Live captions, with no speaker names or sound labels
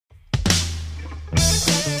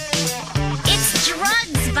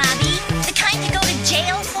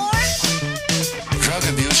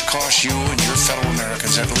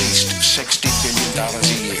at least $60 billion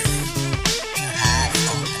a year.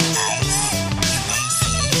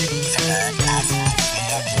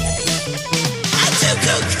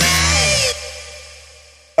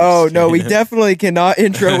 Oh, no, we definitely cannot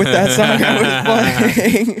intro with that song I was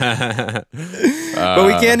playing. But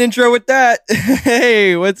we can intro with that.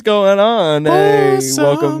 Hey, what's going on? Hey,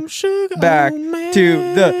 welcome back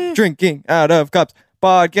to the Drinking Out of Cups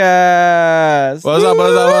podcast. What's up,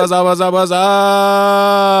 what's up, what's up, what's up, what's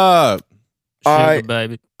up?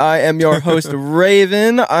 I am your host,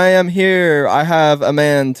 Raven. I am here. I have a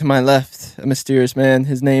man to my left, a mysterious man.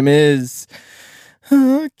 His name is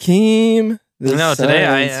Hakeem. Today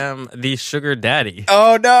I am the sugar daddy.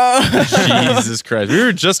 Oh, no. Jesus Christ. We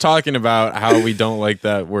were just talking about how we don't like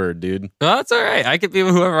that word, dude. Well, that's all right. I can be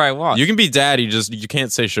whoever I want. You can be daddy, just you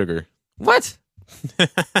can't say sugar. What?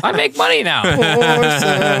 I make money now. Pour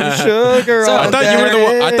some sugar So, on I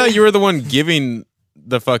thought you were the one giving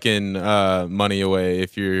the fucking money away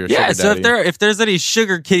if you're a Yeah, sugar so daddy. if there's any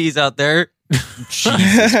sugar kitties out there,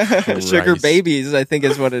 Jesus Christ. Sugar babies, I think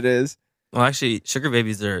is what it is. well, actually, sugar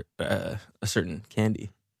babies are a certain candy.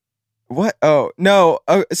 What? Oh, no.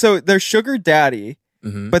 Oh, so there's sugar daddy,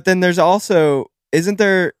 Mm-hmm. but then there's also, isn't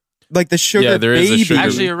there like the sugar Yeah, there is a baby sugar-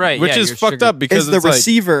 Actually, you're right. Which yeah, is you're fucked sugar- up because is the it's like,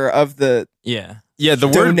 receiver of the Yeah. yeah, the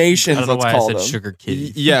word I donations, don't know let's why call I said them. sugar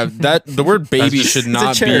kitty. yeah, that the word baby just- should it's a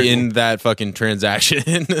not charity. be in that fucking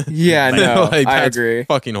transaction. Yeah, no, Like, I that's agree.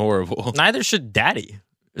 fucking horrible. Neither should daddy.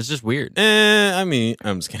 It's just weird. I mean,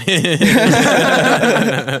 I'm just kidding.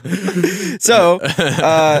 So,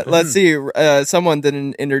 let's see. Someone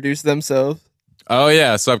didn't introduce themselves. Oh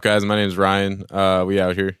yeah, what's up guys? My name's Ryan. We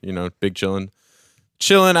out here, big chilling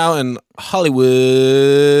out in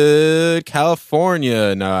Hollywood,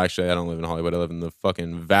 California. No, actually, I don't live in Hollywood. I live in the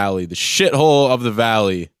fucking valley, the shithole of the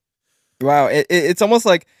valley. Wow, it's almost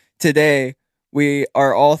like today we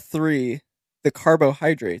are all three the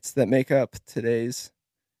carbohydrates that make up today's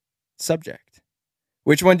subject.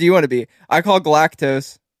 Which one do you want to be? I call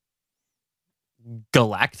galactose.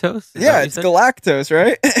 Galactose? Is that Yeah, what you it's said? galactose,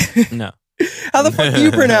 right? No. How the fuck do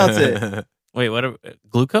you pronounce it? Wait, what?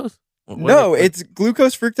 Glucose? No, it's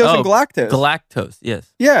glucose, fructose, and galactose. Galactose,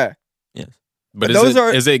 yes. Yeah, But Those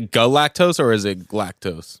are- is it galactose or is it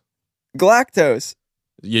galactose? galactose.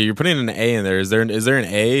 Yeah, you're putting an A in there. Is there an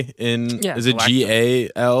A in? Yeah, is it galactose.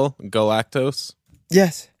 GAL galactose?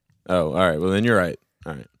 Yes. Oh, all right. Well, then you're right.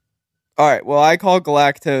 All right. All right. Well, I call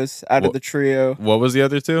galactose out of Well- the trio What was the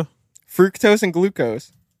other two? fructose and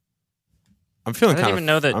glucose. I'm feeling I didn't kind even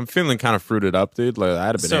know that- I'm feeling kind of fruited up, dude. Like I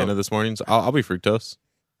had a banana this morning, so I'll be fructose.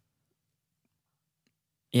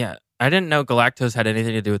 Yeah, I didn't know galactose had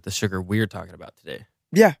anything to do with the sugar we're talking about today.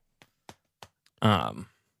 Yeah.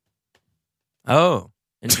 Oh,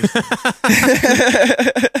 interesting.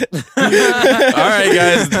 All right,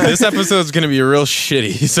 guys, this episode's gonna be real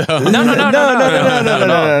shitty. So No.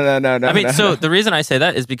 No. I mean, so the reason I say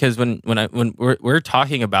that is because when we're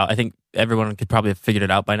talking about, I think everyone could probably have figured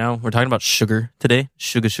it out by now. We're talking about sugar today,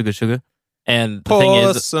 sugar, and the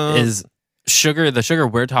thing is sugar. The sugar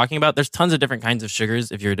we're talking about, there's tons of different kinds of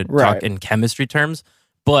sugars if you're to Right. talk in chemistry terms,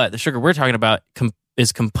 but the sugar we're talking about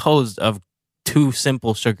is composed of two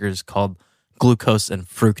simple sugars called glucose and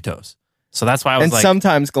fructose. So that's why I was and like,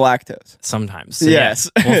 sometimes galactose. sometimes. So Yes.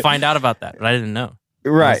 yeah, we'll find out about that, but I didn't know. I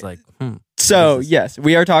Right. was like, So, This is- yes,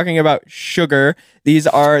 we are talking about sugar. These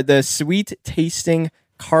are the sweet tasting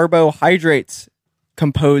carbohydrates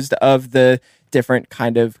composed of the different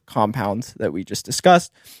kind of compounds that we just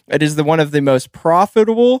discussed. It is one of the most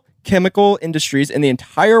profitable chemical industries in the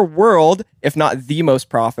entire world, if not the most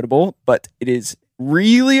profitable, but it is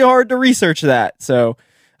really hard to research that. So,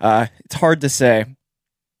 it's hard to say.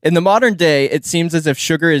 In the modern day, it seems as if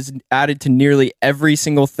sugar is added to nearly every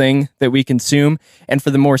single thing that we consume, and for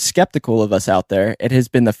the more skeptical of us out there, it has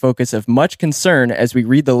been the focus of much concern as we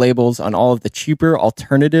read the labels on all of the cheaper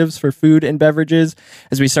alternatives for food and beverages,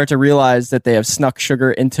 as we start to realize that they have snuck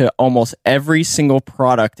sugar into almost every single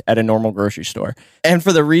product at a normal grocery store. And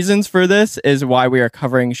for the reasons for this is why we are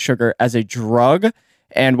covering sugar as a drug,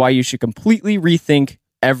 and why you should completely rethink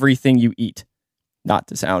everything you eat. Not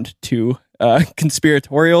to sound too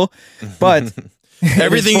conspiratorial, but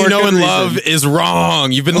everything you know and love is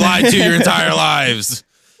wrong. You've been lied to your entire lives.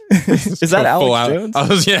 Is that Full Alex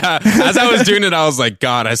out. Jones? As I was doing it, I was like,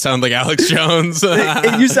 God, I sound like Alex Jones.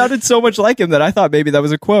 You sounded so much like him that I thought maybe that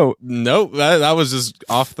was a quote. Nope, that was just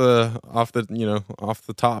off the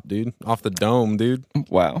top, dude. Off the dome, dude.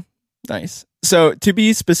 Wow. Nice. So to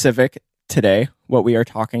be specific, today, what we are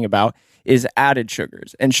talking about is added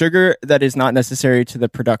sugars, and sugar that is not necessary to the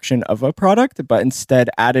production of a product, but instead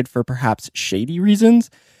added for perhaps shady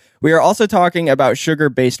reasons. We are also talking about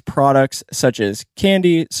sugar-based products such as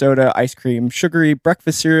candy, soda, ice cream, sugary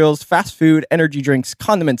breakfast cereals, fast food, energy drinks,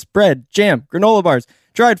 condiments, bread, jam, granola bars,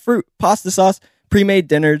 dried fruit, pasta sauce, pre-made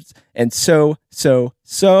dinners, and so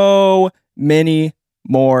many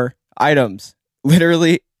more items.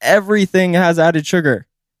 Literally everything has added sugar.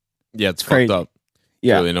 Yeah, it's Crazy. fucked up.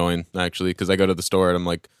 Yeah. Really annoying, actually, because I go to the store and I'm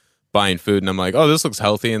like buying food and I'm like, oh, this looks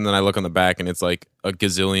healthy. And then I look on the back and it's like a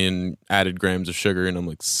gazillion added grams of sugar. And I'm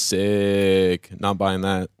like, sick. Not buying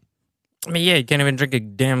that. I mean, yeah, you can't even drink a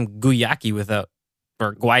damn guayaki without,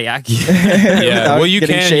 or guayaki. Yeah, well, you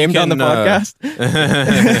getting can. shamed you on the can, podcast.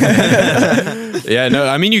 Yeah, no,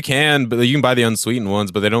 I mean, you can, but you can buy the unsweetened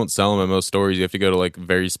ones, but they don't sell them at most stores. You have to go to like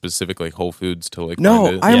very specific like Whole Foods to like No,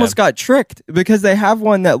 find it. I almost got tricked because they have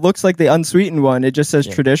one that looks like the unsweetened one. It just says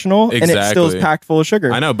traditional, and it still is Exactly. packed full of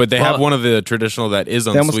sugar. I know, but they have one of the traditional that is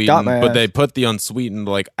almost got unsweetened, my but ass. they put the unsweetened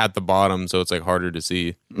like at the bottom, so it's like harder to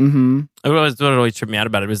see. Mm-hmm. What always tripped me out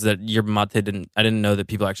about it was that yerba mate I didn't know that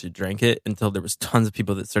people actually drank it until there was tons of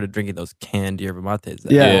people that started drinking those canned yerba mates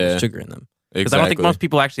that Yeah. had sugar in them. Because Exactly. I don't think most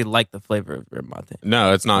people actually like the flavor of yerba mate.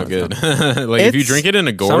 No, it's not No, good. it's Like if you It's- drink it in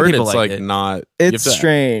a some gourd, people it's like like it. not. you It's have to-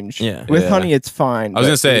 strange. Yeah. With Yeah. honey, it's fine. I was but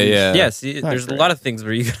gonna say, please- yeah. Yeah, see, there's a lot of things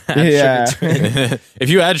where you can add Yeah. sugar to it. If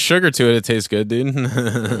you add sugar to it, it tastes good, dude.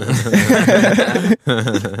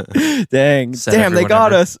 Dang, Said damn, they everyone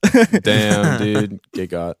got ever. us. Damn, dude, get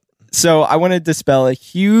got. So I want to dispel a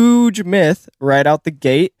huge myth right out the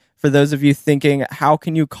gate for those of you thinking, how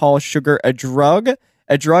can you call sugar a drug?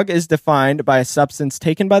 A drug is defined by a substance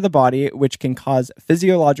taken by the body which can cause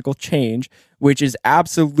physiological change, which is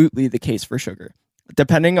absolutely the case for sugar.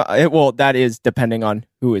 Depending on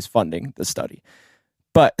who is funding the study.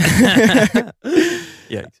 But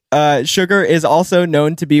Yeah. sugar is also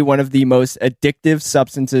known to be one of the most addictive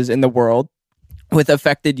substances in the world, with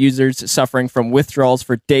affected users suffering from withdrawals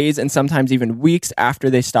for days and sometimes even weeks after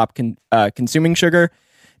they stop consuming sugar.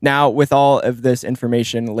 Now, with all of this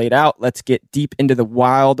information laid out, let's get deep into the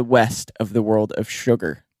wild west of the world of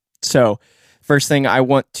sugar. So, first thing I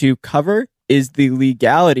want to cover is the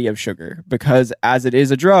legality of sugar, because as it is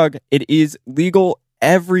a drug, it is legal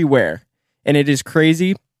everywhere. And it is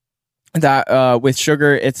crazy that with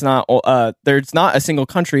sugar, it's not there's not a single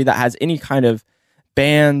country that has any kind of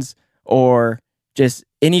bans or just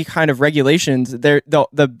any kind of regulations.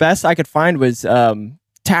 The best I could find was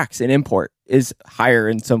tax and import is higher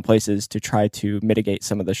in some places to try to mitigate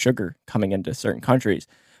some of the sugar coming into certain countries.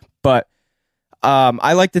 But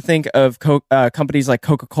I like to think of companies like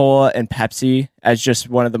Coca-Cola and Pepsi as just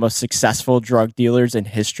one of the most successful drug dealers in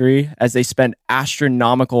history, as they spend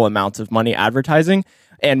astronomical amounts of money advertising,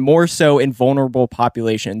 and more so in vulnerable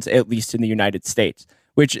populations, at least in the United States,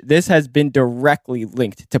 which this has been directly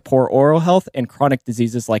linked to poor oral health and chronic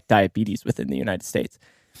diseases like diabetes within the United States.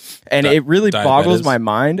 And it really boggles diabetes. my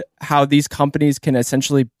mind how these companies can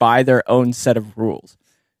essentially buy their own set of rules.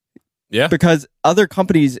 Yeah. Because other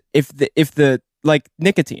companies, if the like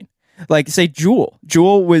nicotine, like say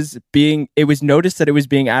Juul was it was noticed that it was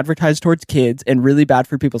being advertised towards kids and really bad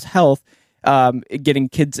for people's health, getting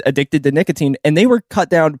kids addicted to nicotine, and they were cut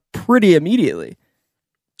down pretty immediately.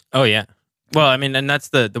 Oh yeah. Well, I mean, and that's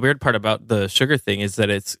the weird part about the sugar thing is that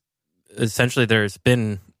it's essentially there's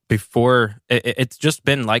been before it's just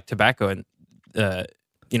been like tobacco in the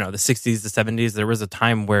 60s, the 70s. There was a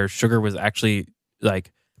time where sugar was actually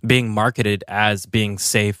like being marketed as being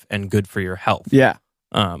safe and good for your health. Yeah.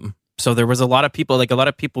 So there was a lot of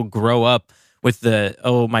people grow up with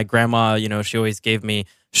my grandma, she always gave me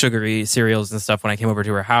sugary cereals and stuff when I came over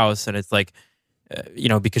to her house, and it's like,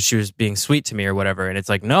 because she was being sweet to me or whatever. And it's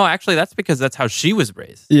like, no, actually that's because that's how she was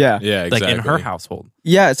raised. Yeah. Yeah, exactly. Like in her household.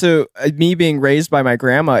 Yeah, so me being raised by my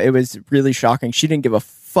grandma, it was really shocking. She didn't give a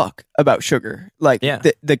fuck about sugar, like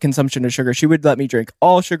the consumption of sugar. She would let me drink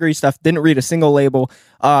all sugary stuff, didn't read a single label,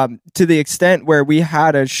 to the extent where we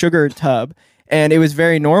had a sugar tub, and it was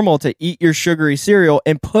very normal to eat your sugary cereal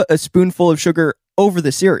and put a spoonful of sugar over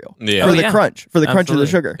the cereal for the crunch, crunch of the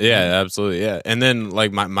sugar. Yeah, absolutely. Yeah. And then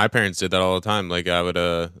like my parents did that all the time. Like I would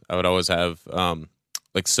always have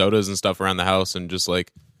like sodas and stuff around the house, and just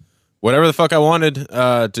like whatever the fuck I wanted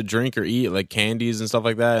to drink or eat, like candies and stuff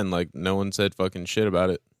like that, and like no one said fucking shit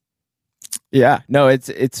about it. Yeah, no, it's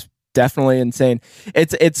definitely insane.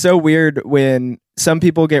 It's so weird when some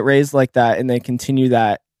people get raised like that and they continue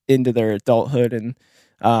that into their adulthood, and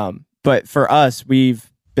but for us, we've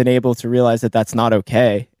been able to realize that that's not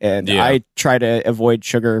okay, and I try to avoid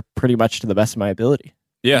sugar pretty much to the best of my ability.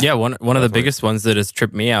 Yeah, one of the biggest ones that has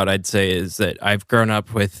tripped me out, I'd say, is that I've grown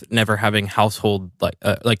up with never having household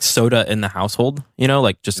like soda in the household. You know,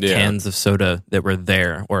 like just cans of soda that were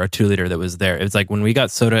there, or a 2-liter that was there. It was like when we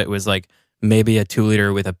got soda, it was like maybe a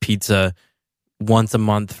 2-liter with a pizza once a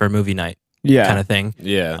month for movie night, kind of thing.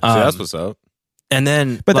 Yeah, so that's what's up. And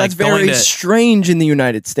then, but that's very strange in the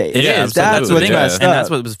United States. It is. That's what's messed up. And that's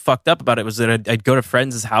what was fucked up about it, was that I'd go to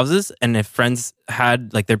friends' houses, and if friends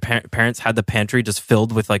had, like, their parents had the pantry just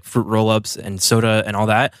filled with, like, fruit roll-ups and soda and all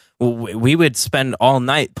that, we would spend all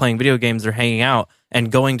night playing video games or hanging out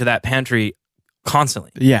and going to that pantry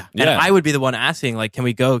constantly. Yeah. And I would be the one asking, like, can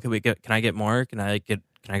I get more? Can I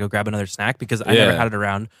go grab another snack? Because I never had it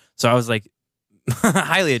around. So I was like,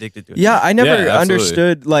 highly addicted to it. Yeah, I never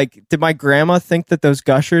understood, like, did my grandma think that those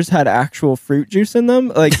Gushers had actual fruit juice in them?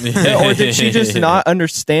 Like, or did she just not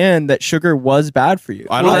understand that sugar was bad for you?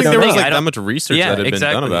 I don't think there was like that much research that had been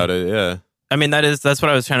done about it. Yeah. I mean, that's what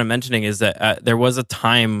I was trying to mentioning, is that there was a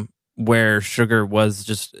time where sugar was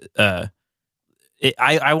just I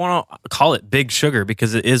want to call it big sugar,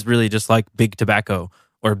 because it is really just like big tobacco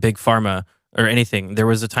or big pharma or anything. There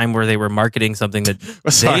was a time where they were marketing something that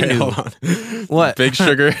Sorry, they knew. Hold on. What? Big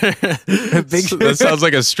Sugar. Big Sugar. That sounds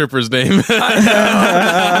like a stripper's name. Big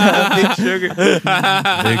Sugar.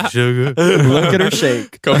 Big Sugar. Look at her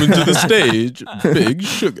shake. Coming to the stage, Big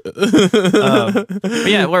Sugar. But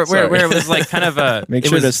yeah, where it was like kind of a... Make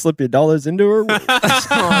sure to slip your dollars into her.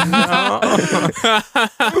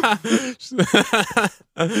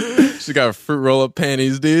 She got fruit roll-up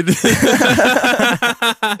panties, dude.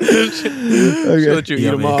 Okay. Let you eat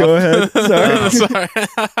them off. Go ahead. Sorry.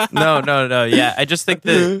 No. Yeah, I just think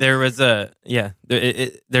that there was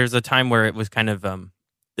there's a time where it was kind of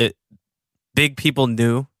that big people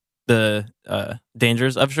knew the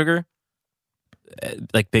dangers of sugar,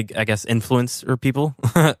 like big, I guess, influencer people.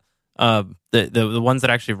 The ones that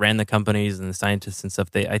actually ran the companies and the scientists and stuff,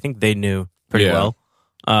 I think they knew pretty well,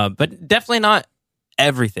 but definitely not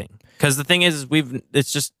everything. Because the thing is,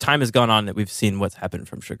 it's just time has gone on that we've seen what's happened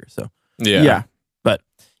from sugar. So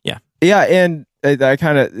and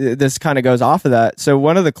this kind of goes off of that. So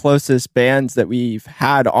one of the closest bans that we've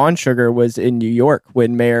had on sugar was in New York,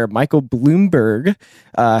 when Mayor Michael Bloomberg,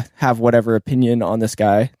 have whatever opinion on this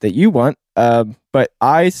guy that you want, but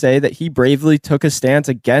I say that he bravely took a stance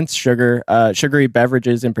against sugary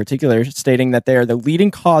beverages in particular, stating that they are the leading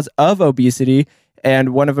cause of obesity,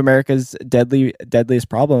 and one of America's deadliest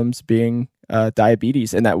problems being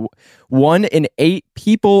diabetes, and that 1 in 8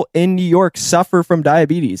 people in New York suffer from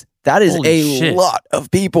diabetes. That is lot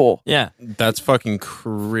of people. Yeah, that's fucking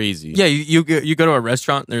crazy. Yeah, you go to a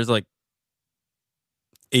restaurant and there's like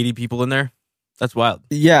 80 people in there. That's wild.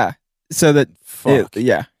 Yeah, so that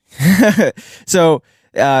so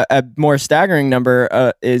a more staggering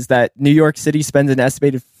number is that New York City spends an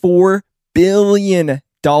estimated $4 billion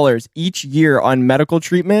each year on medical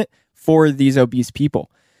treatment for these obese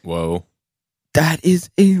people. Whoa. That is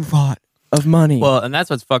a lot of money. Well, and that's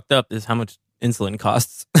what's fucked up, is how much insulin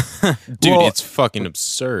costs. Dude, it's fucking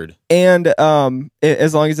absurd. And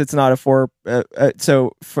as long as it's not for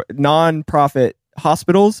non-profit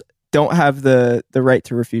hospitals don't have the right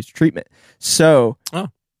to refuse treatment. So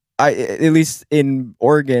at least in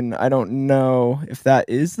Oregon, I don't know if that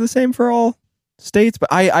is the same for all states, but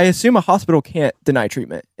I assume a hospital can't deny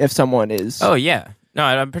treatment if someone is. Oh yeah, no,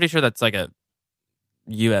 I'm pretty sure that's like a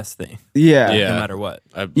U.S. thing. Yeah, no matter what.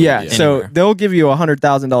 So they'll give you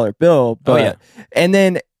 $100,000 bill, but and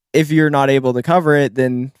then if you're not able to cover it,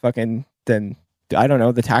 then I don't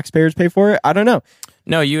know, the taxpayers pay for it. I don't know.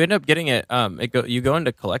 No, you end up getting it. You go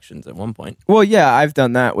into collections at one point. Well, yeah, I've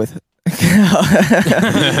done that with. I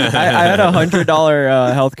had $100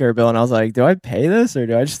 healthcare bill, and I was like, "Do I pay this, or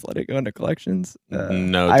do I just let it go into collections?"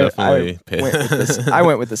 No, definitely pay. I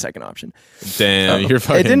went with the second option. Damn, you're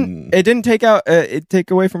fucking. It didn't take out. It take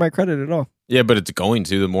away from my credit at all. Yeah, but it's going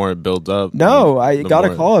to. The more it builds up. No, I got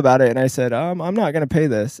a call about it, and I said, "I'm not going to pay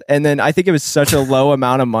this." And then I think it was such a low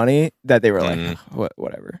amount of money that they were like,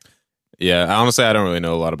 "Whatever." Yeah, honestly, I don't really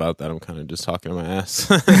know a lot about that. I'm kind of just talking to my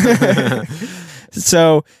ass.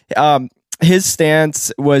 So his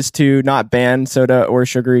stance was to not ban soda or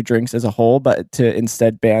sugary drinks as a whole, but to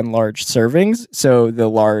instead ban large servings. So the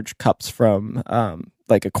large cups from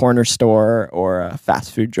like a corner store or a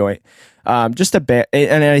fast food joint. Just a ban,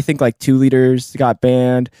 and I think like 2 liters got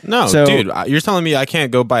banned. No, dude, you're telling me I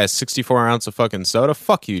can't go buy a 64 ounce of fucking soda?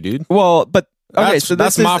 Fuck you, dude. Well, but okay, so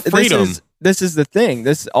that's my freedom. This is the thing.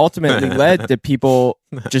 This ultimately led to people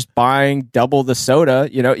just buying double the soda.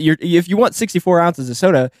 You know, if you want 64 ounces of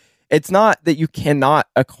soda, it's not that you cannot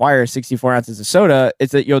acquire 64 ounces of soda.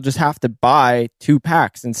 It's that you'll just have to buy 2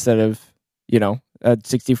 packs instead of, a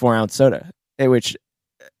 64-ounce soda, which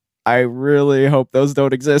I really hope those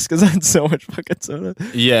don't exist because that's so much fucking soda.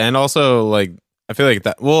 Yeah, and also like I feel like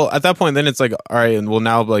that. Well, at that point, then it's like, all right, and well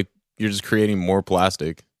now like you're just creating more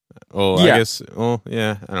plastic. Oh, yeah. I guess. Oh,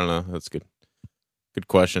 yeah. I don't know. That's good. Good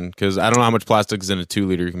question, because I don't know how much plastic is in a 2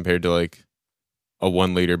 liter compared to like a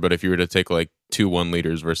 1 liter. But if you were to take like 2 1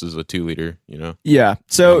 liters versus a 2 liter, you know. Yeah.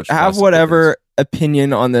 So have whatever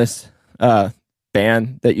opinion on this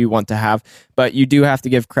ban that you want to have, but you do have to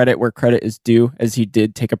give credit where credit is due, as he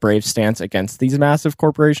did take a brave stance against these massive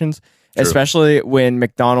corporations. True. Especially when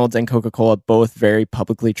McDonald's and Coca-Cola both very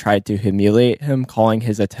publicly tried to humiliate him, calling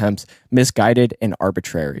his attempts misguided and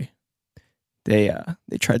arbitrary. They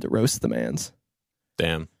tried to roast the mans.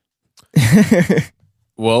 Damn.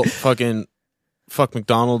 Well, fuck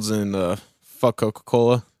McDonald's and fuck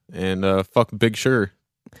Coca-Cola and fuck Big Sugar.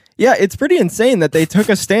 Yeah, it's pretty insane that they took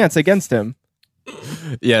a stance against him.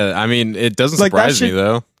 Yeah, I mean, it doesn't surprise me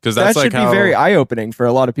though, because that's that should like be very eye-opening for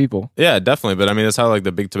a lot of people. Yeah, definitely. But I mean, that's how like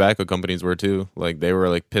the big tobacco companies were too. Like they were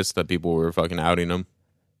like pissed that people were fucking outing them.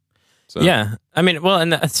 So. Yeah, I mean, well,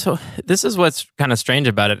 and so this is what's kind of strange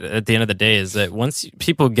about it. At the end of the day, is that once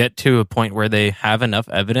people get to a point where they have enough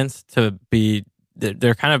evidence to be,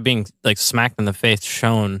 they're kind of being like smacked in the face,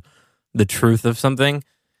 shown the truth of something,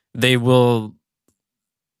 they will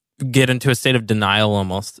get into a state of denial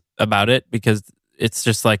almost about it, because it's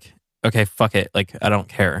just like, okay, fuck it, like I don't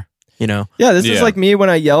care, you know? Yeah, this is like me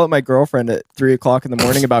when I yell at my girlfriend at 3 o'clock in the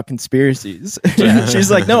morning about conspiracies.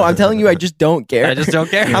 She's like, no, I'm telling you, I just don't care. I just don't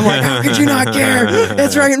care. I'm like, how could you not care?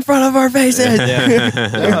 It's right in front of our faces. Yeah.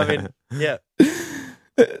 No, I mean, yeah.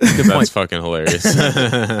 That's fucking hilarious.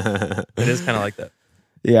 It is kind of like that.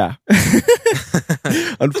 Yeah.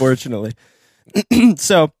 Unfortunately.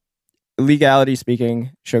 So, legality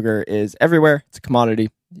speaking, sugar is everywhere. It's a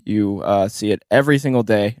commodity. You see it every single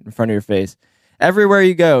day in front of your face. Everywhere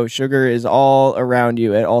you go, sugar is all around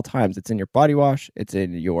you at all times. It's in your body wash. It's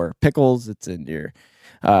in your pickles. It's in your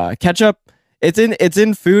ketchup. It's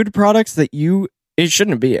in food products that it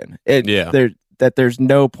shouldn't be in. There's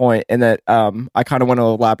no point, and that I kind of want to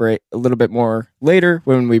elaborate a little bit more later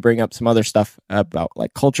when we bring up some other stuff about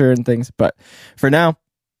like culture and things. But for now,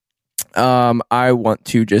 I want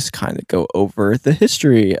to just kind of go over the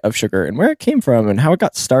history of sugar and where it came from and how it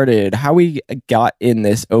got started, how we got in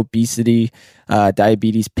this obesity,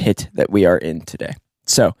 diabetes pit that we are in today.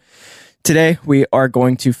 So today we are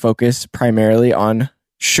going to focus primarily on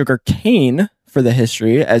sugar cane for the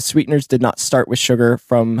history, as sweeteners did not start with sugar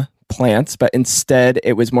from plants, but instead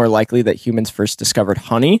it was more likely that humans first discovered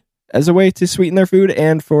honey as a way to sweeten their food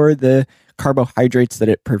and for the carbohydrates that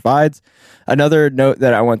it provides. Another note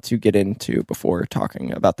that I want to get into before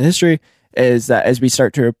talking about the history is that as we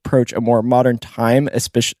start to approach a more modern time,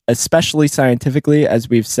 especially scientifically, as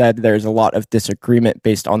we've said, there's a lot of disagreement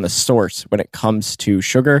based on the source when it comes to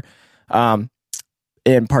sugar, and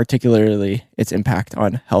particularly its impact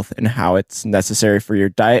on health and how it's necessary for your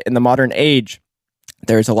diet in the modern age.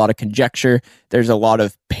 There's a lot of conjecture. There's a lot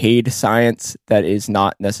of paid science that is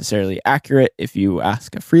not necessarily accurate if you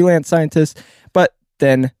ask a freelance scientist. But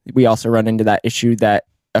then we also run into that issue that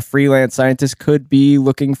a freelance scientist could be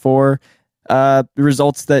looking for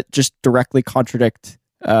results that just directly contradict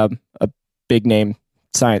a big name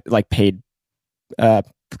science, like paid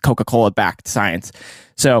Coca-Cola backed science.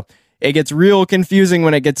 So it gets real confusing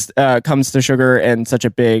when it comes to sugar and such a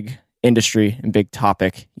big industry and big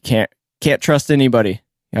topic. You can't trust anybody.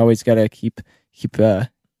 You always got to keep your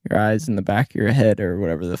eyes in the back of your head, or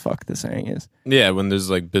whatever the fuck the saying is. Yeah, when there's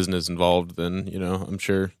like business involved, then, I'm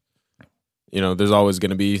sure, there's always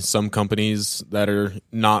going to be some companies that are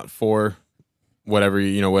not for whatever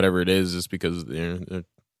it is, just because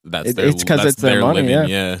that's their money, living.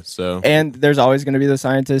 Yeah. So, and there's always going to be the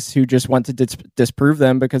scientists who just want to disprove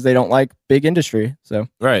them because they don't like big industry. So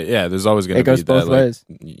right, yeah, there's always going to be goes both ways.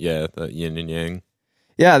 Yeah, the yin and yang.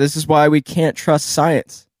 Yeah, this is why we can't trust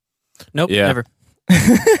science. Nope, yeah. Never.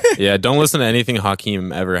 Yeah, don't listen to anything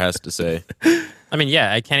Hakeem ever has to say. I mean,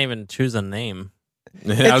 yeah, I can't even choose a name.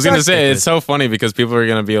 I was going to say, it's so funny because people are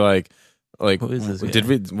going to be like, who is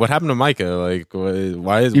this? what happened to Micah? Like,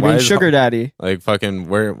 why is Sugar Daddy? Like, fucking,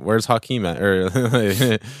 where's Hakeem at? Or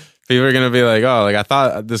people are gonna be like, oh, like I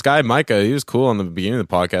thought this guy Micah, he was cool on the beginning of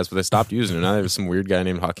the podcast, but they stopped using him. Now there's some weird guy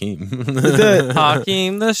named Hakeem.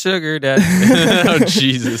 Hakeem the Sugar Daddy. Oh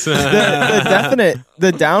Jesus!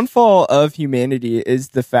 The downfall of humanity is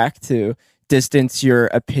the fact to distance your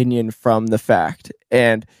opinion from the fact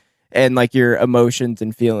and like your emotions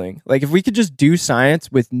and feeling. Like if we could just do science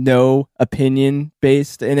with no opinion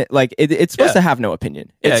based in it, like it's supposed to have no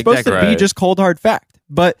opinion. It's supposed to be just cold hard fact.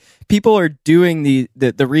 But people are doing the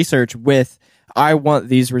research with I want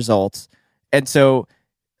these results. And so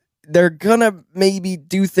they're gonna maybe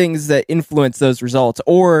do things that influence those results,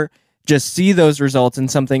 or just see those results in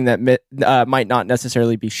something that might not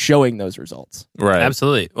necessarily be showing those results. Right.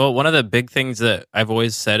 Absolutely. Well, one of the big things that I've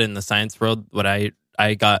always said in the science world, when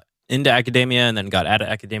I got into academia and then got out of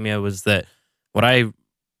academia, was that what I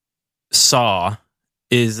saw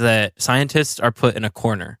is that scientists are put in a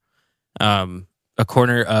corner of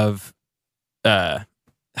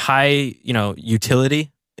high,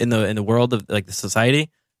 utility in the world of like the society,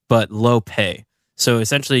 but low pay. So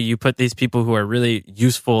essentially, you put these people who are really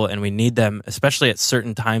useful and we need them, especially at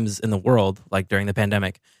certain times in the world, like during the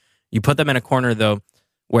pandemic. You put them in a corner, though,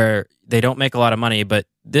 where they don't make a lot of money, but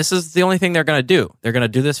this is the only thing they're going to do. They're going to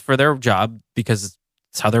do this for their job because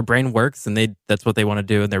it's how their brain works, and that's what they want to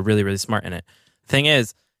do, and they're really, really smart in it. Thing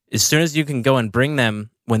is, as soon as you can go and bring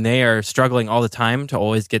them when they are struggling all the time to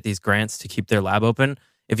always get these grants to keep their lab open,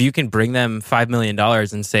 if you can bring them $5 million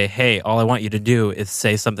and say, hey, all I want you to do is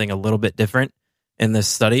say something a little bit different in this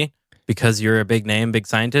study because you're a big name, big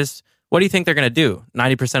scientist, what do you think they're going to do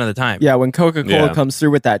 90% of the time? Yeah, when Coca-Cola comes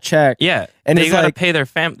through with that check. Yeah, and they got to pay their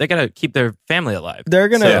they got to keep their family alive. They're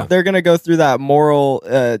gonna go through that moral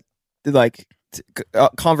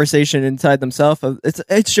conversation inside themselves of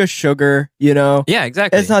it's just sugar, Yeah,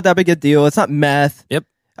 exactly. It's not that big a deal. It's not meth. Yep.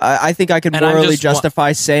 I think I could morally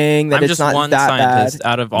justify saying that it's not that bad. I'm just one scientist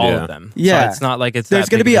out of all of them. Yeah, so it's not like it's. There's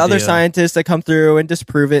going to be other scientists that come through and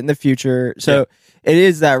disprove it in the future. So it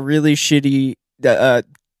is that really shitty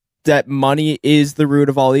that money is the root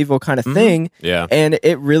of all evil kind of thing. Yeah, and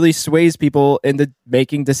it really sways people into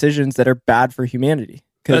making decisions that are bad for humanity.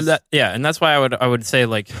 And that's why I would say,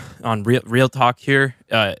 like, on real talk here,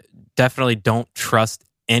 definitely don't trust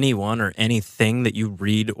anyone or anything that you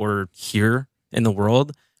read or hear in the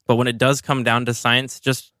world. But when it does come down to science,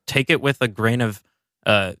 just take it with a grain of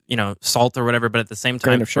salt or whatever, but at the same time,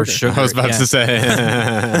 grain of sugar. I was about to say.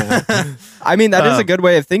 I mean, that is a good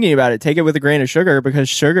way of thinking about it. Take it with a grain of sugar, because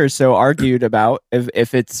sugar is so argued about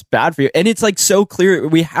if it's bad for you. And it's like so clear.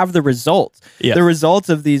 We have the results. Yeah. The results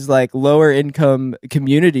of these like lower income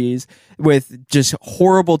communities with just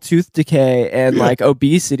horrible tooth decay and like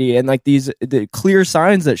obesity and like the clear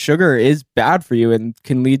signs that sugar is bad for you and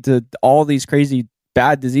can lead to all these crazy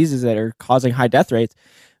bad diseases that are causing high death rates.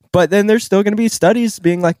 But then there's still going to be studies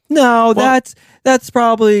being like, no, that's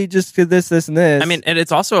probably just this, and this. I mean, and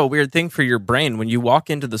it's also a weird thing for your brain. When you walk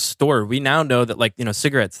into the store, we now know that, like,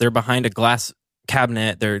 cigarettes, they're behind a glass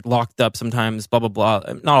cabinet. They're locked up sometimes, blah, blah, blah.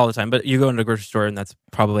 Not all the time, but you go into a grocery store and that's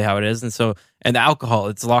probably how it is. And so, and the alcohol,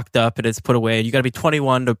 it's locked up and it's put away. You got to be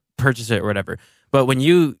 21 to purchase it or whatever. But when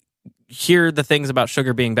you hear the things about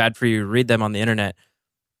sugar being bad for you, read them on the internet,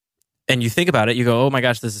 and you think about it, you go, oh my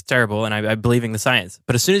gosh, this is terrible, and I'm believing the science.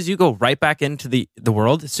 But as soon as you go right back into the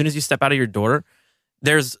world, as soon as you step out of your door,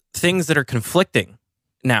 there's things that are conflicting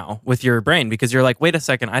now with your brain, because you're like, wait a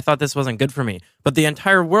second, I thought this wasn't good for me. But the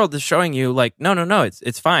entire world is showing you like, no,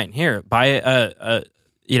 it's fine. Here, buy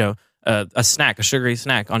a snack, a sugary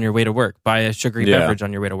snack on your way to work. Buy a sugary beverage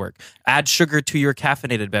on your way to work. Add sugar to your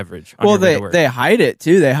caffeinated beverage on your way to work. They hide it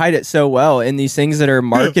too. They hide it so well in these things that are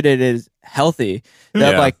marketed as healthy.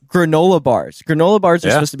 That like granola bars. Granola bars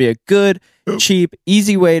are supposed to be a good, cheap,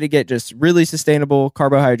 easy way to get just really sustainable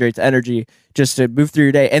carbohydrates, energy, just to move through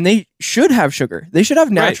your day. And they should have sugar. They should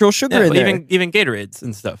have natural sugar in there. Even Gatorades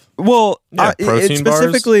and stuff. Well, protein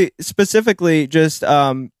specifically, just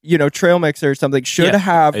trail mix or something should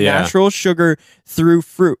have natural sugar through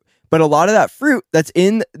fruit. But a lot of that fruit that's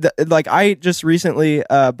in I just recently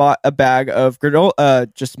bought a bag of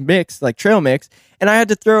granola, just mix, like trail mix, and I had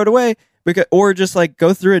to throw it away or just like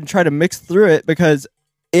go through it and try to mix through it because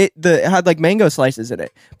it had like mango slices in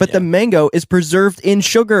it. But the mango is preserved in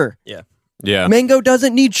sugar. Yeah. Mango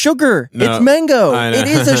doesn't need sugar. No, it's mango. It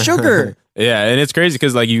is a sugar. Yeah, and it's crazy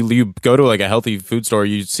because like you go to like a healthy food store,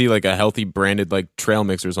 you see like a healthy branded like trail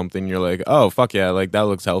mix or something, you're like, oh fuck yeah, like that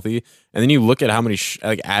looks healthy, and then you look at how many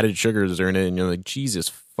like added sugars are in it, and you're like, Jesus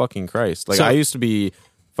fucking Christ! Like I used to be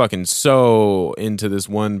fucking so into this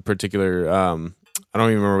one particular, I don't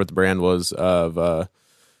even remember what the brand was of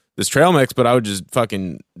this trail mix, but I would just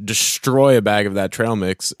fucking destroy a bag of that trail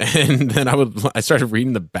mix, and then I started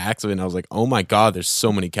reading the backs of it, and I was like, oh my god, there's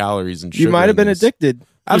so many calories and sugar. You might have been addicted.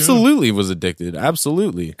 Absolutely was addicted.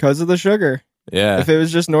 Absolutely. Because of the sugar. Yeah. If it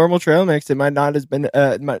was just normal trail mix, it might not have been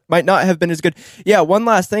as good. Yeah, one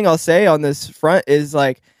last thing I'll say on this front is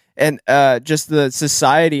like, and just the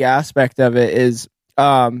society aspect of it is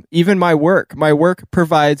even my work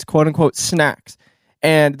provides quote unquote snacks.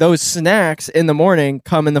 And those snacks in the morning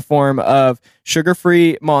come in the form of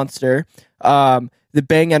sugar-free Monster, the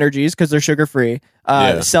Bang Energies because they're sugar free.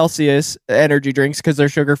 Celsius energy drinks because they're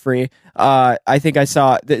sugar free. I think I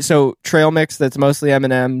saw so Trail Mix that's mostly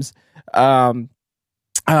M&Ms,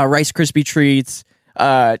 Rice Krispie treats,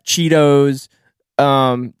 Cheetos,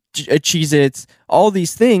 Cheez-Its, all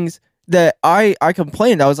these things that I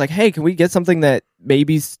complained. I was like, hey, can we get something that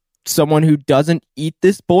maybe someone who doesn't eat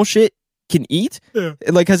this bullshit can eat? Yeah.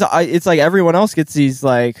 Like, because it's like everyone else gets these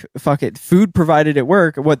like fuck it food provided at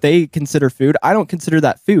work, what they consider food. I don't consider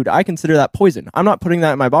that food. I consider that poison. I'm not putting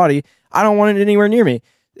that in my body. I don't want it anywhere near me.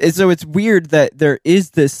 And so it's weird that there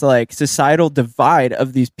is this like societal divide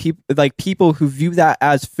of these people, like people who view that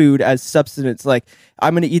as food, as substance. Like,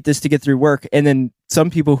 I'm going to eat this to get through work, and then some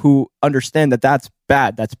people who understand that that's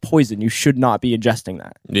bad, that's poison. You should not be ingesting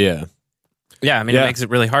that. Yeah. I mean, it makes it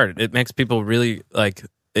really hard. It makes people really like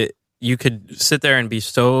it. You could sit there and be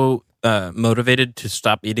so motivated to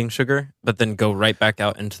stop eating sugar, but then go right back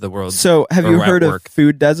out into the world. So, have you heard of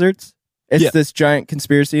food deserts? It's this giant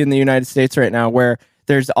conspiracy in the United States right now where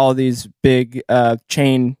there's all these big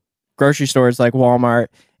chain grocery stores like Walmart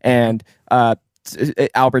and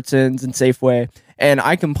Albertsons and Safeway. And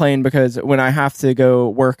I complain because when I have to go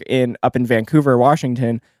work up in Vancouver,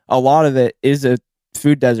 Washington, a lot of it is a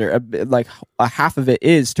food desert. Like a half of it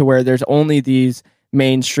is to where there's only these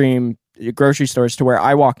mainstream grocery stores to where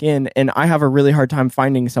I walk in and I have a really hard time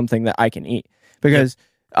finding something that I can eat because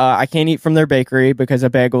I can't eat from their bakery because a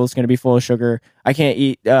bagel is going to be full of sugar. I can't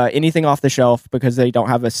eat anything off the shelf because they don't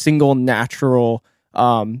have a single natural,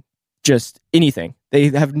 just anything. They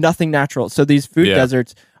have nothing natural. So these food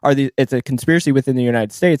deserts it's a conspiracy within the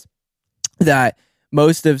United States that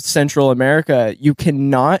most of Central America, you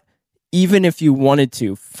cannot, even if you wanted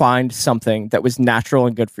to, find something that was natural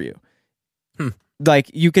and good for you.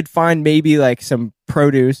 Like, you could find maybe like some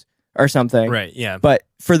produce or something. Right, yeah. But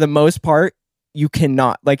for the most part, you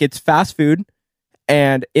cannot. Like, it's fast food,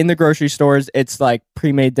 and in the grocery stores, it's like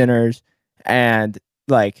pre-made dinners and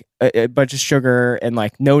like a bunch of sugar and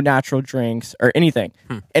like no natural drinks or anything.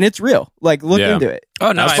 And it's real. Like, look into it.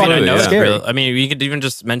 Oh, no, I know it's scary. real. I mean, you could even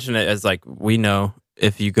just mention it as like, we know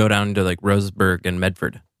if you go down to like Roseburg and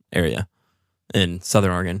Medford area in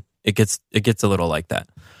Southern Oregon, it gets a little like that,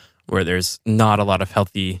 where there's not a lot of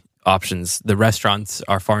healthy options. The restaurants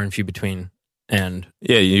are far and few between. And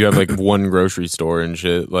you have like one grocery store and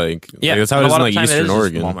shit. Like, that's how it is in like Eastern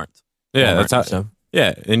Oregon. Walmart. Yeah, Walmart, that's how. So.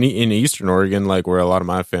 Yeah, in Eastern Oregon, like where a lot of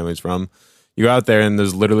my family's from, you go out there and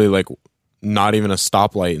there's literally like not even a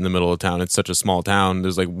stoplight in the middle of town. It's such a small town.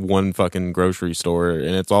 There's like one fucking grocery store,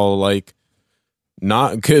 and it's all like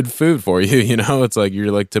not good food for you. You know, it's like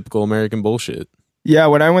you're like typical American bullshit. Yeah,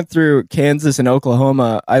 when I went through Kansas and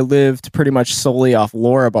Oklahoma, I lived pretty much solely off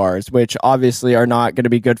Laura bars, which obviously are not going to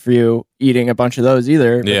be good for you eating a bunch of those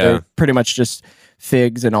either. But they're pretty much just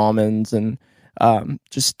figs and almonds and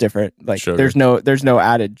just different. Like sugar. there's no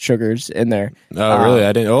added sugars in there. Oh, really?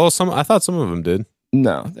 I didn't. Oh, I thought some of them did.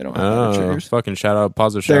 No, they don't have added sugars. Fucking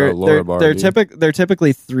positive shout out Laura bar. They're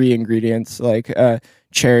typically 3 ingredients, like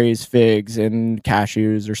cherries, figs, and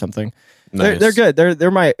cashews or something. Nice. They're good.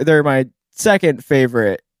 They're my second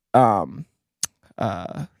favorite trail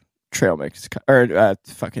mix or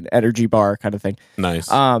fucking energy bar kind of thing. Nice.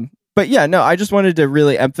 But yeah, no, I just wanted to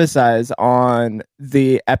really emphasize on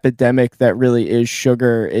the epidemic that really is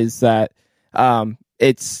sugar, is that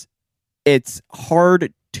it's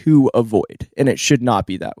hard to avoid, and it should not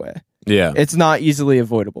be that way. Yeah. It's not easily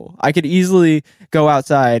avoidable. I could easily go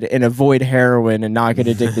outside and avoid heroin and not get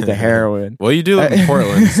addicted to heroin. Well, you do live in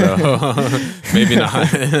Portland, so maybe not.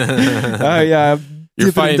 Oh, yeah.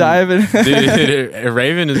 You're fighting, diving. Dude,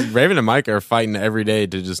 Raven and Mike are fighting every day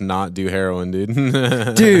to just not do heroin, dude.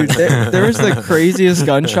 Dude, there was the craziest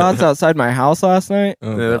gunshots outside my house last night.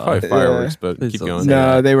 Oh, they're probably fireworks, but keep going.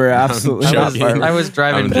 No, they were absolutely not fireworks. I was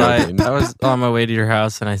driving by. I was on my way to your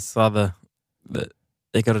house, and I saw the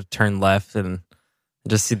they go to turn left, and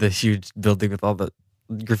just see the huge building with all the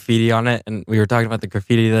graffiti on it. And we were talking about the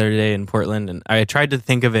graffiti the other day in Portland, and I tried to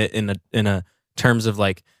think of it in a terms of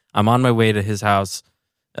like, I'm on my way to his house,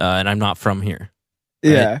 and I'm not from here.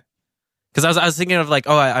 Right? Yeah. Because I was thinking of like,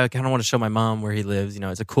 I kind of want to show my mom where he lives. You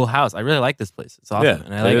know, it's a cool house. I really like this place. It's awesome. Yeah,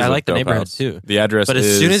 and I like the neighborhood house. too. The address But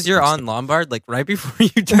as soon as you're on Lombard, like right before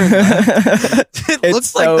you turn left, it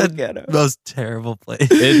looks so like the ghetto. most terrible place.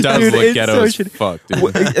 It does Dude, look ghetto so as fuck,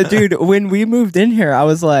 dude. Dude, when we moved in here, I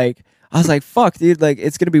was like, fuck, dude, like,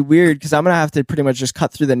 it's going to be weird because I'm going to have to pretty much just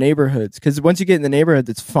cut through the neighborhoods. Because once you get in the neighborhood,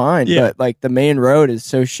 it's fine. Yeah. But, like, the main road is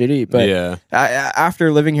so shitty. But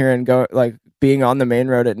after living here and being on the main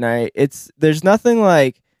road at night, there's nothing,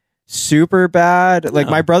 like, super bad. Like,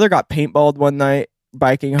 my brother got paintballed one night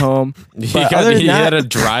biking home. He But other than had that- a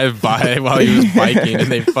drive by while he was biking,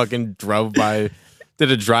 and they fucking drove by. Did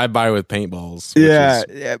a drive by with paintballs. Which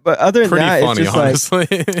yeah, but other than pretty that, funny, it's just honestly.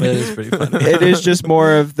 It is pretty funny. it is just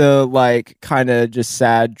more of the like kind of just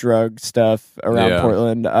sad drug stuff around Yeah.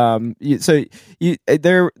 Portland.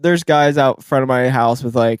 There's guys out front of my house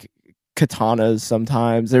with like katanas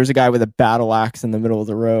sometimes. There's a guy with a battle axe in the middle of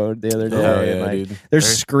the road the other day. Oh, and, yeah, like, dude. they're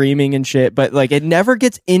Very- screaming and shit, but like it never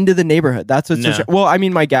gets into the neighborhood. That's what's No. well, I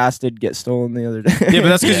mean, my gas did get stolen the other day. Yeah, but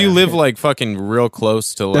that's because Yeah. you live like fucking real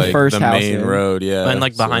close to like first the house, main yeah. road. Yeah, and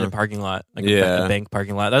like behind so- a parking lot, like Yeah. a bank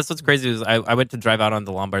parking lot. That's what's crazy. Is I went to drive out on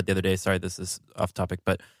the Lombard the other day. Sorry, this is off topic,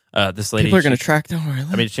 but this lady, People are gonna she- track down where I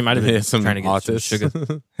live. I mean, she might have been Yeah, some trying to get some autists.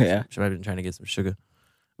 sugar. yeah. She might have been trying to get some sugar.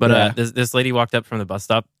 But Yeah. this lady walked up from the bus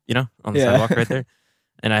stop, on the Yeah. sidewalk right there,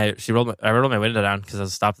 and I rolled my window down because I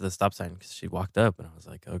was stopped at the stop sign because she walked up, and I was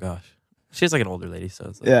like, oh gosh, she's like an older lady, so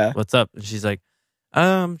it's like, Yeah. what's up? And she's like,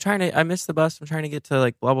 I missed the bus. I'm trying to get to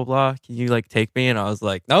like blah blah blah. Can you like take me? And I was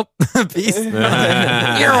like, nope, peace.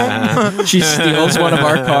 She steals one of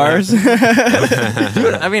our cars. Dude,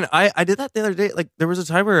 I mean, I did that the other day. Like, there was a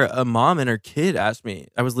time where a mom and her kid asked me.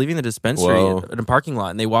 I was leaving the dispensary Whoa. in a parking lot,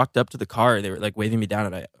 and they walked up to the car. And they were like waving me down,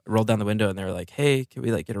 and I rolled down the window, and they were like, "Hey, can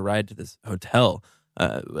we like get a ride to this hotel?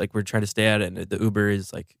 Like, we're trying to stay at it, and the Uber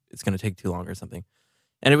is like it's gonna take too long or something."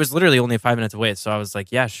 And it was literally only 5 minutes away, so I was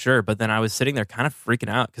like, "Yeah, sure." But then I was sitting there, kind of freaking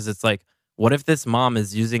out because it's like, what if this mom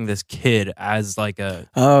is using this kid as like a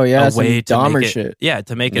Oh yeah, some way to Dahmer make it, shit. yeah,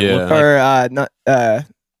 to make it Yeah. look like Or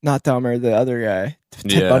not Dahmer, the other guy,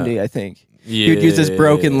 Ted Yeah. Bundy, I think. Yeah. He would use his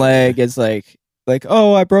broken leg as like,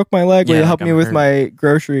 oh, I broke my leg. Will Yeah, you like help me I'm with hurt. my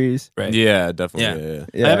groceries? right. Yeah, definitely. Yeah.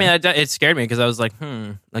 Yeah. I mean, it scared me because I was like,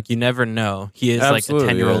 like you never know. He is Absolutely,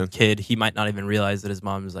 like a 10-year-old yeah. kid. He might not even realize that his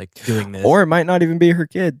mom is like doing this. Or it might not even be her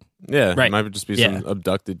kid. Yeah, Right. it might just be Yeah. some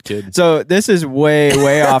abducted kid. So this is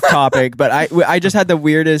way off topic, but I just had the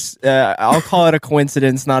weirdest. I'll call it a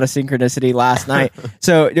coincidence, not a synchronicity. Last night,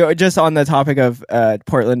 so just on the topic of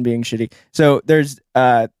Portland being shitty. So there's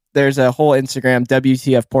a whole Instagram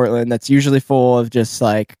WTF Portland that's usually full of just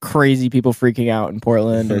like crazy people freaking out in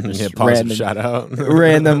Portland or just Yeah, pause and random shout out.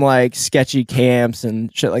 random like sketchy camps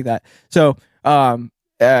and shit like that. So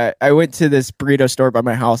I went to this burrito store by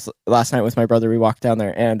my house last night with my brother. We walked down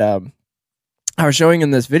there and I was showing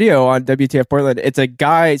him this video on WTF Portland. It's a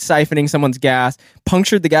guy siphoning someone's gas,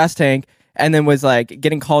 punctured the gas tank, and then was like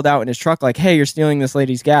getting called out in his truck like, hey, you're stealing this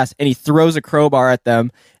lady's gas. And he throws a crowbar at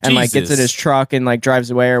them and like gets in Jesus. his truck and like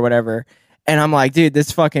drives away or whatever. And I'm like, dude,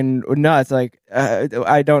 this fucking nuts. Like,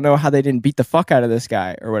 I don't know how they didn't beat the fuck out of this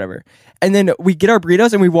guy or whatever. And then we get our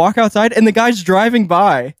burritos and we walk outside and the guy's driving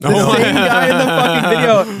by. The Oh same my guy in the fucking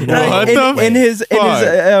video. What And the in his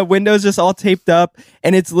fuck? windows just all taped up.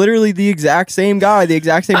 And it's literally the exact same guy, the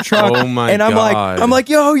exact same truck. Oh my and I'm God. like,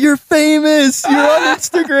 yo, you're famous. You're on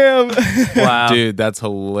Instagram. wow. Dude, that's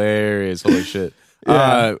hilarious. Holy shit.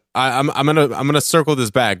 I'm gonna circle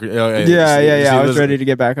this back. yeah. I was listen, ready to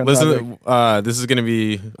get back on topic. Listen, this is gonna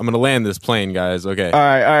be. I'm gonna land this plane, guys. Okay. All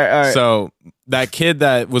right. So that kid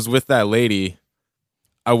that was with that lady,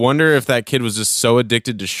 I wonder if that kid was just so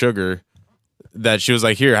addicted to sugar that she was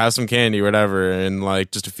like, "Here, have some candy, or whatever," and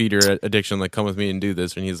like just to feed her addiction, like, "Come with me and do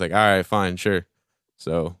this." And he's like, "All right, fine, sure."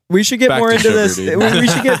 So We should get Back more to into sugar, this. dude. We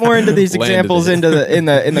should get more into these Landed examples it. into the in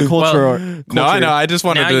the cultural. no, I know. I just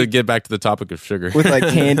wanted Now to you- get back to the topic of sugar. with like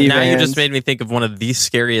candy. Now you vans. just made me think of one of the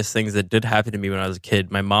scariest things that did happen to me when I was a kid.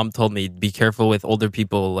 My mom told me, be careful with older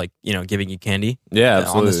people, like, giving you candy yeah, on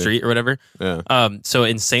absolutely. the street or whatever. Yeah. So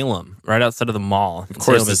in Salem, right outside of the mall. Of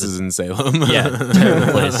course, this is in Salem. Yeah,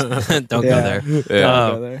 terrible place. Don't go Yeah. there. Yeah.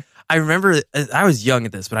 Go there. I remember, I was young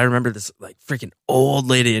at this, but I remember this like freaking old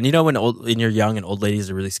lady. And you know when you're young and old ladies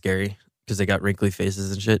are really scary because they got wrinkly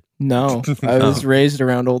faces and shit? No, I was raised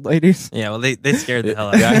around old ladies. Yeah, well, they scared the hell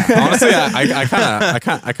out of me. Yeah, honestly,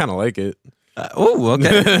 I kind of like it. Oh,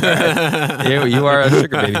 okay. All right. You are a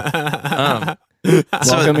sugar baby.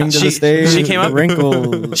 So Welcoming to the stage. She came up.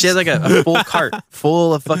 Wrinkles. She had like a full cart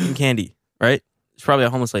full of fucking candy, right? She's probably a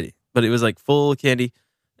homeless lady, but it was like full of candy.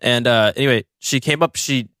 And anyway, she came up.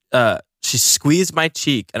 She squeezed my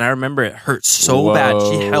cheek, and I remember it hurt so bad.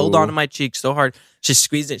 She held onto my cheek so hard. She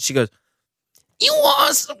squeezed it. She goes, "You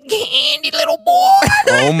want some candy, little boy?"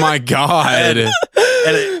 Oh my god! And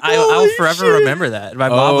I'll forever remember that. My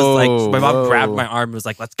mom was like, my mom whoa. grabbed my arm and was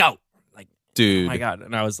like, "Let's go!" Like, Dude, oh my god!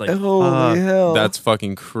 And I was like, Holy fuck. hell! that's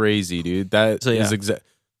fucking crazy, dude. That So, yeah. is exact.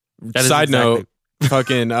 That is Side note,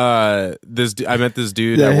 fucking I met this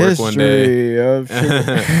dude The at work one day. history of sugar.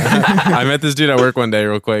 I met this dude at work one day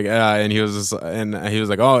real quick, and he was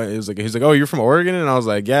like, oh, oh, you're from Oregon, and I was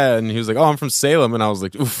like, yeah, and he was like, oh, I'm from Salem, and I was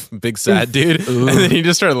like, oof, big sad dude, and then he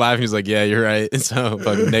just started laughing. He's like, yeah, you're right. So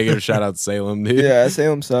fucking negative shout out Salem, dude. Yeah,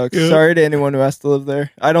 Salem sucks. Sorry to anyone who has to live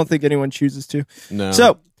there. I don't think anyone chooses to. No.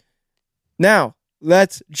 So now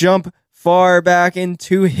let's jump far back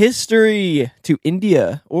into history to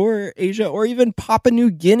India or Asia or even Papua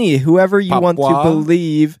New Guinea, whoever you want to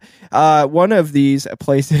believe. One of these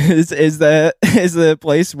places is the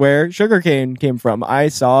place where sugarcane came from. I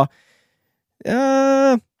saw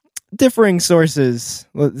differing sources,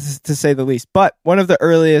 to say the least, but one of the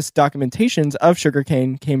earliest documentations of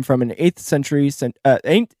sugarcane came from an 8th century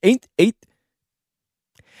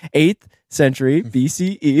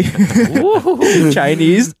BCE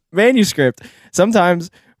Chinese manuscript. Sometimes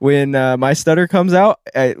when my stutter comes out,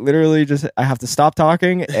 I literally I have to stop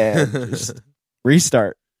talking and just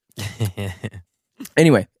restart.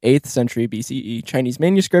 Anyway, 8th century BCE Chinese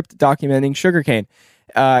manuscript documenting sugarcane.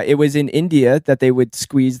 It was in India that they would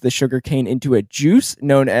squeeze the sugarcane into a juice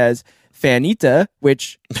known as Fanita,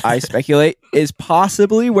 which I speculate is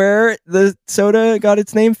possibly where the soda got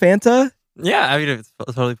its name, Fanta. Yeah, I mean, it's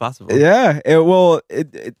totally possible. Yeah,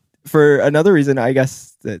 for another reason, I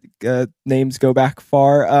guess that names go back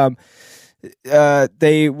far.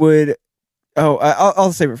 They would.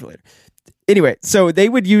 I'll save it for later. Anyway, so they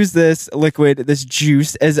would use this liquid, this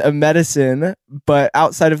juice, as a medicine, but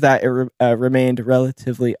outside of that, it remained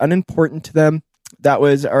relatively unimportant to them. That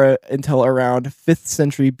was until around 5th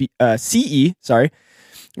century CE,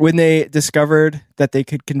 when they discovered that they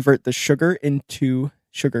could convert the sugar into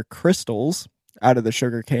sugar crystals out of the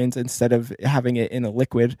sugar canes instead of having it in a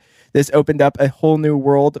liquid. This opened up a whole new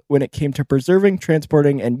world when it came to preserving,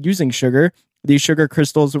 transporting, and using sugar. These sugar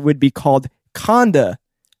crystals would be called khanda,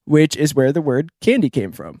 which is where the word candy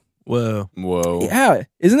came from. Whoa. Yeah.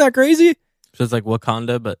 Isn't that crazy? So it's like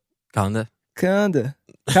Wakanda, but Khanda. Khanda.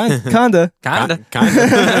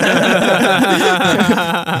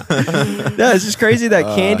 Yeah, it's just crazy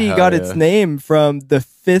that candy got its name from the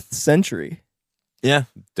 5th century. Yeah.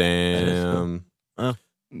 Damn.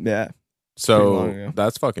 Yeah. So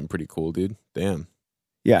that's fucking pretty cool, dude. Damn.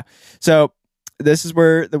 Yeah. So this is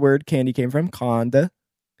where the word candy came from. Khanda.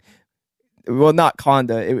 Well, not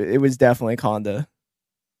Khanda. It was definitely Khanda.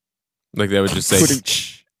 Like they would just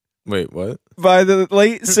say. Wait, what? By the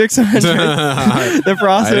late 600s, the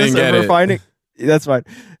process of refining. That's fine.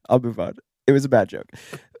 I'll move on. It was a bad joke.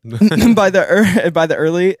 By the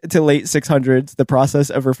early to late 600s, the process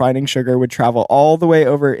of refining sugar would travel all the way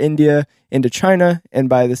over India into China, and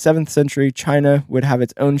by the 7th century, China would have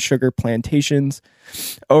its own sugar plantations.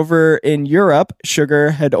 Over in Europe,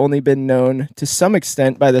 sugar had only been known to some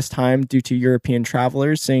extent by this time due to European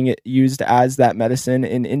travelers seeing it used as that medicine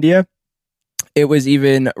in India. It was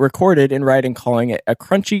even recorded in writing calling it a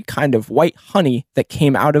crunchy kind of white honey that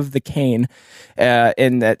came out of the cane,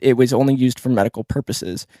 and that it was only used for medical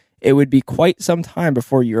purposes. It would be quite some time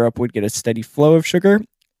before Europe would get a steady flow of sugar.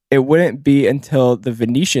 It wouldn't be until the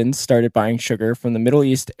Venetians started buying sugar from the Middle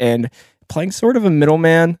East and playing sort of a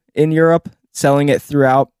middleman in Europe, selling it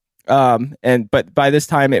throughout. But by this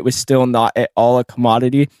time, it was still not at all a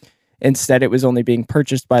commodity. Instead, it was only being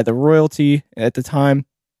purchased by the royalty at the time.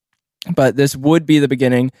 But this would be the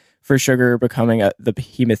beginning for sugar becoming the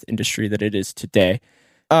behemoth industry that it is today.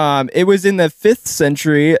 It was in the 5th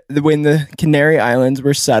century when the Canary Islands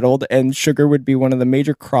were settled and sugar would be one of the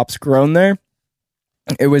major crops grown there.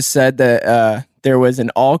 It was said that there was an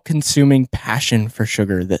all-consuming passion for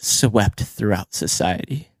sugar that swept throughout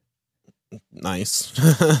society. Nice.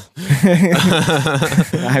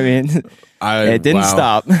 I mean, it didn't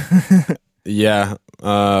stop. Yeah.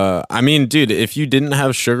 I mean, dude, if you didn't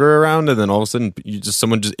have sugar around and then all of a sudden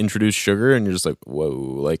someone just introduced sugar and you're just like, whoa,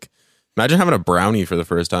 like imagine having a brownie for the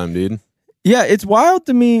first time, dude. Yeah, it's wild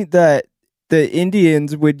to me that the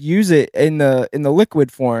Indians would use it in the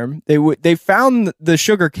liquid form. They found the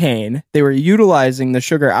sugar cane. They were utilizing the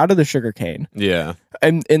sugar out of the sugar cane. Yeah.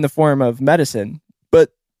 In the form of medicine, but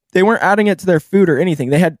they weren't adding it to their food or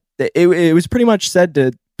anything. It was pretty much said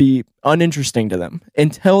to be uninteresting to them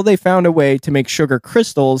until they found a way to make sugar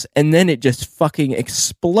crystals, and then it just fucking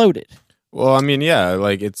exploded. Well, I mean, yeah,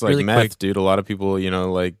 like it's like really meth, quick. dude. A lot of people,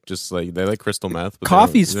 like just like they like crystal meth. But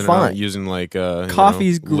Coffee's they're fine. Not using like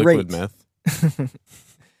Coffee's great. liquid meth.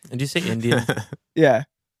 Did you say India Yeah.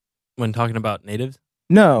 when talking about natives?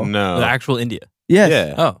 No. The actual India. Yes.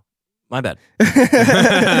 Yeah. Oh, my bad. I'm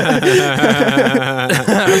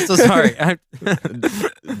so sorry.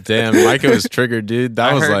 Damn, Micah was triggered, dude.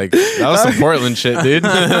 That was some Portland shit, dude.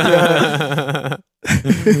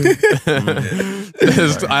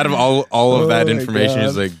 Just out of all of that Oh my information, God.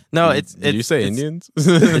 he's like, No, did you say Indians? It's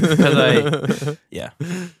because yeah.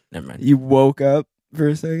 Never mind. You woke up for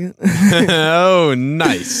a second. Oh,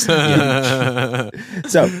 nice.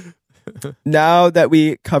 So now that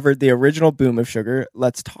we covered the original boom of sugar,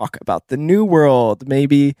 let's talk about the New World.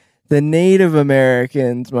 Maybe the Native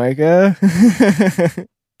Americans, Micah.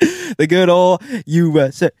 The good old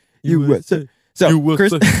USA. So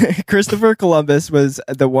Christopher Columbus was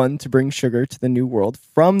the one to bring sugar to the New World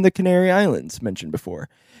from the Canary Islands, mentioned before.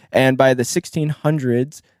 And by the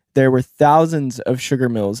 1600s, there were thousands of sugar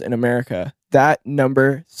mills in America. That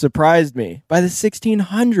number surprised me. By the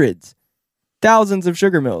 1600s, thousands of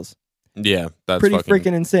sugar mills. Yeah, that's Pretty fucking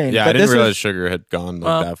freaking insane. Yeah, But I didn't this realize was, sugar had gone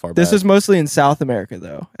like that far back. this was mostly in South America,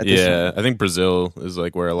 though. At this Yeah, time. I think Brazil is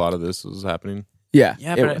like where a lot of this was happening. Yeah,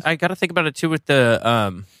 Yeah, it but was. I got to think about it too with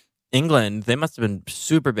the England. They must have been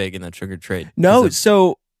super big in that sugar trade. No, 'Cause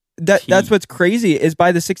so that's tea. what's crazy is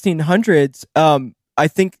by the 1600s, I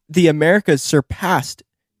think the Americas surpassed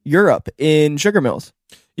Europe in sugar mills.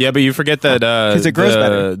 Yeah, but you forget that 'Cause it grows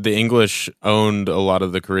better. the English owned a lot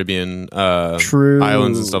of the Caribbean True.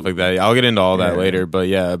 islands and stuff like that. I'll get into all that Yeah. later, but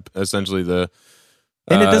yeah, essentially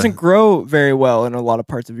And it doesn't grow very well in a lot of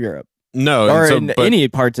parts of Europe, no, or and so, in but- any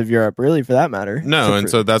parts of Europe, really, for that matter. No, Except and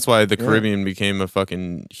for- so that's why the Yeah. Caribbean became a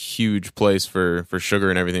fucking huge place for sugar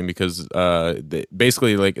and everything because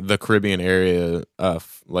basically like the Caribbean area,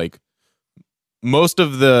 like most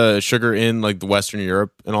of the sugar in like the Western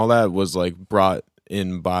Europe and all that was like brought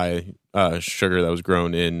in by sugar that was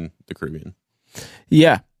grown in the Caribbean.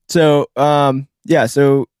 yeah. So,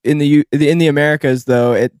 so in the Americas,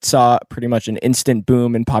 though, it saw pretty much an instant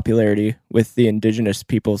boom in popularity with the indigenous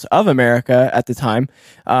peoples of America at the time.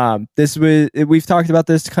 We've talked about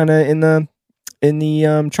this kind of in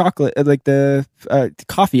the chocolate, like the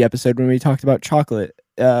coffee episode when we talked about chocolate.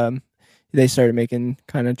 They started making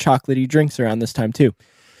kind of chocolatey drinks around this time too.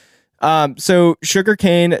 So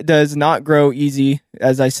sugarcane does not grow easy,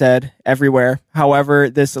 as I said, everywhere. However,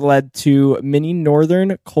 this led to many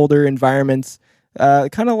northern, colder environments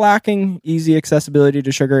kind of lacking easy accessibility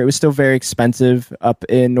to sugar. It was still very expensive up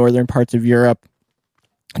in northern parts of Europe.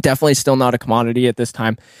 Definitely still not a commodity at this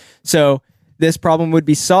time. So this problem would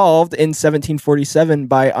be solved in 1747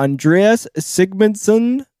 by Andreas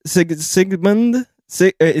Sigismund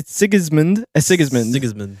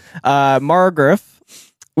Margraf,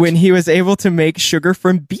 when he was able to make sugar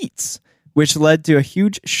from beets, which led to a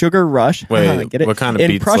huge sugar rush. Wait, Get it? what kind of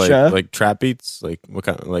In beets? Prussia, Like trap beets? Like what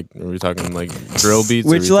kind? Like are we talking like drill beets?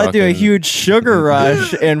 which led to a huge sugar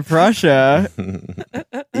rush in Prussia.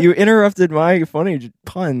 You interrupted my funny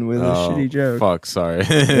pun with a shitty joke. Fuck, sorry.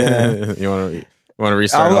 Yeah. you want to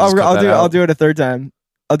restart? I'll do it a third time.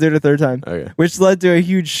 Okay. Which led to a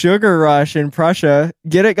huge sugar rush in Prussia.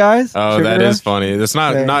 Get it, guys? Oh, Sugar that rush? is funny. That's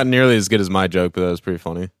not nearly as good as my joke, but that was pretty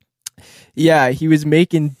funny. Yeah, he was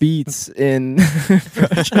making beats in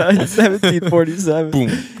Prussia in 1747. Boom.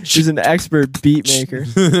 He's an expert beat maker.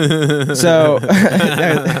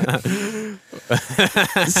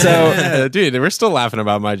 So, dude, we're still laughing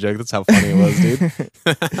about my joke. That's how funny it was,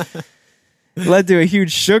 dude. led to a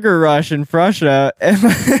huge sugar rush in Prussia,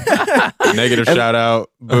 Negative shout out.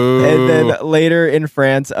 Boo. and then later in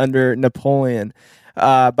France under Napoleon.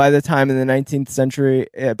 By the time in the 19th century,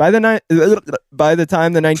 by the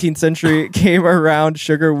time the 19th century came around,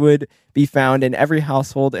 sugar would be found in every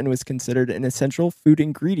household and was considered an essential food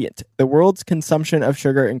ingredient. The world's consumption of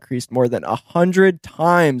sugar increased more than 100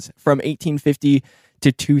 times from 1850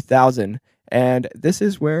 to 2000. And this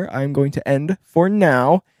is where I'm going to end for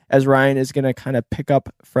now, as Ryan is going to kind of pick up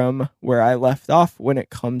from where I left off when it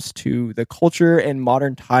comes to the culture and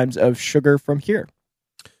modern times of sugar from here.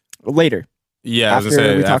 Later. Yeah, I was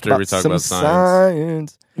gonna say after we talk some about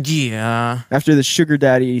science. Yeah. After the sugar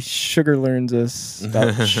daddy sugar learns us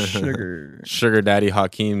about sugar. Sugar Daddy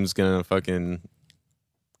Hakeem's gonna fucking.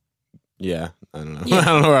 Yeah, I don't know. Yeah. I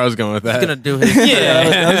don't know where I was going with that. He's gonna do his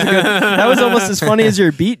That was almost as funny as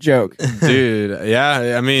your beat joke. Dude.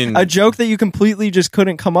 Yeah, I mean, A joke that you completely just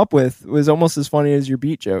couldn't come up with was almost as funny as your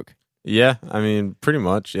beat joke. yeah, I mean, pretty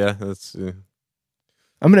much. Yeah, that's. I'm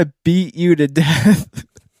gonna beat you to death.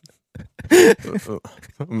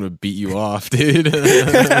 I'm gonna beat you off, dude.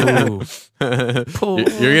 Ooh.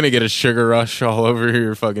 You're gonna get a sugar rush all over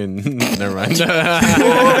your fucking. Never mind.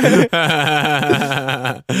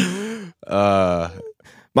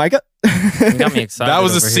 Micah? You got me excited. That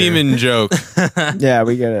was a over here. semen joke. Yeah,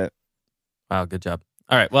 we get it. Wow, good job.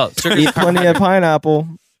 All right, well, sugar. Eat plenty of pineapple.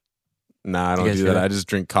 Nah, I You don't guys do hear that. that? I just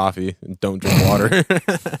drink coffee and don't drink water.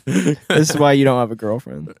 This is why you don't have a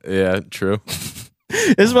girlfriend. Yeah, true.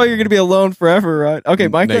 This is why you're gonna be alone forever, right? Okay,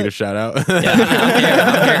 Micah. Make a shout out. Yeah,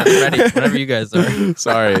 I'm here. Ready. Whenever you guys are.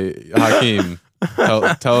 Sorry, Hakeem.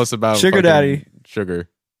 Tell us about Sugar daddy. Sugar.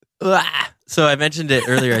 So I mentioned it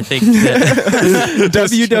earlier. I think that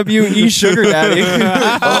WWE Sugar Daddy.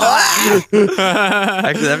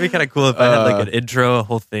 actually that'd be kind of cool if I had like an intro, a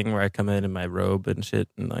whole thing where I come in my robe and shit,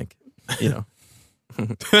 and like, you know,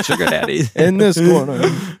 Sugar Daddy In this corner,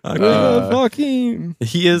 Hakeem.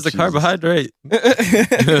 He is the carbohydrate.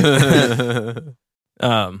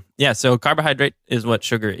 Yeah. So carbohydrate is what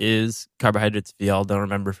sugar is. Carbohydrates, if y'all don't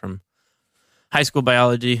remember from high school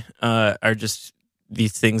biology, are just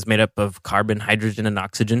these things made up of carbon, hydrogen, and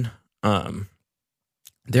oxygen.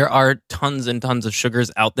 There are tons and tons of sugars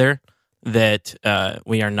out there that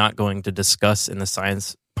we are not going to discuss in the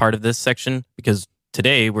science part of this section, because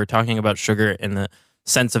today we're talking about sugar in the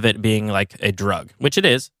sense of it being like a drug, which it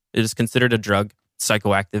is. It is considered a drug,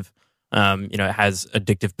 psychoactive. It has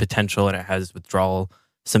addictive potential, and it has withdrawal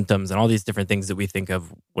symptoms and all these different things that we think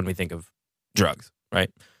of when we think of drugs, right?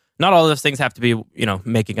 Not all of those things have to be,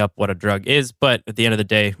 making up what a drug is, but at the end of the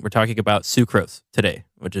day, we're talking about sucrose today,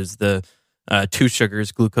 which is the two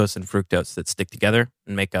sugars, glucose and fructose, that stick together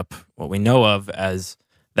and make up what we know of as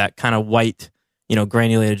that kind of white,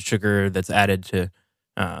 granulated sugar that's added to,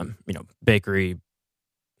 bakery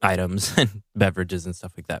items and beverages and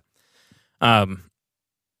stuff like that.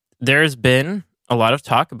 There's been a lot of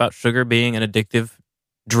talk about sugar being an addictive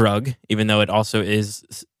drug, even though it also is,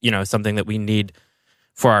 something that we need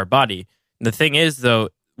for our body. The thing is, though,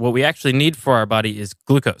 what we actually need for our body is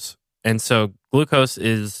glucose. And so glucose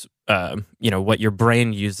is, what your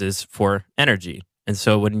brain uses for energy. And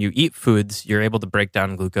so when you eat foods, you're able to break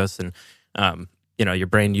down glucose and, your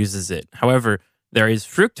brain uses it. However, there is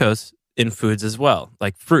fructose in foods as well,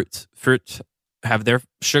 like fruits. Fruits have their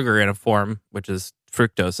sugar in a form, which is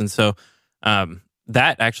fructose. And so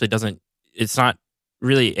that actually it's not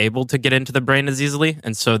really able to get into the brain as easily.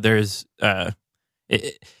 And so there's a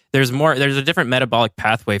different metabolic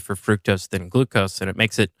pathway for fructose than glucose, and it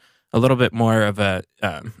makes it a little bit more of it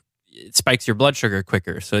spikes your blood sugar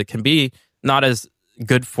quicker. So it can be not as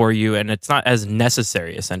good for you, and it's not as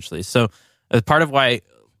necessary, essentially. So part of why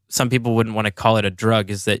some people wouldn't want to call it a drug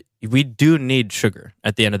is that we do need sugar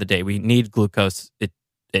at the end of the day. We need glucose. It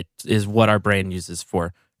is what our brain uses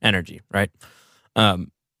for energy, right?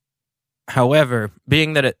 However,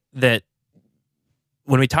 being that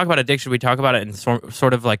when we talk about addiction, we talk about it in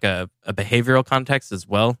sort of like a behavioral context as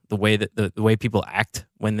well. The way that the way people act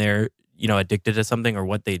when they're addicted to something, or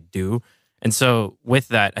what they do. And so with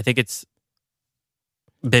that, I think it's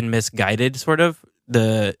been misguided, sort of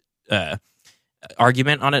the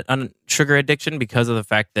argument on sugar addiction, because of the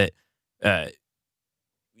fact that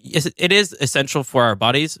it is essential for our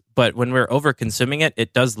bodies, but when we're over consuming it,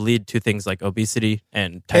 it does lead to things like obesity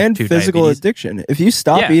and type 2 physical diabetes. addiction. If you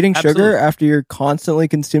stop eating sugar after you're constantly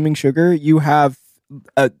consuming sugar, you have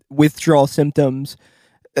withdrawal symptoms,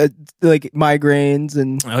 like migraines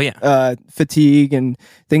and fatigue and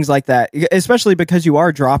things like that, especially because you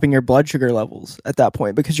are dropping your blood sugar levels at that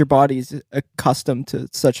point, because your body's accustomed to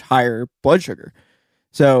such higher blood sugar.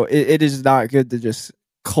 So it is not good to just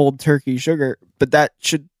cold turkey sugar, but that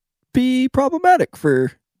should be problematic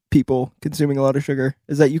for people consuming a lot of sugar,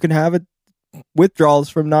 is that you can have withdrawals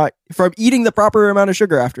from eating the proper amount of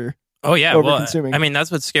sugar after. Oh yeah, well, I mean, that's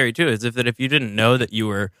what's scary too, is if you didn't know that you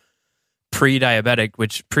were pre-diabetic,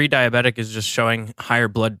 which pre-diabetic is just showing higher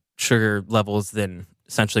blood sugar levels than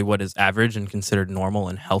essentially what is average and considered normal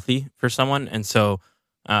and healthy for someone. And so,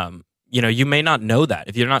 you may not know that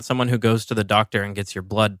if you're not someone who goes to the doctor and gets your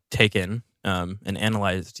blood taken and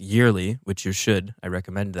analyzed yearly, which you should. I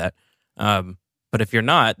recommend that. But if you're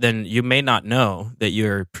not, then you may not know that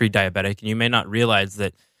you're pre-diabetic, and you may not realize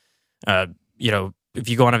that, if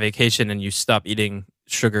you go on a vacation and you stop eating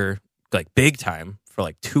sugar like big time for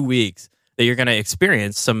like 2 weeks, that you're going to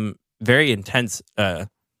experience some very intense,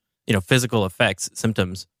 physical effects,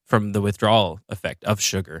 symptoms from the withdrawal effect of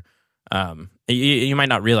sugar. You might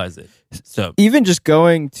not realize it. So even just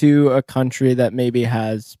going to a country that maybe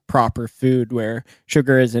has proper food where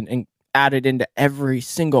sugar isn't added into every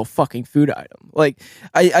single fucking food item. Like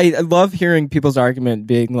I love hearing people's argument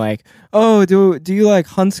being like, oh, do you like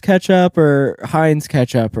Hunt's ketchup or Heinz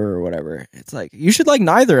ketchup or whatever? It's like, you should like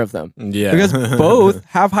neither of them. Yeah. Because both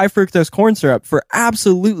have high fructose corn syrup for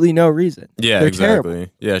absolutely no reason. Yeah, They're exactly.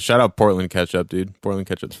 terrible. Yeah, shout out Portland ketchup, dude. Portland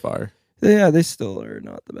ketchup's fire. Yeah, they still are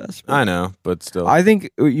not the best. I know, but still. I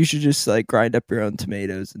think you should just like grind up your own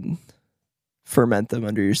tomatoes and ferment them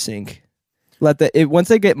under your sink. Once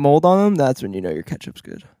they get mold on them, that's when you know your ketchup's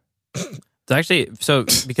good. So actually,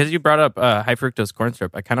 because you brought up high fructose corn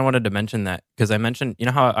syrup, I kind of wanted to mention that because I mentioned, you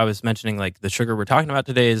know how I was mentioning like the sugar we're talking about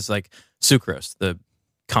today is like sucrose, the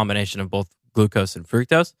combination of both glucose and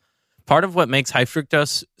fructose. Part of what makes high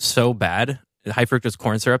fructose so bad, high fructose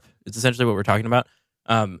corn syrup, is essentially what we're talking about,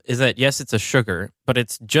 is that yes, it's a sugar, but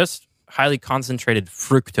it's just highly concentrated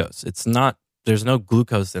fructose. It's not, there's no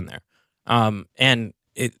glucose in there. And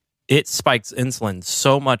it spikes insulin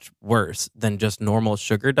so much worse than just normal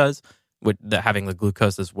sugar does, with having the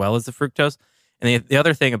glucose as well as the fructose. And the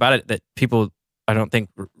other thing about it that people, I don't think,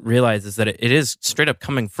 realize is that it is straight up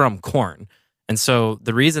coming from corn. And so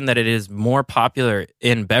the reason that it is more popular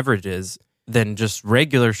in beverages than just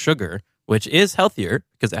regular sugar, which is healthier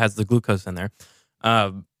because it has the glucose in there,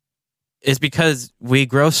 is because we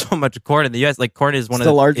grow so much corn in the U.S. Like corn is one of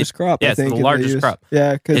the largest crop. Yeah, it's the largest crop.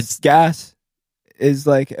 Yeah, because gas is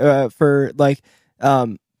like for like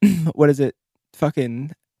what is it?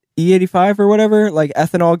 Fucking E85 or whatever. Like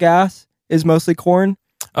ethanol gas is mostly corn.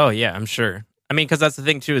 Oh yeah, I'm sure. I mean, because that's the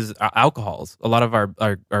thing too is alcohols. A lot of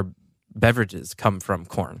our beverages come from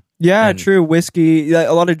corn. Yeah, true. Whiskey,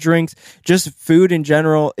 a lot of drinks, just food in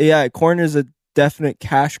general. Yeah, corn is a definite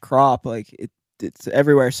cash crop. Like it's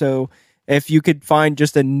everywhere. So if you could find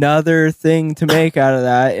just another thing to make out of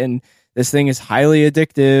that, and this thing is highly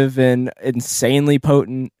addictive and insanely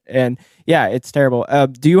potent, and yeah, it's terrible.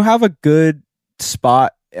 Do you have a good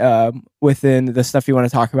spot within the stuff you want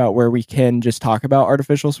to talk about where we can just talk about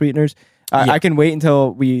artificial sweeteners? I can wait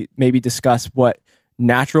until we maybe discuss what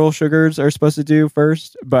natural sugars are supposed to do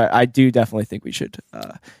first, but I do definitely think we should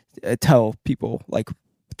tell people like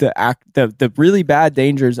the really bad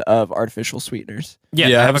dangers of artificial sweeteners. Yeah,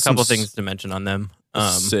 I have a couple things to mention on them.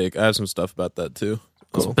 Sick. I have some stuff about that too.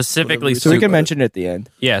 Cool. Specifically, so we can mention it at the end.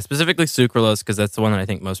 Yeah, specifically sucralose because that's the one that I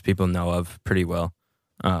think most people know of pretty well.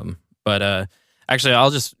 But actually, I'll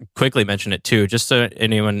just quickly mention it too, just so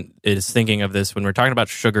anyone is thinking of this when we're talking about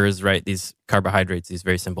sugars, right? These carbohydrates, these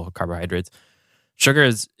very simple carbohydrates. Sugar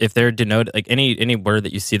is, if they're denoted, like any word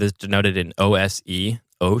that you see that's denoted in OSE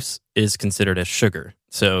is considered a sugar.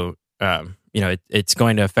 So, it's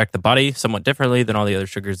going to affect the body somewhat differently than all the other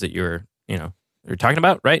sugars that you're talking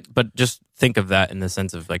about, right? But just think of that in the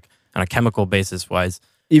sense of like on a chemical basis wise.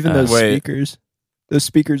 Even those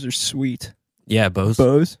speakers are sweet. Yeah,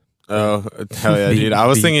 Bose. Oh hell yeah, dude! I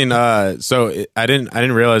was thinking. I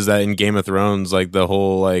didn't realize that in Game of Thrones, like the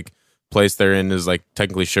whole like place they're in is like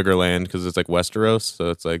technically Sugarland because it's like Westeros, so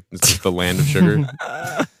it's like the land of sugar.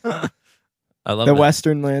 I love the that.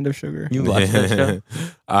 Western land of sugar. You watched that show?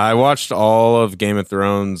 I watched all of Game of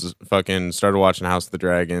Thrones. Fucking started watching House of the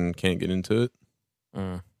Dragon. Can't get into it.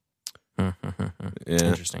 Yeah,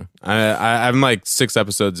 Interesting. I'm like 6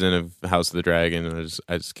 episodes in of House of the Dragon, and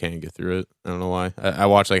I just can't get through it. I don't know why. I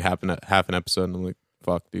watched like half an episode, and I'm like,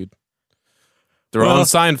 fuck, dude. They're on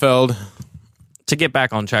Seinfeld. To get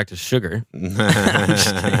back on track to sugar. No,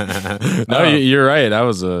 you're right. That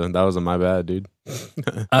was a my bad, dude.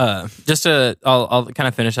 I'll kind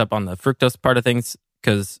of finish up on the fructose part of things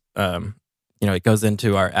because it goes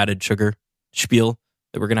into our added sugar spiel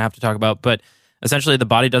that we're gonna have to talk about. But essentially, the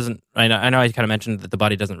body doesn't. I know I kind of mentioned that the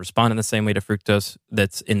body doesn't respond in the same way to fructose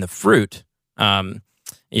that's in the fruit.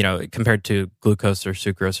 Compared to glucose or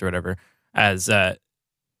sucrose or whatever, as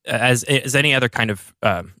any other kind of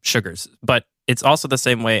sugars, but it's also the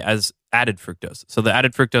same way as added fructose. So the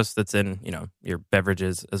added fructose that's in, your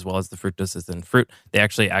beverages as well as the fructose that's in fruit, they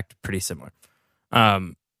actually act pretty similar.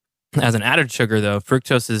 As an added sugar, though,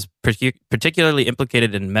 fructose is particularly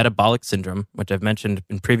implicated in metabolic syndrome, which I've mentioned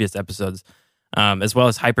in previous episodes, as well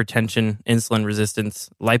as hypertension, insulin resistance,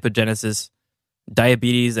 lipogenesis,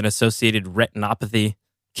 diabetes and associated retinopathy,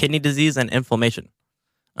 kidney disease, and inflammation.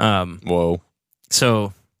 Whoa.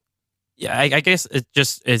 So... yeah, I guess it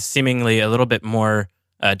just is seemingly a little bit more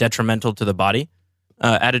detrimental to the body,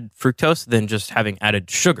 added fructose, than just having added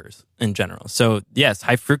sugars in general. So, yes,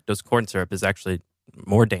 high fructose corn syrup is actually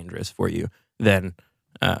more dangerous for you than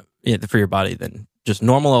for your body than just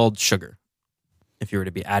normal old sugar. If you were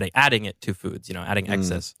to be adding it to foods, adding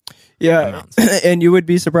excess amounts. And you would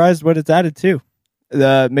be surprised what it's added to.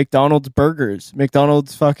 The McDonald's burgers,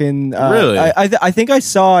 McDonald's fucking... really? I think I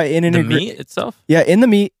saw in an... The meat itself? Yeah, in the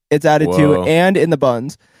meat it's added to, and in the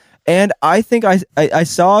buns. And I think I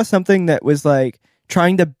saw something that was like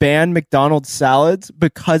trying to ban McDonald's salads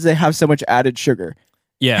because they have so much added sugar.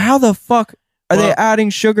 Yeah. How the fuck are they adding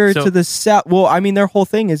sugar to the salad? Well, I mean, their whole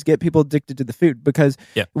thing is get people addicted to the food because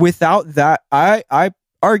without that, I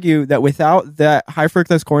argue that without that high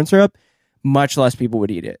fructose corn syrup, much less people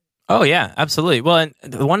would eat it. Oh, yeah, absolutely. Well, and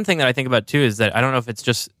the one thing that I think about, too, is that I don't know if it's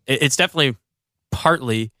just... it's definitely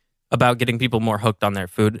partly about getting people more hooked on their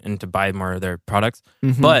food and to buy more of their products.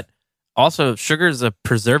 Mhm. But also, sugar is a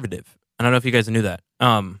preservative. I don't know if you guys knew that.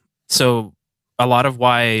 So a lot of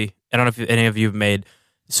why, I don't know if any of you have made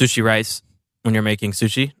sushi rice when you're making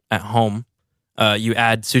sushi at home. You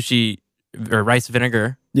add sushi or rice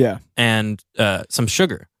vinegar Yeah. and some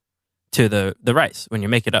sugar to the rice when you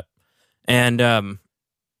make it up. And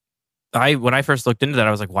when I first looked into that,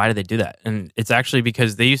 I was like, why did they do that? And it's actually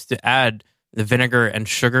because they used to add the vinegar and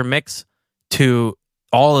sugar mix to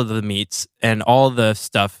all of the meats and all the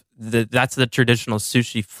stuff. That's the traditional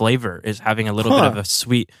sushi flavor, is having a little bit of a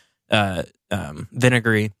sweet,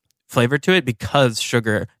 vinegary flavor to it, because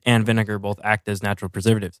sugar and vinegar both act as natural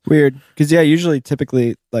preservatives. Weird. Because,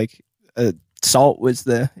 typically, like, salt was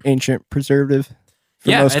the ancient preservative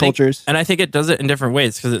for most cultures. And I think it does it in different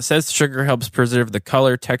ways, because it says sugar helps preserve the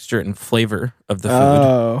color, texture, and flavor of the food.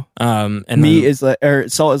 Oh. And meat is like, or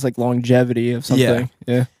salt is like longevity of something.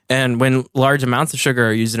 Yeah. And when large amounts of sugar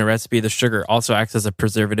are used in a recipe, the sugar also acts as a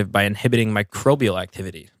preservative by inhibiting microbial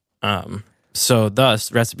activity. So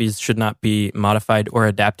thus, recipes should not be modified or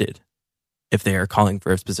adapted if they are calling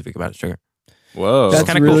for a specific amount of sugar. Whoa. That's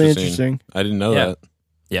kinda really cool. interesting. I didn't know that.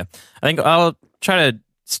 Yeah. I think I'll try to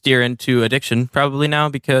steer into addiction probably now,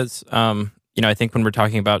 because, I think when we're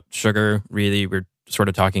talking about sugar, really, we're sort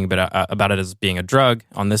of talking about it as being a drug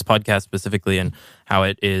on this podcast specifically, and how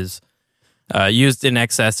it is used in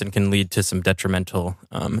excess and can lead to some detrimental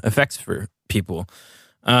effects for people.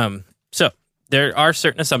 So there are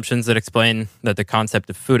certain assumptions that explain that the concept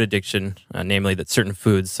of food addiction, namely that certain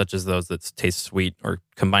foods, such as those that taste sweet or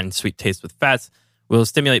combine sweet taste with fats, will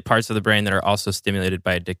stimulate parts of the brain that are also stimulated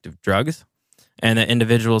by addictive drugs, and that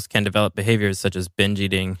individuals can develop behaviors such as binge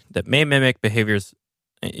eating that may mimic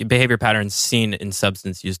behavior patterns seen in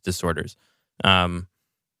substance use disorders.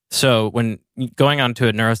 So when going on to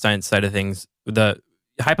a neuroscience side of things, the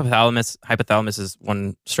hypothalamus is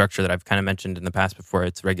one structure that I've kind of mentioned in the past before.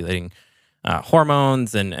 It's regulating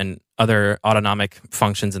hormones and other autonomic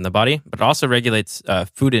functions in the body, but it also regulates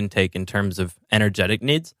food intake in terms of energetic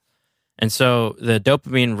needs. And so the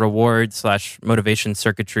dopamine reward / motivation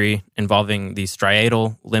circuitry involving the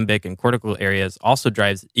striatal, limbic, and cortical areas also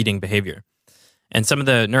drives eating behavior. And some of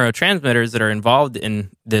the neurotransmitters that are involved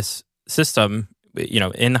in this system,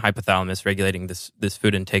 in the hypothalamus regulating this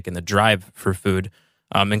food intake and the drive for food,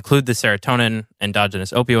 include the serotonin,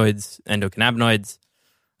 endogenous opioids, endocannabinoids,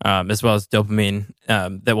 as well as dopamine,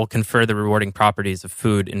 that will confer the rewarding properties of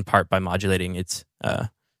food, in part by modulating its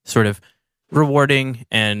sort of rewarding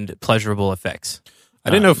and pleasurable effects. I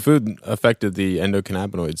didn't know food affected the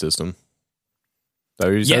endocannabinoid system. Is that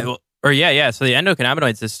what you said? So the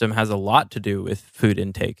endocannabinoid system has a lot to do with food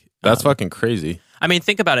intake. That's fucking crazy. I mean,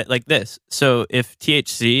 think about it like this. So if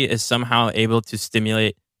THC is somehow able to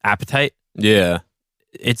stimulate appetite,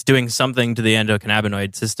 it's doing something to the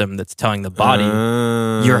endocannabinoid system that's telling the body,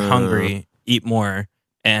 you're hungry, eat more,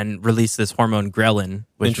 and release this hormone ghrelin,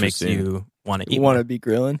 which makes you want to eat more. Want to be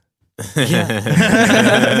grilling? Yeah.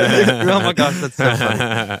 Oh my gosh, that's so funny.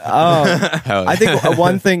 I think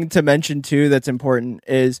one thing to mention too that's important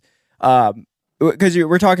is because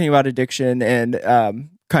we're talking about addiction and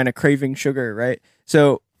kind of craving sugar, right?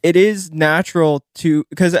 So it is natural to,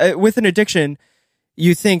 because with an addiction,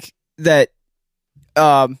 you think that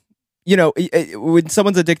when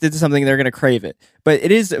someone's addicted to something, they're going to crave it. But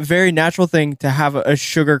it is a very natural thing to have a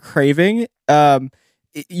sugar craving.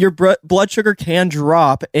 Your blood sugar can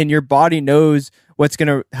drop, and your body knows what's going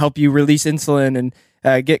to help you release insulin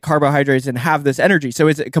and get carbohydrates and have this energy. So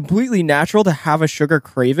it's completely natural to have a sugar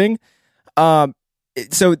craving.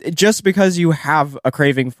 So just because you have a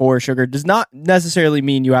craving for sugar does not necessarily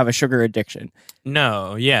mean you have a sugar addiction.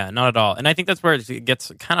 No, not at all. And I think that's where it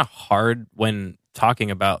gets kind of hard when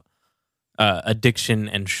talking about addiction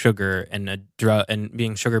and sugar and a drug,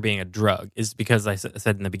 and sugar being a drug, is because I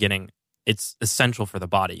said in the beginning, it's essential for the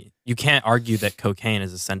body. You can't argue that cocaine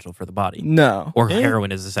is essential for the body. No. Or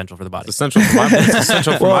heroin is essential for the body. It's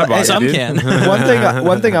essential for my body. Some dude. can.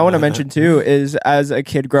 One thing I want to mention too is, as a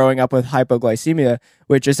kid growing up with hypoglycemia,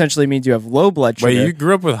 which essentially means you have low blood sugar. Wait, you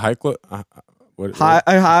grew up with hydrochloride? So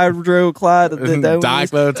I have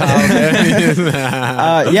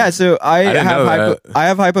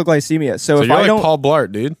hypoglycemia. So if you're I don't, Paul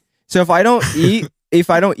Blart, dude. So if I don't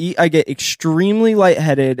eat, I get extremely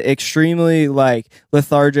lightheaded, extremely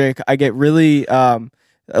lethargic. I get really I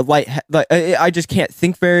just can't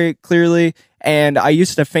think very clearly. And I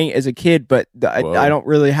used to faint as a kid, but I don't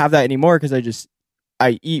really have that anymore because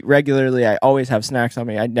I eat regularly. I always have snacks on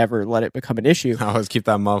me. I never let it become an issue. I always keep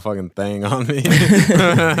that motherfucking thing on me.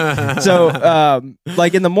 So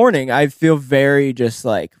in the morning, I feel very just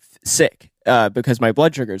sick. because my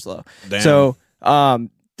blood sugar is low. Damn. So,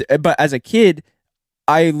 but as a kid,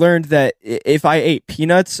 I learned that if I ate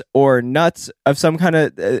peanuts or nuts of some kind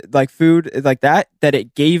of like food like that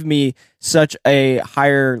it gave me such a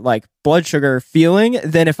higher like blood sugar feeling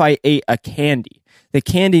than if I ate a candy. The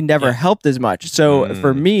candy never helped as much. So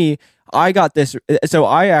for me, I got this. So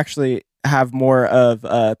I actually have more of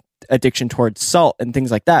addiction towards salt and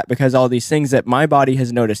things like that because all these things that my body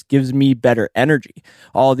has noticed gives me better energy.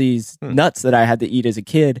 All these nuts that I had to eat as a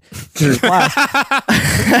kid through class.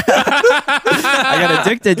 I got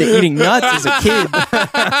addicted to eating nuts as a kid.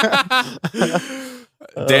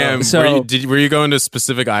 Damn. So- were you going to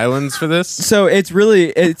specific islands for this? So it's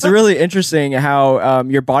really interesting how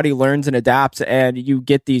your body learns and adapts, and you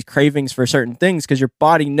get these cravings for certain things because your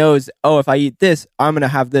body knows, oh, if I eat this, I'm gonna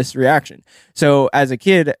have this reaction. So as a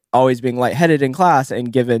kid, always being lightheaded in class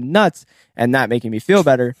and given nuts, and that making me feel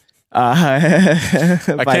better. By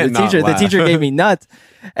the teacher gave me nuts,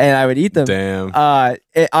 and I would eat them. Damn. I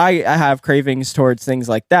have cravings towards things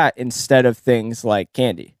like that instead of things like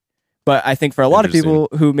candy. But I think for a lot of people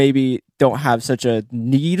who maybe don't have such a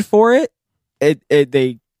need for it,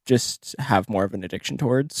 they just have more of an addiction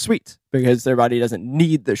towards sweets because their body doesn't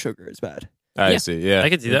need the sugar as bad. I see. Yeah, I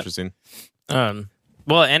could see that. Interesting.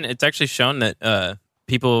 Well, and it's actually shown that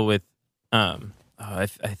people with, I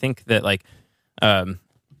think that like,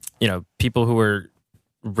 people who were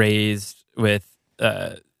raised with,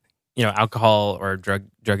 alcohol or drug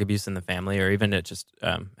abuse in the family, or even it just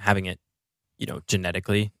having it,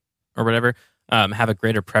 genetically or whatever, have a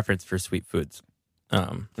greater preference for sweet foods.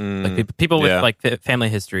 Like people with like family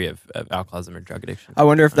history of alcoholism or drug addiction. I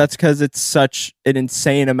wonder if that's because it's such an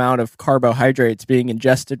insane amount of carbohydrates being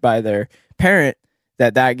ingested by their parent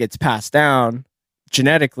that gets passed down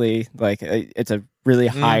genetically. Like it's a really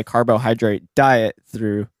high carbohydrate diet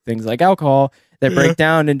through things like alcohol that break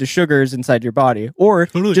down into sugars inside your body, or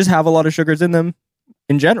just have a lot of sugars in them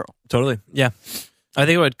in general. Totally. Yeah. I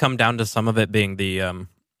think it would come down to some of it being the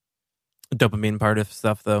dopamine part of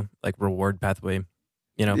stuff, though, like reward pathway,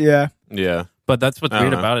 Yeah. Yeah. But that's what's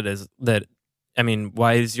weird know. about it is that, I mean,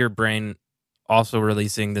 why is your brain also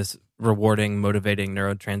releasing this rewarding, motivating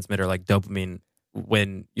neurotransmitter like dopamine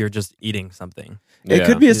when you're just eating something? It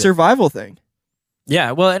could be a survival thing.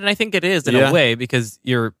 Yeah, well, and I think it is in a way because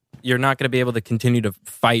you're not going to be able to continue to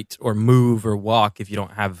fight or move or walk if you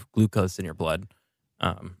don't have glucose in your blood.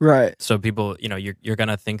 Right. So people, you're going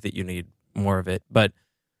to think that you need more of it. But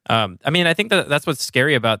I mean, I think that's what's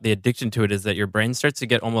scary about the addiction to it is that your brain starts to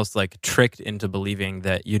get almost like tricked into believing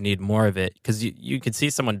that you need more of it. Because you could see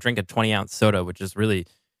someone drink a 20-ounce soda, which is really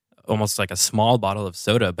almost like a small bottle of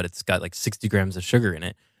soda, but it's got like 60 grams of sugar in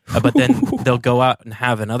it. But then they'll go out and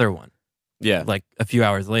have another one. Yeah. Like a few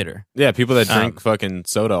hours later. Yeah, people that drink fucking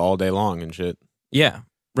soda all day long and shit. Yeah.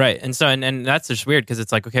 Right. And so, and that's just weird because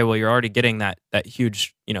it's like, okay, well, you're already getting that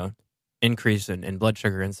huge, increase in blood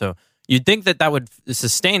sugar. And so you'd think that would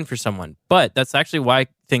sustain for someone, but that's actually why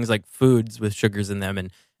things like foods with sugars in them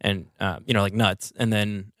and like nuts and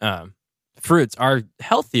then fruits are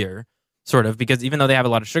healthier, sort of, because even though they have a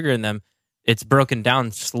lot of sugar in them, it's broken down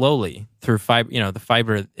slowly through fiber. The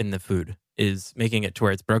fiber in the food is making it to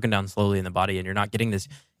where it's broken down slowly in the body, and you're not getting this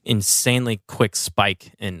insanely quick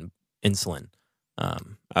spike in insulin.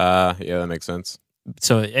 Yeah, that makes sense.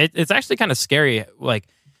 So it's actually kind of scary. Like,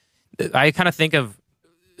 I kind of think of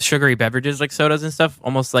sugary beverages like sodas and stuff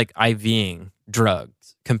almost like IVing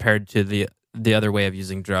drugs compared to the other way of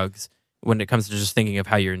using drugs when it comes to just thinking of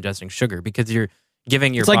how you're ingesting sugar, because you're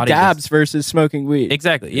giving your body... It's like dabs versus smoking weed.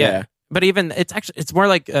 Exactly, yeah. But even, it's more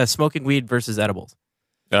like smoking weed versus edibles.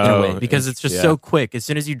 In a way, because it's just so quick. As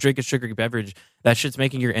soon as you drink a sugary beverage, that shit's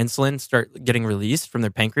making your insulin start getting released from their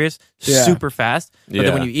pancreas super fast. But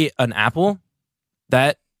then when you eat an apple,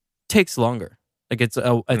 that takes longer. Like it's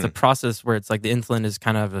a process where it's like the insulin is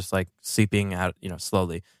kind of just like seeping out,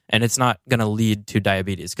 slowly, and it's not going to lead to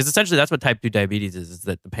diabetes, because essentially that's what type 2 diabetes is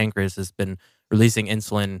that the pancreas has been releasing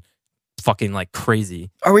insulin fucking like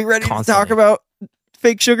crazy. Are we ready to talk about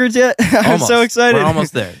fake sugars yet? I'm so excited. We're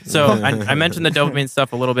almost there. So I mentioned the dopamine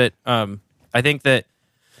stuff a little bit. I think that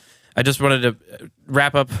I just wanted to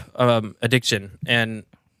wrap up addiction. And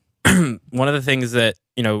one of the things that,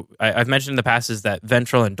 I've mentioned in the past is that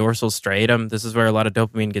ventral and dorsal striatum. This is where a lot of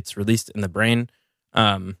dopamine gets released in the brain.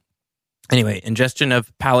 Anyway, ingestion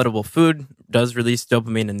of palatable food does release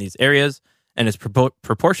dopamine in these areas and is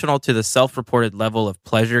proportional to the self-reported level of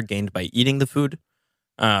pleasure gained by eating the food.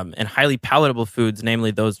 And highly palatable foods,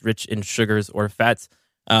 namely those rich in sugars or fats,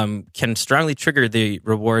 can strongly trigger the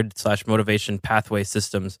reward/motivation pathway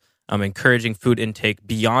systems, encouraging food intake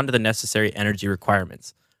beyond the necessary energy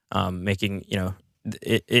requirements, making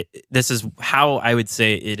this is how I would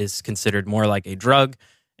say it is considered more like a drug,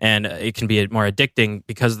 and it can be more addicting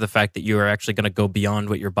because of the fact that you are actually going to go beyond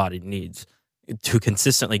what your body needs to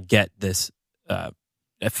consistently get this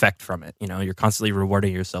effect from it. You're constantly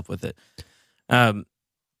rewarding yourself with it. And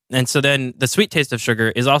so then the sweet taste of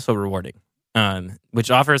sugar is also rewarding,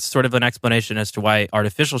 which offers sort of an explanation as to why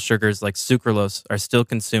artificial sugars like sucralose are still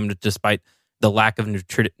consumed despite the lack of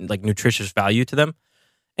nutritious value to them.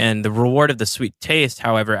 And the reward of the sweet taste,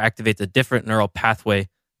 however, activates a different neural pathway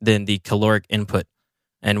than the caloric input.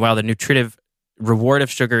 And while the nutritive reward of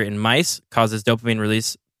sugar in mice causes dopamine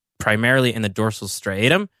release primarily in the dorsal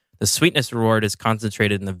striatum, the sweetness reward is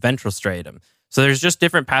concentrated in the ventral striatum. So there's just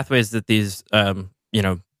different pathways that these,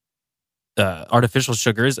 artificial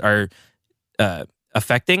sugars are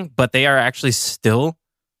affecting, but they are actually still,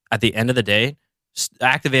 at the end of the day,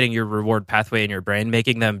 activating your reward pathway in your brain,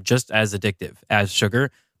 making them just as addictive as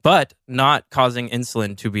sugar, but not causing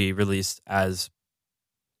insulin to be released as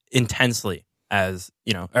intensely as,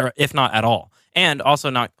 or if not at all, and also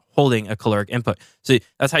not holding a caloric input. So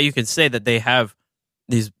that's how you can say that they have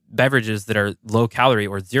these beverages that are low calorie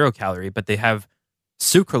or 0 calorie, but they have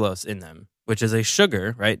sucralose in them, which is a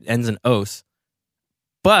sugar, right? Ends in ose,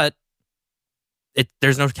 but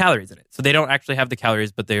there's no calories in it. So they don't actually have the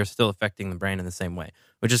calories, but they are still affecting the brain in the same way,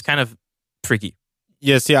 which is kind of freaky.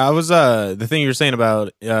 Yes, yeah. I was the thing you were saying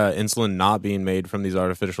about insulin not being made from these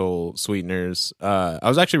artificial sweeteners. I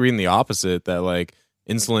was actually reading the opposite, that like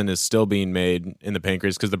insulin is still being made in the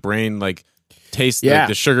pancreas because the brain like tastes like,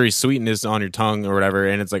 the sugary sweetness on your tongue or whatever,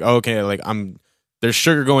 and it's like, oh, okay, like there's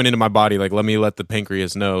sugar going into my body, like let the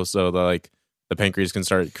pancreas know, so the pancreas can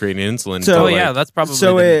start creating insulin. So that's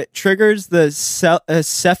probably it triggers the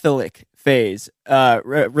cephalic phase,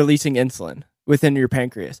 releasing insulin within your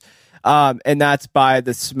pancreas, and that's by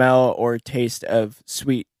the smell or taste of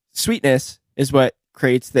sweetness is what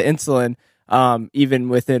creates the insulin, even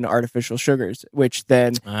within artificial sugars, which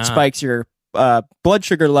then spikes your blood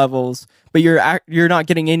sugar levels, but you're not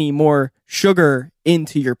getting any more sugar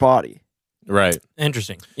into your body. Right.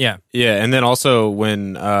 Interesting. Yeah. Yeah, and then also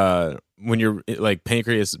when your like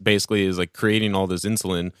pancreas basically is like creating all this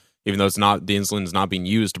insulin, even though the insulin is not being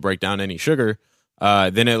used to break down any sugar,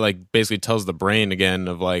 then it like basically tells the brain again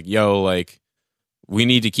of like, yo, like we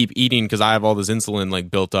need to keep eating because I have all this insulin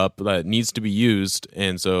like built up that needs to be used,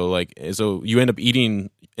 and so you end up eating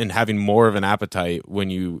and having more of an appetite when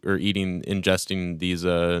you are ingesting these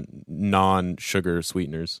non-sugar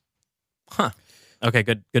sweeteners. Huh. Okay.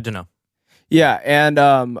 Good to know. Yeah,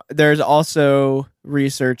 and there's also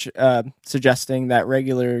research suggesting that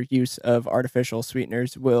regular use of artificial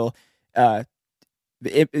sweeteners will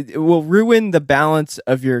it will ruin the balance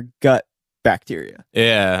of your gut bacteria.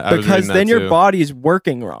 Yeah, because then your body's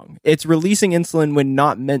working wrong. It's releasing insulin when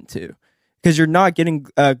not meant to, because you're not getting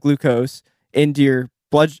glucose into your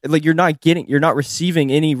blood. Like you're not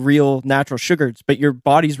receiving any real natural sugars, but your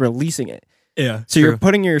body's releasing it. Yeah. So you're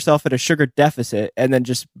putting yourself at a sugar deficit and then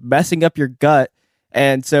just messing up your gut.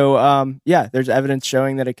 And so, there's evidence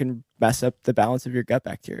showing that it can mess up the balance of your gut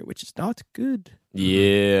bacteria, which is not good.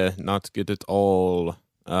 Yeah, not good at all.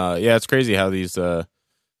 It's crazy how these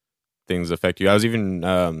things affect you. I was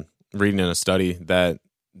even reading in a study that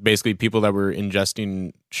basically people that were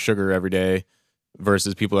ingesting sugar every day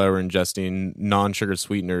versus people that were ingesting non-sugar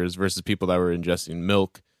sweeteners versus people that were ingesting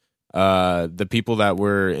milk, the people that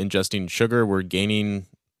were ingesting sugar were gaining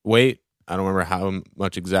weight. I don't remember how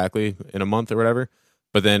much exactly in a month or whatever.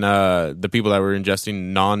 But then the people that were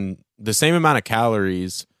ingesting the same amount of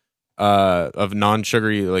calories of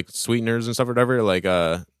non-sugary like sweeteners and stuff or whatever, like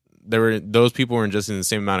those people were ingesting the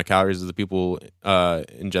same amount of calories as the people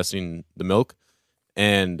ingesting the milk,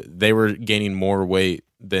 and they were gaining more weight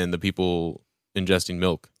than the people ingesting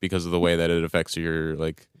milk because of the way that it affects your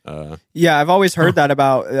like. I've always heard that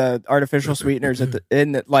about artificial sweeteners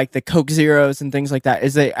in like the Coke Zeros and things like that,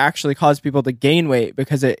 is they actually cause people to gain weight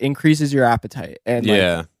because it increases your appetite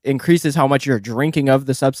and increases how much you're drinking of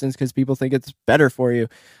the substance because people think it's better for you.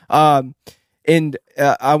 And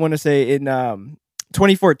I want to say in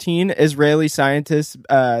 2014, Israeli scientists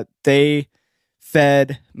they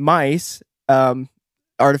fed mice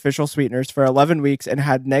artificial sweeteners for 11 weeks and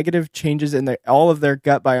had negative changes in all of their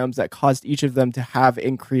gut biomes that caused each of them to have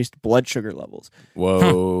increased blood sugar levels.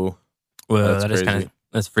 Whoa. Well,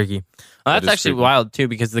 that's freaky. Well, that's actually freaky. Wild too,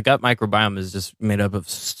 because the gut microbiome is just made up of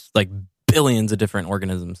like billions of different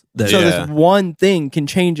organisms. This one thing can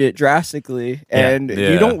change it drastically, and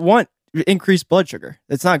you don't want increased blood sugar.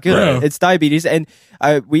 It's not good. Right. It's diabetes, and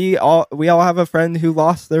we all have a friend who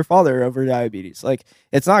lost their father over diabetes. Like,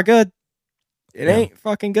 it's not good. It ain't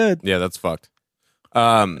fucking good. Yeah, that's fucked.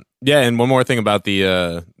 Yeah, and one more thing about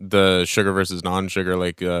the sugar versus non-sugar,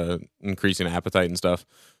 like increasing appetite and stuff.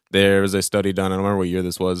 There was a study done. I don't remember what year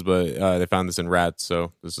this was, but they found this in rats.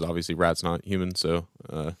 So this is obviously rats, not humans. So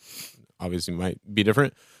obviously might be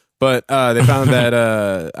different. But they found that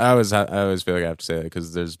I always feel like I have to say that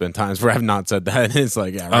because there's been times where I've not said that. It's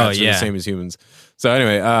like rats are the same as humans. So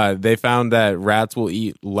anyway, they found that rats will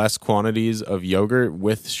eat less quantities of yogurt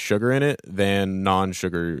with sugar in it than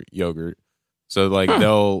non-sugar yogurt. So like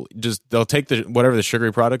they'll take whatever the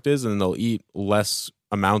sugary product is and they'll eat less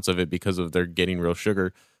amounts of it because of they're getting real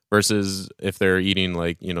sugar versus if they're eating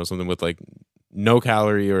like, you know, something with like no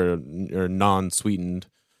calorie or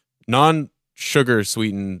non-sugar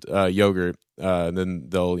sweetened yogurt, then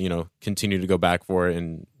they'll, you know, continue to go back for it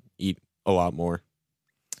and eat a lot more.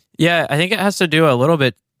 Yeah, I think it has to do a little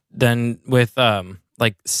bit then with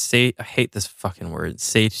like I hate this fucking word,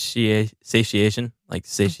 satiation, like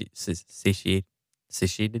satiated.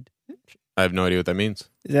 I have no idea what that means.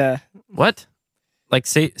 Yeah. What? Like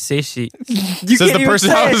satiate. Says the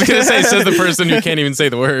person I was gonna say. Says the person who can't even say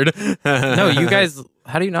the word. No, you guys.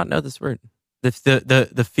 How do you not know this word?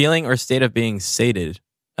 The feeling or state of being sated,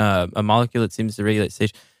 a molecule that seems to regulate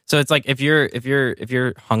satiation. So it's like if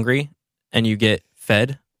you're hungry and you get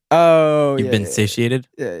fed. Oh, you've been satiated.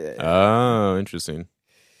 Yeah. Oh, interesting.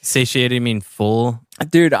 Satiated mean full.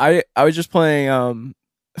 Dude, I was just playing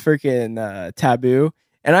freaking Taboo,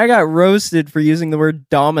 and I got roasted for using the word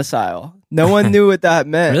domicile. No one knew what that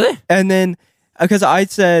meant. Really? And then because I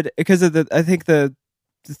said because of I think the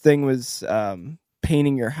thing was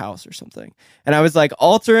painting your house or something, and I was like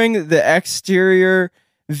altering the exterior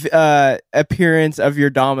appearance of your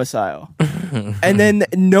domicile, and then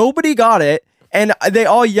nobody got it. And they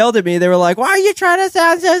all yelled at me. They were like, "Why are you trying to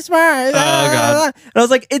sound so smart?" Oh God! And I was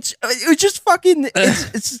like, "It's just fucking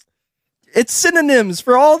it's synonyms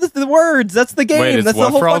for all the words. That's the game. Wait, it's that's what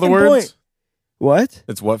the whole for all the fucking words? point." What?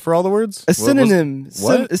 It's what for all the words? A synonym.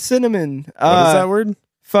 What? A cinnamon. What is that word?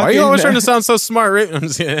 Why are you always trying to sound so smart? Right?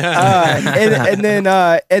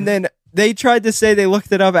 And then they tried to say they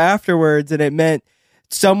looked it up afterwards, and it meant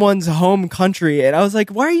someone's home country, and I was like,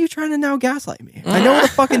 why are you trying to now gaslight me? I know what a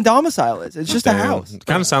fucking domicile is. It's just a house. It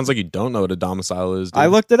kind of sounds like you don't know what a domicile is, dude. I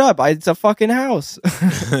looked it up. It's a fucking house.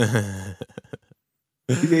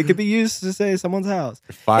 It could be used to say someone's house.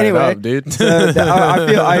 Fired up, dude.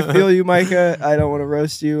 I feel you, Micah. I don't want to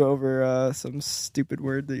roast you over some stupid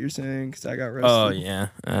word that you're saying because I got roasted. Oh yeah,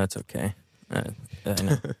 that's okay. I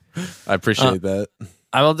know. I appreciate that.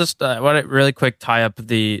 I will just want to really quick tie up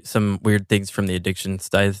some weird things from the addiction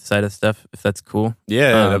side of stuff, if that's cool.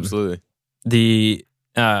 Yeah, absolutely. The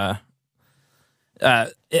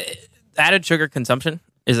added sugar consumption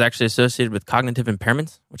is actually associated with cognitive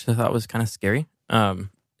impairments, which I thought was kind of scary,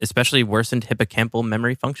 especially worsened hippocampal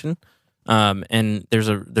memory function. And there's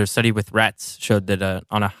a study with rats showed that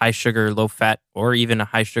on a high sugar, low fat, or even a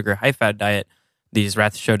high sugar, high fat diet, these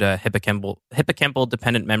rats showed hippocampal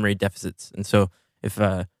dependent memory deficits. And so if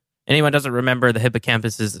anyone doesn't remember, the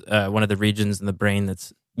hippocampus is one of the regions in the brain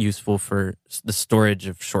that's useful for the storage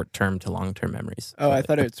of short-term to long-term memories. Oh, I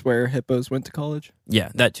thought it's where hippos went to college.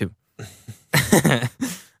 Yeah, that too.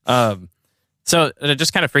 So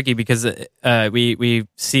just kind of freaky because we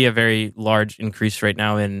see a very large increase right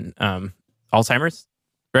now in Alzheimer's,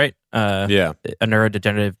 right? Yeah. A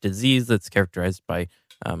neurodegenerative disease that's characterized by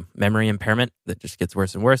memory impairment that just gets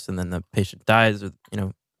worse and worse, and then the patient dies,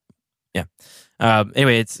 yeah.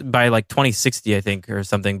 Anyway, it's by like 2060, I think, or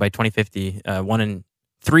something. By 2050, 1 in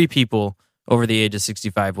 3 people over the age of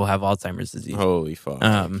 65 will have Alzheimer's disease. Holy fuck!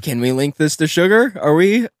 Can we link this to sugar? Are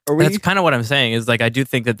we? That's kind of what I'm saying. Is like I do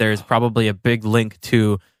think that there's probably a big link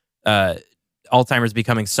to Alzheimer's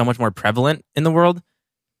becoming so much more prevalent in the world,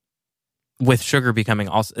 with sugar becoming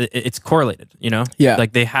also. It's correlated, Yeah.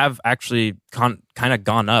 Like they have actually kind of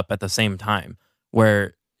gone up at the same time,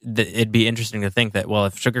 where it'd be interesting to think that, well,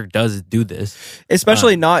 if sugar does do this,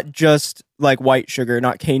 especially not just like white sugar,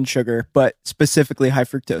 not cane sugar, but specifically high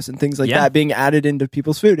fructose and things like that being added into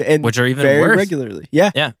people's food, and which are even very worse regularly.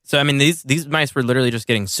 Yeah. So I mean, these mice were literally just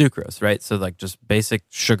getting sucrose, right? So like just basic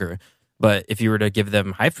sugar. But if you were to give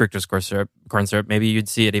them high fructose corn syrup, maybe you'd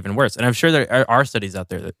see it even worse. And I'm sure there are studies out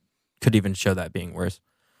there that could even show that being worse.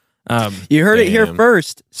 You heard it here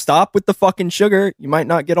first. Stop with the fucking sugar. You might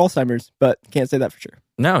not get Alzheimer's, but can't say that for sure.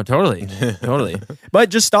 No, totally. But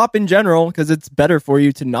just stop in general because it's better for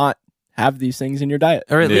you to not have these things in your diet.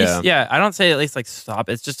 Or at least, I don't say at least like stop.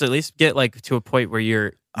 It's just at least get like to a point where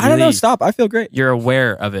you're I don't know, stop. I feel great. You're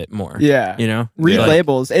aware of it more. Yeah. Read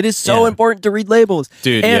labels. It is so important to read labels.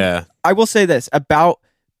 Dude, and I will say this about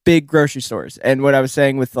big grocery stores, and what I was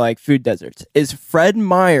saying with like food deserts is Fred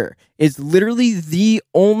Meyer is literally the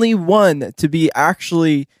only one to be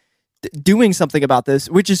actually doing something about this,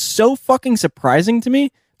 which is so fucking surprising to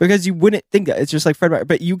me because you wouldn't think that. It's just like Fred Meyer.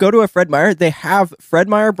 But you go to a Fred Meyer, they have Fred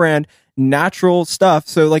Meyer brand natural stuff.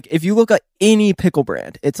 So like if you look at any pickle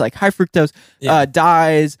brand, it's like high fructose,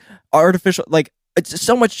 dyes, artificial, like it's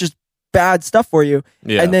so much just bad stuff for you.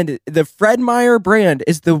 Yeah. And then the Fred Meyer brand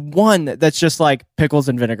is the one that's just like pickles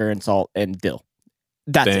and vinegar and salt and dill.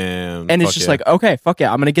 That's it. And it's just like, okay, fuck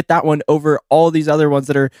yeah, I'm gonna get that one over all these other ones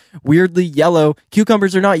that are weirdly yellow.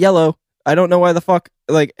 Cucumbers are not yellow. I don't know why the fuck.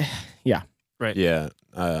 Like, yeah, right. Yeah,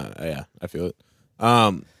 I feel it.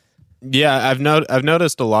 Yeah, I've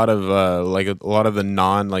noticed a lot of like a lot of the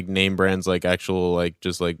non like name brands, like actual like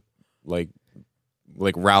just like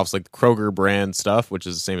Ralph's, like Kroger brand stuff, which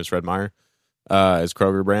is the same as Fred Meyer, as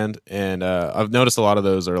Kroger brand, and I've noticed a lot of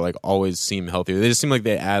those are like always seem healthier. They just seem like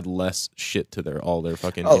they add less shit to all their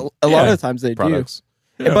fucking a lot of the times they products.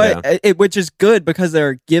 do, but which is good because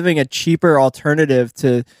they're giving a cheaper alternative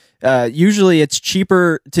to. Usually it's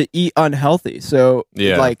cheaper to eat unhealthy. So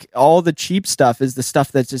like all the cheap stuff is the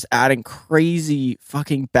stuff that's just adding crazy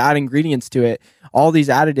fucking bad ingredients to it. All these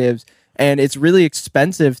additives. And it's really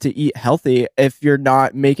expensive to eat healthy if you're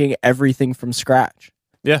not making everything from scratch.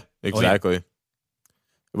 Yeah, exactly.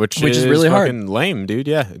 Which is really fucking hard. Lame, dude.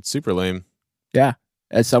 Yeah, it's super lame. Yeah.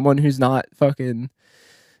 As someone who's not fucking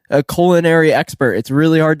a culinary expert, it's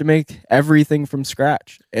really hard to make everything from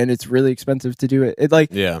scratch, and it's really expensive to do it.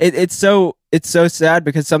 It's so sad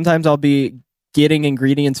because sometimes I'll be getting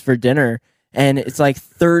ingredients for dinner and it's like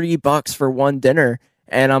 $30 for one dinner,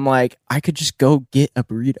 and I'm like, I could just go get a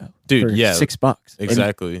burrito, dude, for $6.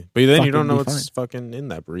 Exactly. But then you don't know what's fucking in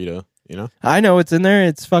that burrito, you know? I know what's in there.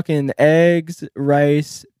 It's fucking eggs,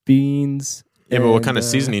 rice, beans. Yeah, but what kind of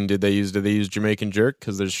seasoning did they use? Did they use Jamaican jerk?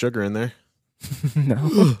 Because there's sugar in there.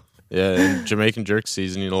 No. Yeah, and Jamaican jerk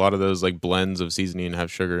seasoning, a lot of those like blends of seasoning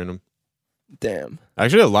have sugar in them. Damn.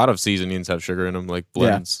 Actually, a lot of seasonings have sugar in them, like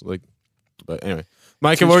blends. Like, but anyway,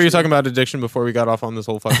 Micah, what were you talking about addiction before we got off on this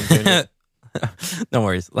whole fucking tangent? No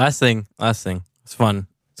worries. Last thing. It's fun.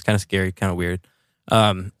 It's kind of scary, kind of weird.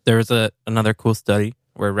 There was another cool study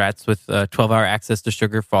where rats with 12-hour access to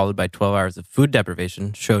sugar followed by 12 hours of food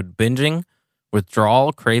deprivation showed binging,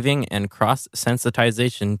 withdrawal, craving, and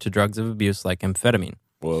cross-sensitization to drugs of abuse like amphetamine.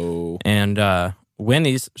 Whoa. And when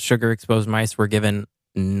these sugar-exposed mice were given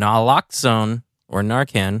naloxone or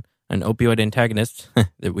Narcan, an opioid antagonist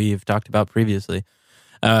that we've talked about previously,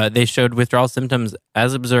 they showed withdrawal symptoms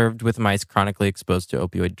as observed with mice chronically exposed to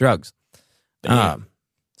opioid drugs.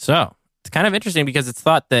 So it's kind of interesting because it's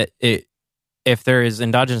thought that if there is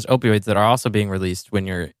endogenous opioids that are also being released when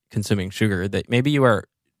you're consuming sugar, that maybe you are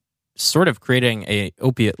sort of creating a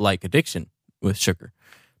opiate-like addiction with sugar.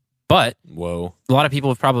 But whoa, a lot of people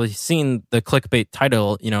have probably seen the clickbait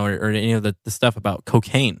title, or the stuff about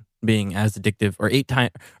cocaine being as addictive,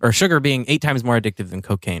 or sugar being 8 times more addictive than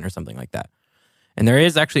cocaine, or something like that. And there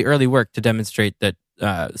is actually early work to demonstrate that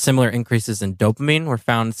similar increases in dopamine were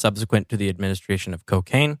found subsequent to the administration of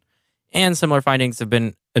cocaine, and similar findings have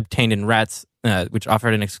been obtained in rats, which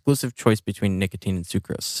offered an exclusive choice between nicotine and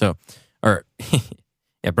sucrose. So,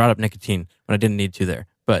 brought up nicotine when I didn't need to there.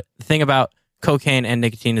 But the thing about cocaine and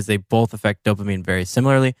nicotine is they both affect dopamine very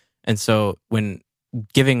similarly. And so when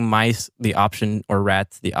giving mice the option, or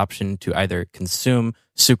rats the option, to either consume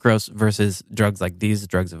sucrose versus drugs like these,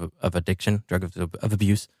 drugs of addiction, drugs of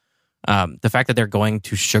abuse, the fact that they're going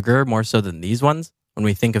to sugar more so than these ones, when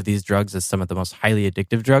we think of these drugs as some of the most highly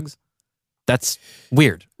addictive drugs, that's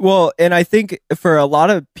weird. Well, and I think for a lot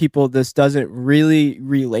of people, this doesn't really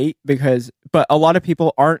relate but a lot of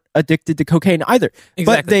people aren't addicted to cocaine either,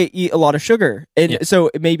 but they eat a lot of sugar. And so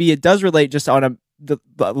maybe it does relate just on the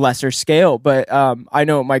lesser scale. But I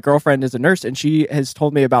know my girlfriend is a nurse, and she has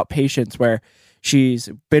told me about patients where she's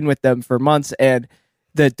been with them for months, and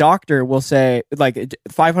the doctor will say, like,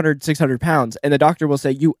 500, 600 pounds. And the doctor will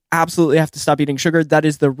say, you absolutely have to stop eating sugar. That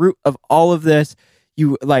is the root of all of this.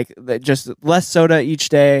 You just less soda each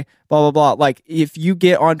day, blah, blah, blah. Like, if you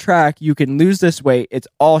get on track, you can lose this weight. It's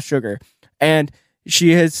all sugar. And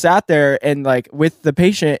she has sat there and with the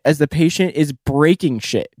patient, as the patient is breaking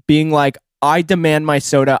shit, being like, I demand my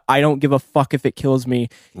soda. I don't give a fuck if it kills me.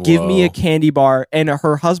 Give me a candy bar. And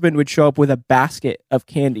her husband would show up with a basket of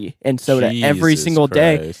candy and soda every single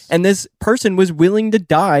day. And this person was willing to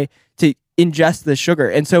die to ingest the sugar.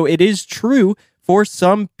 And so it is true for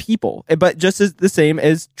some people, but just as the same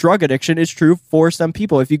as drug addiction is true for some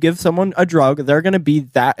people. If you give someone a drug, they're going to be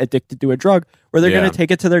that addicted to a drug, or they're going to take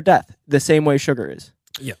it to their death, the same way sugar is.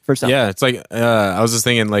 for some. Yeah, it's like I was just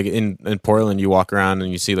thinking, like in Portland, you walk around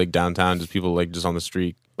and you see like downtown, just people like just on the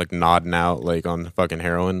street, like nodding out, like on fucking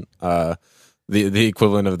heroin. The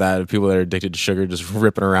equivalent of that, of people that are addicted to sugar, just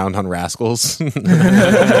ripping around on Rascals. Well,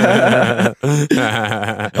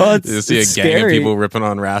 you see a gang of people ripping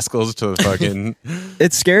on Rascals to the fucking.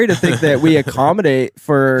 It's scary to think that we accommodate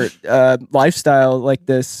for lifestyle like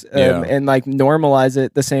this and like normalize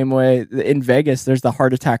it the same way. In Vegas, there's the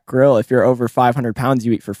Heart Attack Grill. If you're over 500 pounds,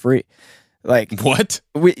 you eat for free. Like what?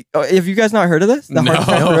 Have you guys not heard of this? The Heart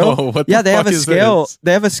Attack Grill? What yeah, they have a scale. This?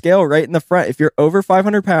 They have a scale right in the front. If you're over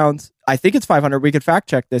 500 pounds, I think it's 500. We could fact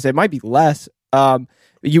check this. It might be less.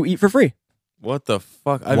 You eat for free. What the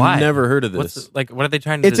fuck? I've never heard of this. What are they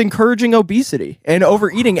trying to It's encouraging obesity and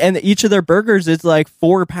overeating, and each of their burgers is like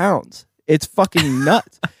 4 pounds. It's fucking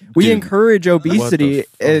nuts. We Dude, encourage obesity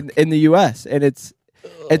in the US, and it's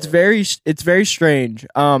very strange.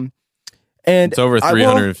 And it's over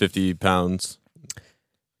 350 pounds.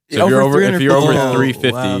 So if you're over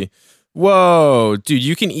 350, wow. whoa, dude,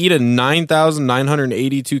 you can eat a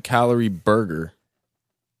 9,982 calorie burger.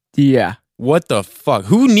 Yeah. What the fuck?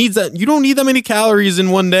 Who needs that? You don't need that many calories in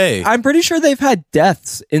one day. I'm pretty sure they've had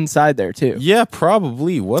deaths inside there too. Yeah,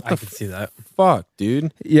 probably. What the I can see that. fuck,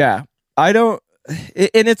 dude? Yeah. I don't,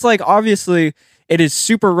 and it's like, obviously it is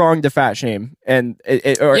super wrong to fat shame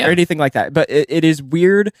or anything like that. But it is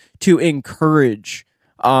weird to encourage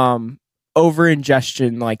over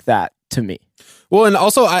ingestion like that to me. Well, and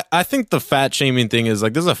also I think the fat shaming thing is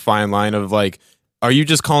like, there's a fine line of like, are you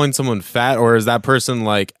just calling someone fat, or is that person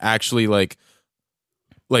like actually like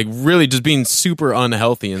really just being super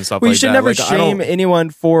unhealthy and stuff like that? We should never like, shame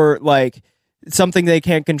anyone for like something they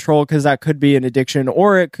can't control, because that could be an addiction,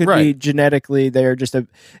 or it could be genetically they're just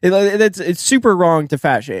it's super wrong to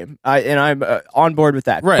fat shame. I'm on board with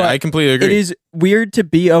that. Right, but I completely agree. It is weird to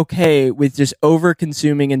be okay with just over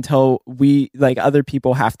consuming until we like other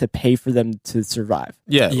people have to pay for them to survive.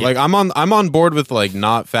 Yeah, like I'm on board with like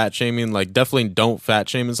not fat shaming, like definitely don't fat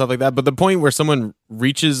shame and stuff like that. But the point where someone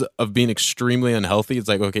reaches of being extremely unhealthy, it's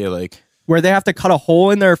like, okay, like where they have to cut a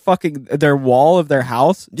hole in their wall of their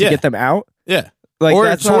house to get them out. Yeah. Like, or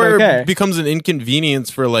that's to not where okay. it becomes an inconvenience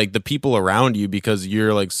for like the people around you because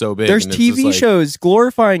you're like so big. There's and it's TV just, like, shows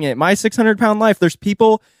glorifying it. My 600-pound life. There's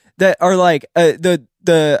people that are like the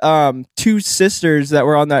two sisters that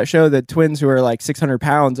were on that show, the twins who are like 600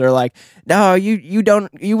 pounds, are like, no, you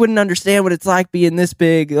wouldn't understand what it's like being this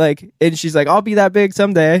big. Like, and she's like, I'll be that big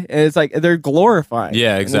someday. And it's like they're glorifying.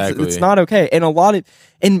 Yeah, exactly. It's not okay. And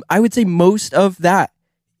I would say most of that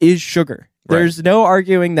is sugar. Right. There's no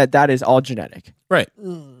arguing that is all genetic. Right.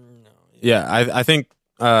 Yeah, I think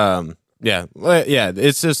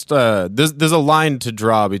it's just there's a line to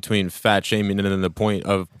draw between fat shaming and then the point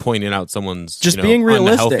of pointing out someone's just being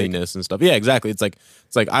realistic, unhealthiness and stuff. Yeah, exactly. It's like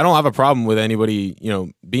I don't have a problem with anybody,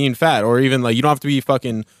 being fat, or even like you don't have to be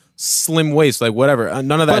fucking slim waist, like whatever.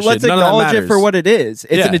 None of that but shit. Let's None acknowledge of that it for what it is.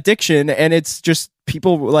 It's an addiction, and it's just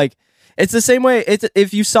people like it's the same way. It's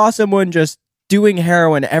if you saw someone just doing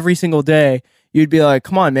heroin every single day, you'd be like,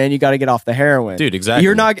 come on, man, you got to get off the heroin. Dude, exactly.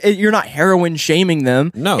 You're not heroin shaming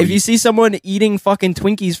them. No. If you see someone eating fucking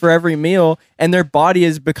Twinkies for every meal and their body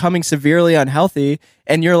is becoming severely unhealthy,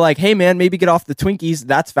 and you're like, hey, man, maybe get off the Twinkies,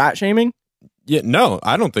 that's fat shaming? Yeah, no,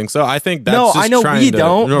 I don't think so. I think that's no, just I know trying we to,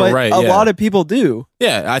 don't, no, but right, a lot of people do.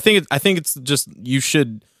 Yeah, I think it's just you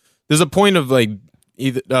should. There's a point of like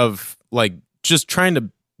just trying to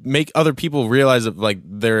make other people realize of like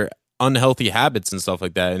their unhealthy habits and stuff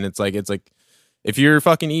like that. And it's like if you're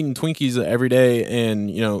fucking eating Twinkies every day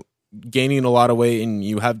and gaining a lot of weight and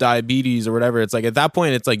you have diabetes or whatever, it's like at that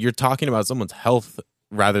point it's like you're talking about someone's health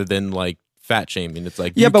rather than like fat shaming. It's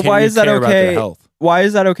like but why is that okay? Health. Why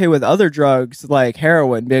is that okay with other drugs like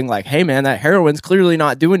heroin, being like, hey man, that heroin's clearly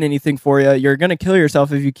not doing anything for you. You're going to kill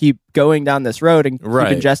yourself if you keep going down this road and keep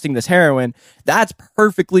ingesting this heroin. That's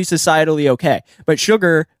perfectly societally okay. But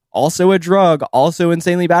sugar, also a drug, also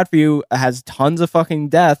insanely bad for you, has tons of fucking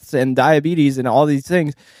deaths and diabetes and all these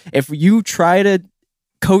things. If you try to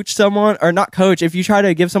coach someone, or not coach, if you try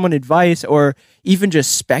to give someone advice or even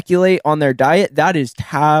just speculate on their diet, that is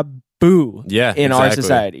taboo in our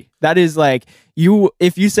society. That is like,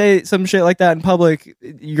 if you say some shit like that in public,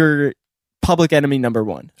 you're public enemy number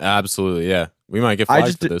one. Absolutely, yeah. We might get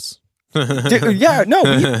flagged for this. Dude, yeah, no,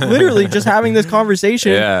 literally just having this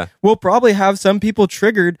conversation will probably have some people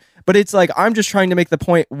triggered, but it's like, I'm just trying to make the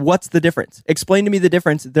point, what's the difference? Explain to me the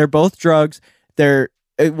difference. They're both drugs. They're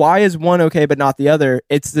why is one okay but not the other?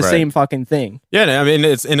 It's the Right. same fucking thing. Yeah, I mean,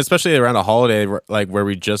 and especially around a holiday like where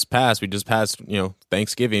we just passed,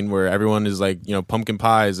 Thanksgiving, where everyone is like, pumpkin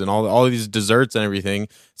pies and all of these desserts and everything.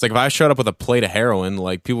 It's like if I showed up with a plate of heroin,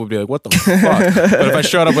 like people would be like, "What the fuck?" But if I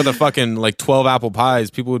showed up with a fucking like 12 apple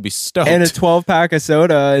pies, people would be stoked. And a 12-pack of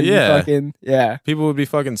soda. And People would be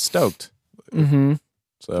fucking stoked. Mm-hmm.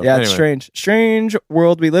 So yeah, anyway. it's strange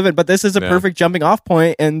world we live in. But this is a perfect jumping off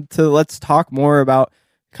point, and let's talk more about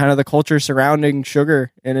kind of the culture surrounding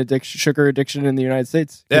sugar and sugar addiction in the United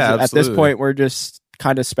States. Yeah, at this point, we're just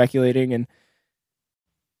kind of speculating, and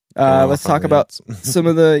let's talk about some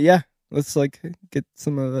of the let's like get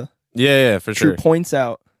some of the for true sure points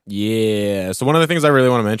out. Yeah. So one of the things I really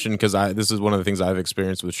want to mention, because this is one of the things I've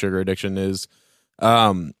experienced with sugar addiction is,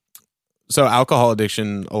 so alcohol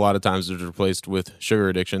addiction a lot of times is replaced with sugar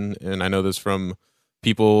addiction, and I know this from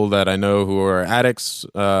people that I know who are addicts,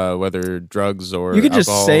 whether drugs or you could just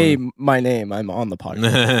alcohol. say my name. I'm on the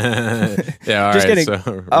podcast. Yeah, all Just right. kidding.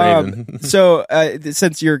 So, Raven. So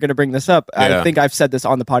since you're going to bring this up, I think I've said this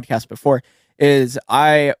on the podcast before, is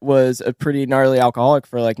I was a pretty gnarly alcoholic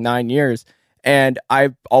for like 9 years, and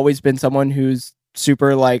I've always been someone who's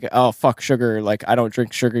super like, oh, fuck sugar. Like, I don't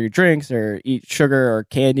drink sugary drinks or eat sugar or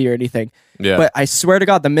candy or anything. Yeah. But I swear to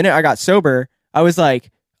God, the minute I got sober, I was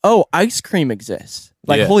like, oh, ice cream exists.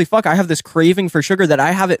 Like, holy fuck, I have this craving for sugar that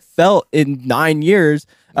I haven't felt in 9 years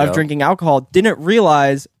of drinking alcohol. Didn't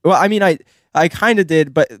realize, well, I mean, I kind of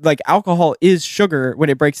did, but like alcohol is sugar when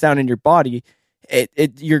it breaks down in your body.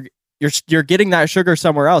 You're getting that sugar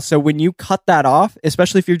somewhere else. So when you cut that off,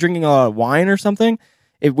 especially if you're drinking a lot of wine or something,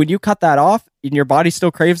 when you cut that off and your body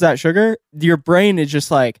still craves that sugar, your brain is just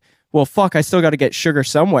like, well, fuck, I still got to get sugar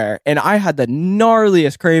somewhere. And I had the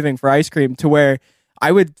gnarliest craving for ice cream to where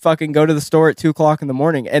I would fucking go to the store at 2:00 in the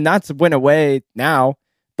morning, and that's went away now,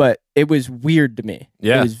 but it was weird to me.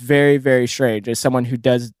 Yeah. It was very, very strange as someone who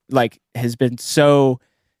has been so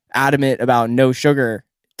adamant about no sugar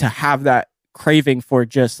to have that craving for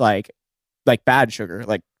just like bad sugar.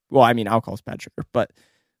 Like, well, I mean, alcohol's bad sugar, but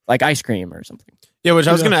like ice cream or something. Yeah, which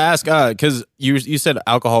I was going to ask, because you said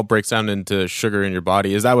alcohol breaks down into sugar in your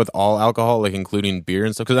body. Is that with all alcohol, like including beer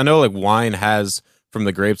and stuff? Because I know like wine has, from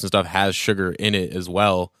the grapes and stuff, has sugar in it as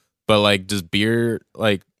well. But like, does beer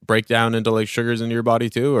like break down into like sugars into your body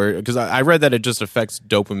too? Or because I read that it just affects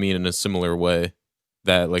dopamine in a similar way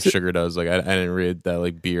that like sugar does. Like I didn't read that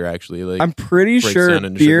like beer actually like. I'm pretty breaks sure down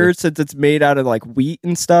into beer, sugar. since it's made out of like wheat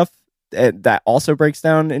and stuff, that also breaks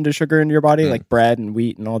down into sugar in your body, like bread and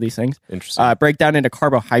wheat and all these things. Interesting. Break down into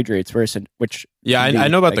carbohydrates, which Yeah, can be, I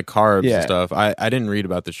know about like, the carbs yeah. and stuff. I didn't read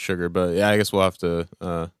about the sugar, but yeah, I guess we'll have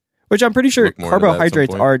to. which I'm pretty sure look more into that at some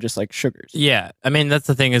carbohydrates point. are just like sugars. Yeah, I mean that's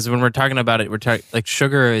the thing is when we're talking about it, we're talking like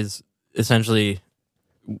sugar is essentially.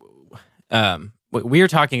 We are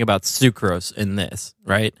talking about sucrose in this,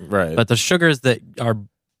 right? Right. But the sugars that are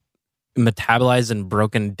metabolized and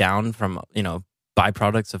broken down from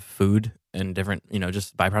byproducts of food and different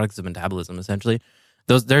just byproducts of metabolism, essentially,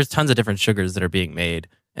 there's tons of different sugars that are being made,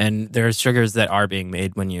 and there's sugars that are being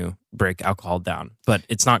made when you break alcohol down, but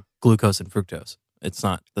it's not glucose and fructose. It's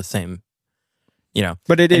not the same,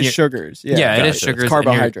 But it And is you- sugars. Yeah, Yeah, it is It's sugars.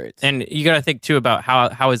 carbohydrates. And you got to think too about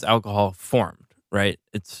how is alcohol formed, right?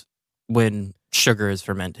 It's when sugar is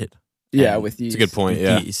fermented. Yeah, And with yeast. It's a good point. with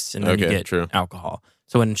Yeah. yeast, and then you Okay, get true. alcohol.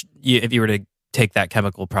 So when if you were to take that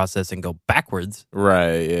chemical process and go backwards,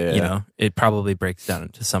 Right. Yeah. it probably breaks down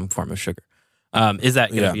into some form of sugar. Is that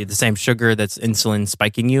going to Yeah. be the same sugar that's insulin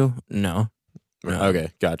spiking you? No,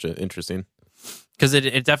 Okay. Gotcha. Interesting. because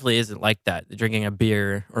it definitely isn't like that. Drinking a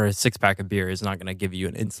beer or a 6-pack of beer is not going to give you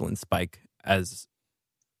an insulin spike as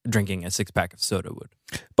drinking a 6-pack of soda would.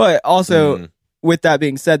 But also, Mm. with that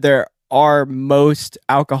being said, there are most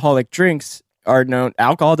alcoholic drinks are known.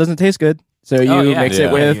 Alcohol doesn't taste good, so you Oh, yeah. mix Yeah.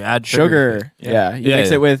 it with You add sugar. sugar. Yeah, you Yeah, mix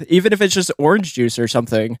yeah. it with, even if it's just orange juice or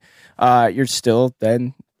something. You're still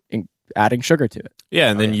then adding sugar to it.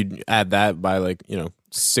 Yeah, and then you add that by like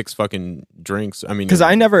 6 fucking drinks. I mean, Because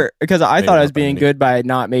I maybe thought I was not that being many. good by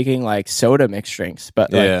not making like soda mixed drinks,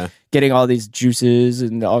 but like Yeah. getting all these juices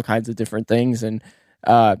and all kinds of different things. And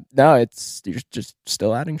no, you're just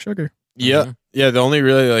still adding sugar. Yeah. Mhm. Yeah. The only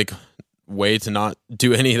really like way to not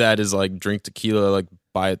do any of that is like drink tequila like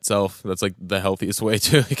by itself. That's like the healthiest way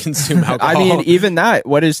to consume alcohol. I mean, even that.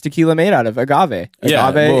 What is tequila made out of? Agave. Yeah,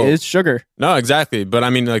 Agave well- is sugar. no, exactly. But I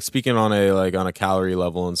mean, like speaking on a calorie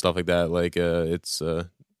level and stuff like that, like it's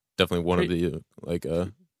definitely one of the like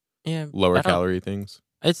Yeah, lower I don't- calorie things.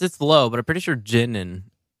 It's low, but I'm pretty sure gin and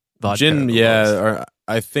vodka. Gin, are yeah, lowest. or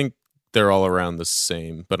I think they're all around the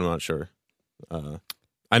same, but I'm not sure.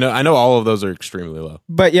 I know all of those are extremely low.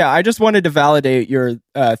 But yeah, I just wanted to validate your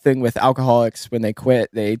thing with alcoholics when they quit,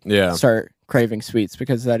 they start craving sweets,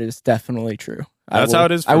 because that is definitely true. That's how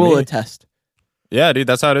it is for I will me. attest. Yeah, dude,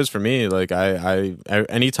 that's how it is for me. Like I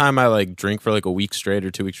anytime I like drink for like a week straight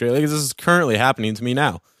or 2 weeks straight, like this is currently happening to me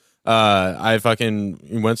now. I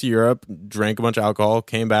fucking went to Europe, drank a bunch of alcohol,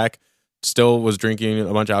 came back, still was drinking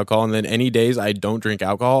a bunch of alcohol, and then any days I don't drink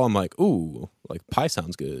alcohol, I'm like, ooh, like pie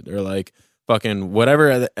sounds good, or like fucking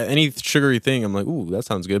whatever, any sugary thing, I'm like, ooh, that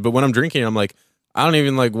sounds good. But when I'm drinking, I'm like, I don't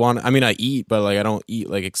even like want. I mean, I eat, but like I don't eat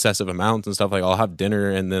like excessive amounts and stuff. Like I'll have dinner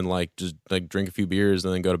and then like just like drink a few beers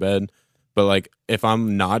and then go to bed. But like if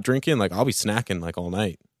I'm not drinking, like I'll be snacking like all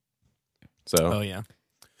night. So,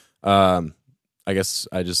 I guess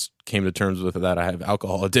I just came to terms with that. I have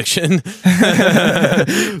alcohol addiction.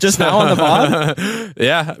 Just now on the pod?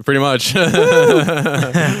 Yeah, pretty much.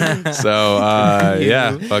 So,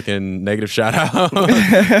 yeah, fucking negative shout out.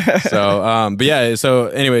 So, but yeah, so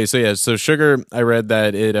anyway, so sugar, I read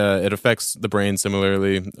that it affects the brain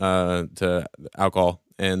similarly to alcohol.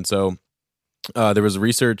 And so there was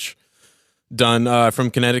research done from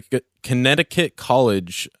Connecticut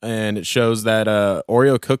College, and it shows that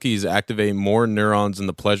Oreo cookies activate more neurons in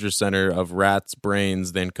the pleasure center of rats'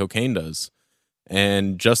 brains than cocaine does.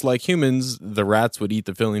 And just like humans, the rats would eat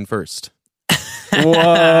the filling first. Whoa.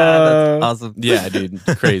 That's awesome. Yeah, dude,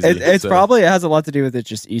 crazy. It has a lot to do with it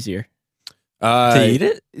just easier. To eat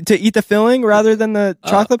it? To eat the filling rather than the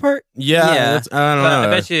chocolate part? Yeah. I don't know. I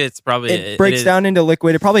bet you it's probably... It breaks down into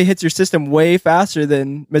liquid. It probably hits your system way faster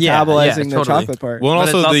than metabolizing the chocolate part. Well, and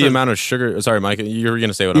also the amount of sugar... Sorry, Mike, you were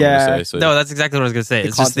going to say what I'm going to say. So. No, that's exactly what I was going to say.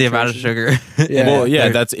 It's just the amount of sugar.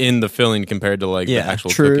 Well, that's in the filling compared to like the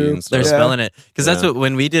actual cookie and stuff. They're smelling it. Because that's what...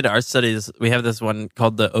 When we did our studies, we have this one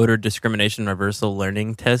called the Odor Discrimination Reversal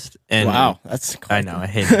Learning Test. And wow, that's cool. I know, I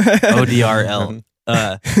hate it. ODRL.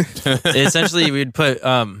 Essentially we'd put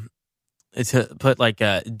like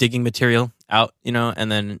digging material out,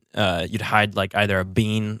 and then you'd hide like either a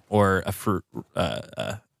bean or a Fruit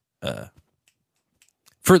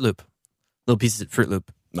Loop, little pieces of Fruit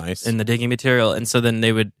Loop, nice, in the digging material. And so then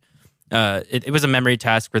they would it was a memory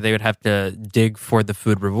task where they would have to dig for the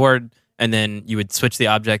food reward, and then you would switch the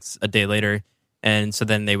objects a day later, and so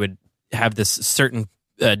then they would have this certain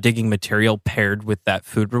digging material paired with that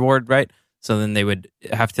food reward, right? So then they would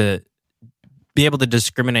have to be able to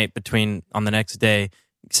discriminate between, on the next day,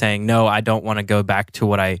 saying, no, I don't want to go back to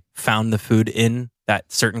what I found the food in,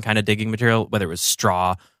 that certain kind of digging material, whether it was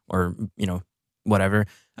straw or, whatever.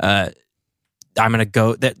 I'm going to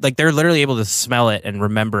go, like they're literally able to smell it and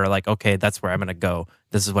remember, like, okay, that's where I'm going to go.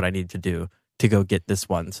 This is what I need to do to go get this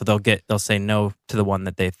one. So they'll say no to the one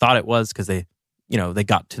that they thought it was because they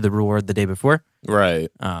got to the reward the day before. Right.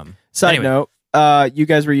 Side note. You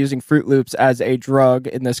guys were using Fruit Loops as a drug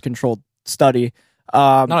in this controlled study.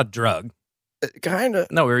 Not a drug. Kind of.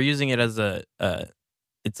 No, we were using it as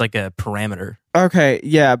it's like a parameter. Okay,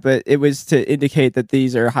 yeah, but it was to indicate that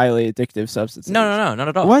these are highly addictive substances. No, not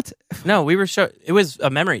at all. What? No, we were it was a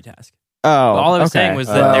memory task. Oh, all I was saying was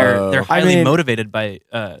that they're highly motivated by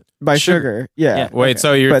sugar. Yeah. Wait,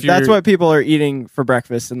 so that's what people are eating for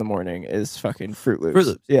breakfast in the morning is fucking Fruit Loops. Fruit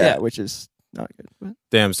Loops. Yeah, which is not good. But.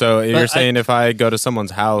 Damn. So you're saying if I go to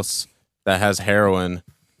someone's house that has heroin,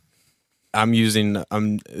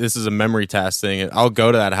 this is a memory task thing. I'll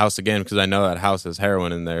go to that house again because I know that house has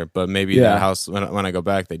heroin in there. But maybe that house, when I go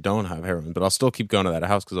back, they don't have heroin. But I'll still keep going to that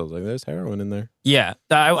house because I was like, there's heroin in there. Yeah.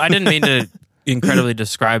 I didn't mean to incredibly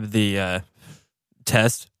describe the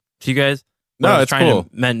test to you guys. What I was trying to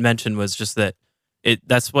mention was just that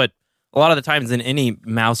that's what a lot of the times in any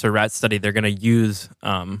mouse or rat study, they're going to use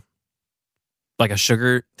like a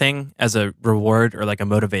sugar thing as a reward or like a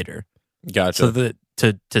motivator. Gotcha. So that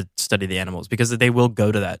to study the animals, because they will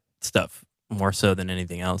go to that stuff more so than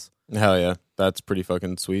anything else. Hell yeah. That's pretty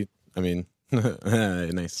fucking sweet. I mean,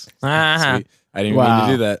 nice. Sweet. I didn't mean to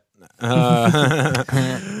do that.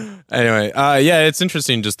 Anyway, yeah, it's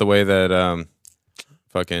interesting just the way that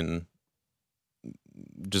fucking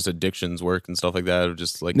just addictions work and stuff like that, of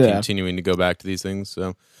just like continuing to go back to these things.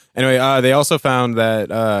 So anyway, they also found that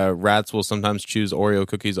rats will sometimes choose Oreo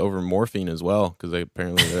cookies over morphine as well, because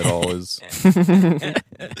apparently that all is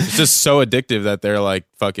it's just so addictive that they're like,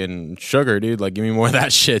 fucking sugar, dude, like give me more of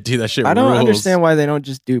that shit, dude. That shit I don't rules. understand why they don't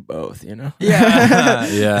just do both, Yeah.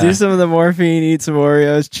 Yeah. Do some of the morphine, eat some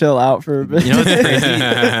Oreos, chill out for a bit. You know what's crazy?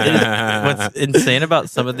 What's insane about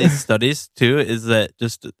some of these studies too is that,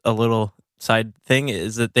 just a little side thing,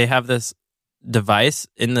 is that they have this device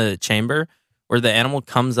in the chamber where the animal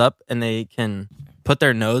comes up and they can put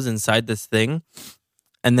their nose inside this thing,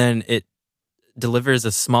 and then it delivers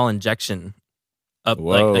a small injection up,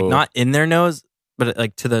 like not in their nose, but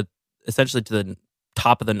like essentially to the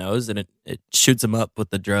top of the nose, and it shoots them up with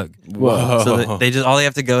the drug. Whoa. So they just all they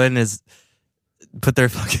have to go in is put their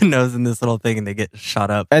fucking nose in this little thing, and they get shot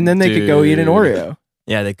up. And then they could go eat an Oreo.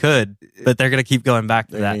 Yeah, they could, but they're gonna keep going back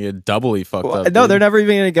to They're that. gonna get doubly fucked up. No, dude. they're never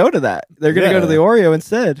even gonna go to that. They're gonna go to the Oreo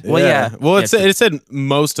insteid. Well, yeah. Well, Yeah, it said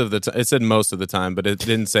most of the time. It said most of the time, but it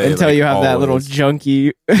didn't say Until like, you have that little always.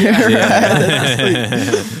 junkie.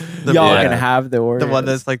 The Y'all yeah. can have the Oreo. The one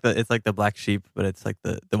that's like it's like the black sheep, but it's like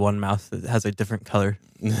the one mouse that has a different color.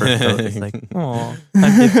 It's like, oh,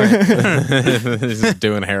 I'm different. He's just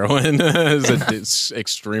doing heroin. He's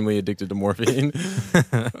extremely addicted to morphine.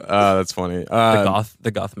 That's funny.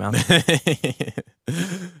 The goth mouse.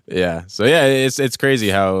 Yeah. So yeah, it's crazy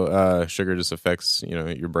how sugar just affects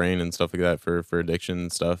your brain and stuff like that for addiction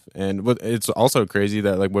and stuff. And it's also crazy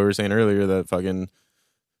that like what we were saying earlier that fucking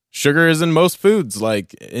sugar is in most foods,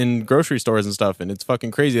 like in grocery stores and stuff, and it's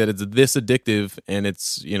fucking crazy that it's this addictive, and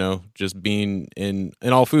it's just being in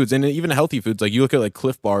all foods, and even healthy foods. Like you look at like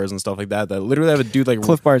Cliff Bars and stuff like that literally have a dude like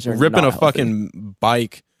Cliff Bars are ripping not a healthy. fucking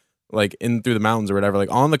bike like in through the mountains or whatever,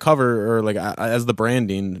 like on the cover or like as the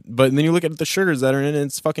branding. But then you look at the sugars that are in it,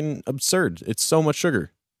 it's fucking absurd. It's so much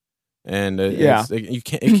sugar. And it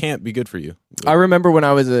can't be good for you. I remember when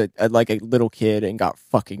I was a little kid and got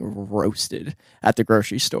fucking roasted at the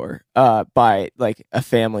grocery store by like a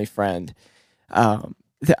family friend.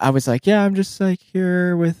 I was like, yeah, I'm just like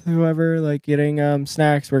here with whoever, like getting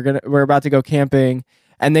snacks. We're about to go camping,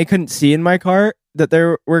 and they couldn't see in my cart that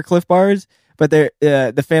there were Cliff Bars, but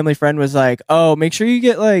the family friend was like, oh, make sure you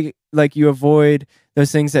get like you avoid those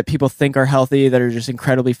things that people think are healthy that are just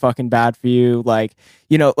incredibly fucking bad for you. Like,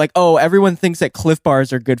 oh, everyone thinks that Cliff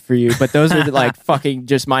Bars are good for you, but those are like fucking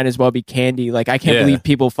just might as well be candy. Like, I can't believe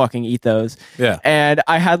people fucking eat those. Yeah. And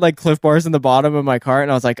I had like Cliff Bars in the bottom of my cart,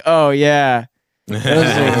 and I was like, oh yeah, those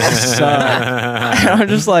things suck. And I'm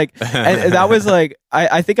just like, and that was like,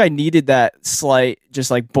 I think I needed that slight just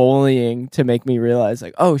like bullying to make me realize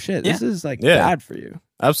like, oh shit, this is like bad for you.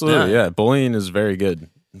 Absolutely. Yeah. Bullying is very good.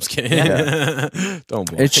 I'm just kidding. Yeah. Don't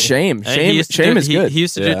bully. It's shame. Hey, Shame is good. He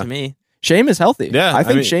used to do it to me. Shame is healthy. Yeah, I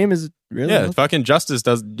think I mean, shame is really yeah, healthy. fucking Justice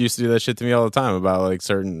used to do that shit to me all the time about like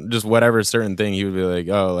certain thing. He would be like,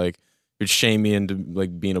 oh, like he'd shame me into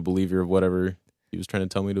like being a believer of whatever he was trying to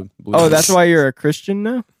tell me to believe. Oh, that's why you're a Christian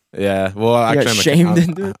now? Yeah. Well, You got actually, shamed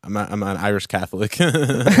into it? I'm an Irish Catholic.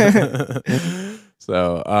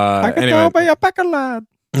 So I can anyway. tell by your lad.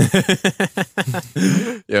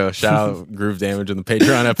 Yo, shout out Groove Damage in the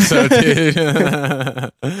Patreon episode, dude.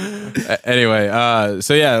 Anyway,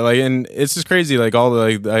 so yeah, like, and it's just crazy, like all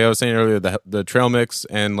the, like I was saying earlier, the trail mix,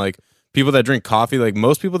 and like people that drink coffee, like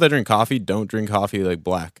most people that drink coffee don't drink coffee like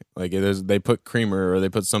black, like they put creamer or they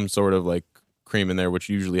put some sort of like cream in there, which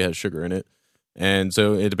usually has sugar in it. And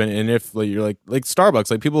so it depends. And if like, you're like Starbucks,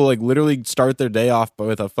 like people like literally start their day off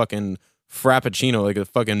with a fucking frappuccino, like a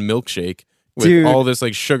fucking milkshake with all this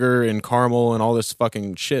like sugar and caramel and all this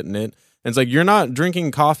fucking shit in it. And it's like, you're not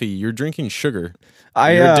drinking coffee, you're drinking sugar.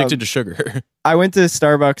 You're addicted to sugar. I went to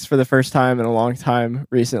Starbucks for the first time in a long time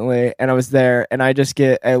recently, and I was there, and I just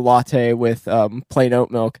get a latte with plain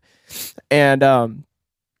oat milk. And I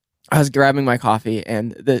was grabbing my coffee,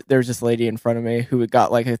 and there was this lady in front of me who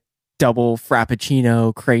got like a double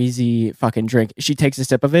frappuccino crazy fucking drink. She takes a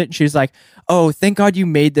sip of it, and she's like, oh, thank God you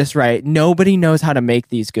made this right. Nobody knows how to make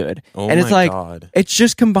these good. Oh and it's my like, God. it's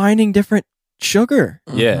just combining different sugar.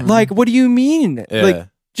 Yeah. Like, what do you mean? Yeah. Like,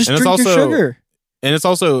 just And it's drink your also- sugar. And it's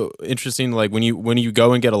also interesting, like when you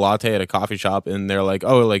go and get a latte at a coffee shop, and they're like,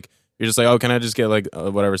 oh, like you're just like, oh, can I just get like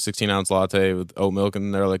whatever 16-ounce latte with oat milk?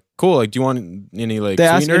 And they're like, cool. Like, do you want any like They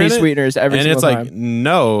ask sweetener any in it? sweeteners every And single it's time. like,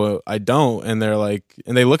 no, I don't. And they're like,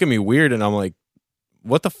 and they look at me weird, and I'm like,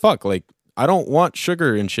 what the fuck? Like, I don't want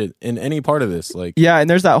sugar and shit in any part of this. Like, Yeah, and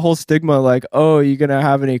there's that whole stigma like, oh, you gonna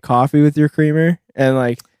have any coffee with your creamer? And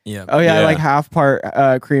like, Yeah. oh yeah, Yeah. like half part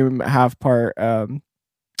cream, half part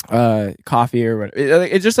coffee or whatever.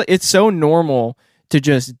 It's just like, it's so normal to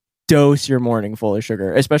just dose your morning full of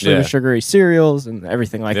sugar, especially Yeah. with sugary cereals and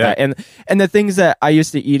everything like Yeah. that. And the things that I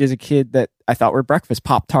used to eat as a kid that I thought were breakfast,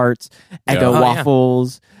 Pop-Tarts, Eggo Yeah. Oh, yeah.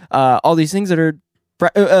 waffles, all these things that are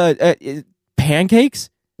pancakes.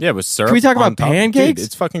 yeah, with syrup. Can we talk on about top. pancakes? Dude,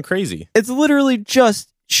 it's fucking crazy. It's literally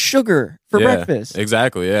just sugar for Yeah, breakfast.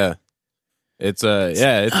 Exactly. Yeah. It's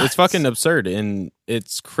it's fucking absurd, and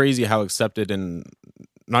it's crazy how accepted and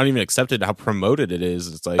not even accepted, how promoted it is.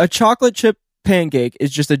 It's like A chocolate chip pancake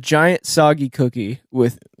is just a giant soggy cookie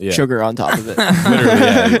with yeah. sugar on top of it. Literally,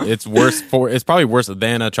 yeah. It's probably worse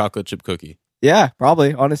than a chocolate chip cookie. Yeah,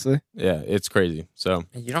 probably, honestly. Yeah, it's crazy. So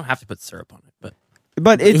You don't have to put syrup on it, but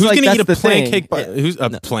But it's who's like, gonna that's eat a the thing. pancake? Who's a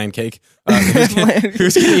pancake?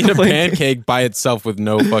 Who's gonna eat a pancake by itself with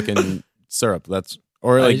no fucking syrup? That's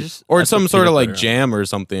or like or some sort of like jam or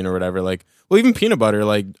something or whatever. Like, well, even peanut butter.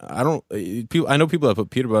 Like, I know people that put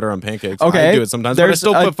peanut butter on pancakes. Okay, I do it sometimes. There's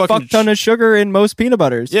but I still put a fuck ton of sugar in most peanut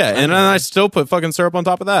butters. Yeah, and then I still put fucking syrup on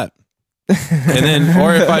top of that. And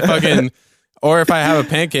then, or if I have a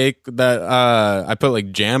pancake that I put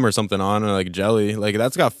like jam or something on, or like jelly, like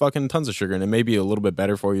that's got fucking tons of sugar, and it may be a little bit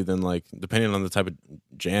better for you than like depending on the type of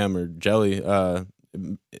jam or jelly.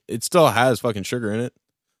 It still has fucking sugar in it,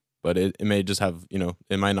 but it may just have, you know,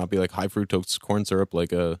 it might not be like high fructose corn syrup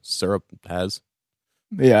like a syrup has.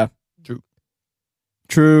 Yeah.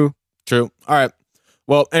 True. All right.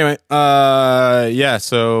 Well, anyway, yeah.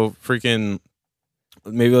 So freaking,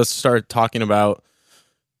 maybe let's start talking about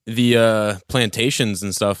the plantations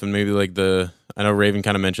and stuff, and maybe like I know Raven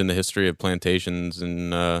kind of mentioned the history of plantations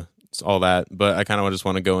and all that, but I kind of just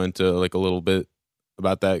want to go into like a little bit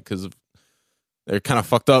about that because they're kind of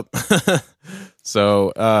fucked up.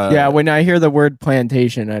 So yeah, when I hear the word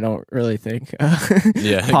plantation, I don't really think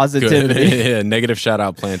positivity. Yeah, negative shout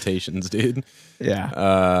out plantations, dude. Yeah.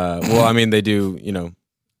 Well, I mean, they do, you know,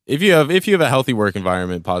 if you have a healthy work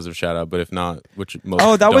environment, positive shout out. But if not, which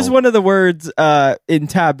most that was one of the words in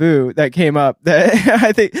Taboo that came up. That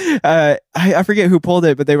I think I forget who pulled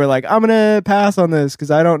it, but they were like, "I'm gonna pass on this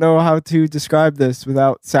because I don't know how to describe this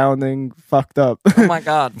without sounding fucked up." Oh my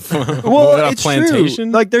god! Well, it's plantation.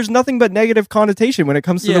 True. Like, there's nothing but negative connotation when it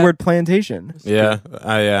comes to the word plantation. Yeah.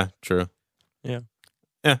 Yeah. True. Yeah.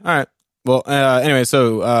 Yeah. All right. Well, anyway,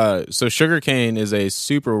 so sugarcane is a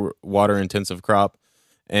super water intensive crop.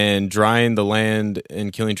 And drying the land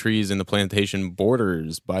and killing trees in the plantation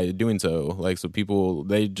borders by doing so. Like, so people,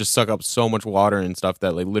 they just suck up so much water and stuff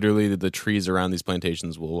that like literally the trees around these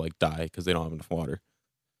plantations will like die because they don't have enough water.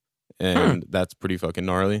 And that's pretty fucking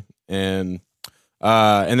gnarly. And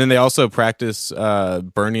then they also practice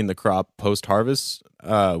burning the crop post harvest,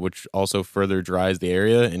 which also further dries the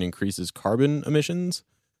area and increases carbon emissions.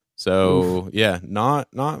 So yeah, not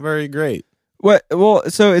very great. What? Well,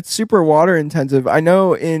 so it's super water intensive. I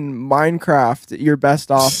know in Minecraft, you're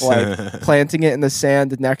best off like planting it in the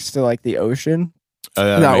sand next to like the ocean.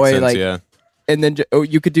 That way, sense, like, yeah. And then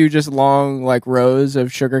you could do just long like rows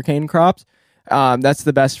of sugarcane crops. That's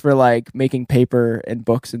the best for like making paper and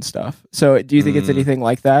books and stuff. So, do you think it's anything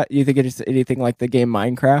like that? Do you think it's anything like the game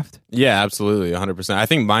Minecraft? Yeah, absolutely, 100%. I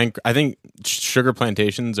think sugar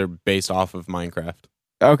plantations are based off of Minecraft.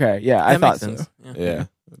 Okay, yeah, I thought so. Yeah,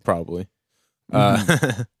 probably.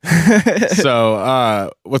 So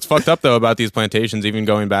what's fucked up though about these plantations, even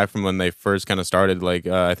going back from when they first kind of started, like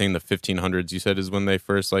I think the 1500s you said is when they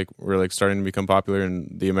first like were like starting to become popular in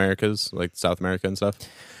the Americas, like South America and stuff.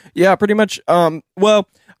 Yeah, pretty much. Well,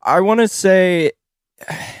 I want to say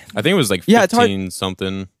I think it was like 15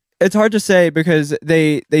 something. It's hard to say because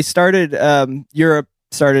they started Europe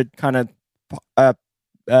started kind of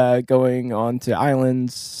going on to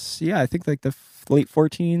islands. Yeah, I think like the late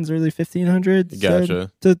 14s, early 1500s.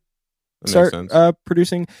 Gotcha. To start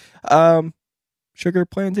producing sugar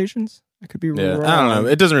plantations. I could be wrong. I don't know.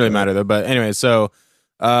 It doesn't really matter though. But anyway, so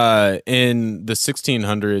in the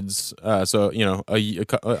 1600s, so you know,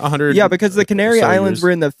 100. Yeah, because the Canary Islands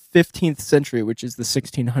were in the 15th century, which is the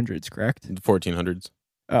 1600s, correct? 1400s.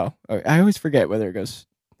 Oh, I always forget whether it goes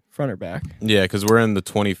front or back. Yeah, because we're in the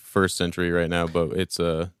 21st century right now, but it's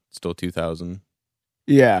still 2000.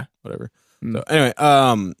 Yeah, whatever. So anyway,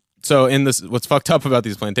 so in this, what's fucked up about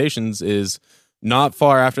these plantations is not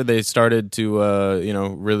far after they started to, you know,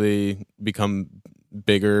 really become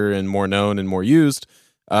bigger and more known and more used,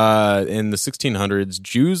 in the 1600s,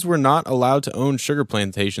 Jews were not allowed to own sugar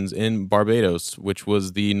plantations in Barbados, which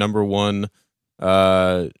was the number one,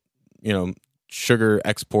 you know, sugar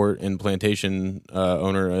export and plantation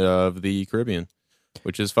owner of the Caribbean,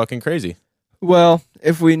 which is fucking crazy. Well,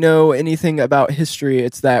 if we know anything about history,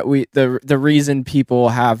 it's that the reason people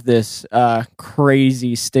have this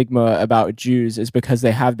crazy stigma about Jews is because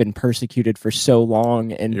they have been persecuted for so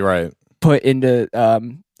long and You're right. put into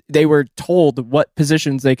they were told what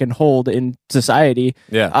positions they can hold in society.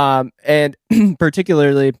 Yeah. And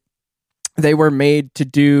particularly they were made to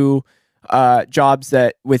do jobs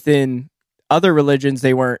that within other religions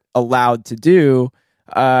they weren't allowed to do.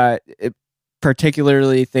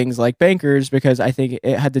 Particularly things like bankers, because I think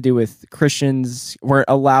it had to do with Christians weren't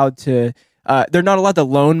allowed to, they're not allowed to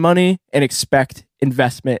loan money and expect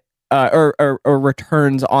investment or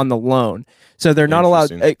returns on the loan. So they're not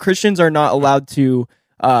allowed, Christians are not allowed to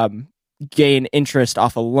gain interest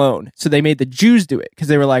off a loan. So they made the Jews do it because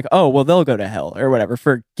they were like, oh, well, they'll go to hell or whatever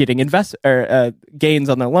for getting gains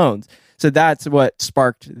on their loans. So that's what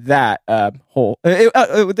sparked that whole. Okay,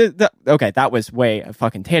 that was way a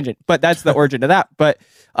fucking tangent, but that's the origin of that. But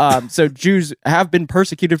so Jews have been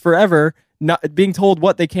persecuted forever, not being told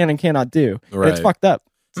what they can and cannot do. Right. It's fucked up.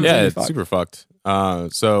 It's super fucked.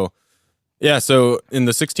 So in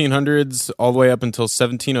the 1600s, all the way up until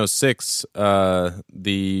 1706,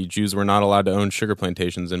 the Jews were not allowed to own sugar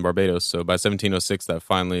plantations in Barbados. So by 1706, that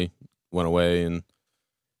finally went away, and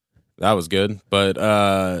that was good.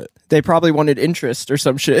 But they probably wanted interest or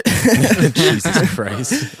some shit. Jesus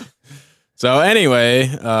Christ. So anyway,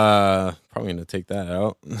 probably gonna take that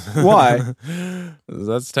out. Why?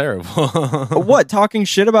 That's terrible. What? Talking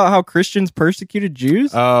shit about how Christians persecuted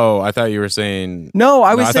Jews? Oh, I thought you were saying. No,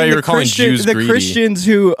 I was saying thought you were calling Jews the greedy. Christians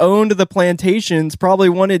who owned the plantations probably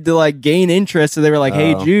wanted to like gain interest, so they were like,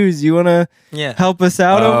 "Hey, Jews, you want to help us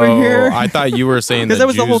out over here?" I thought you were saying 'Cause that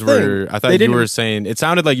was the whole Jews thing. were. I thought you were saying. It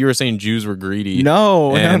sounded like you were saying Jews were greedy.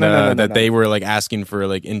 No, that they were like asking for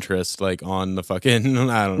like interest, like on the fucking.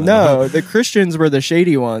 I don't know. No, the Christians were the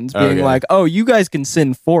shady ones, being like, "Oh, you guys can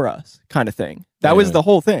sin for us," kind of thing. That was the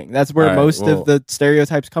whole thing. That's where most of the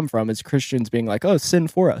stereotypes come from, is Christians being like, "Oh, sin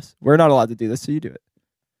for us. We're not allowed to do this, so you do it."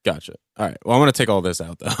 Gotcha. All right. Well, I'm gonna take all this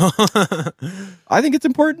out though. I think it's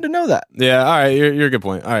important to know that. Yeah. All right. You're a good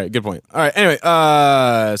point. All right. Good point. All right. Anyway.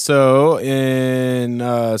 So in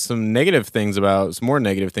some more negative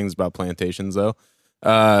things about plantations, though.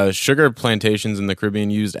 Sugar plantations in the Caribbean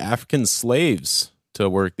used African slaves to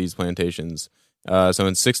work these plantations. So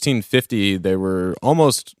in 1650, there were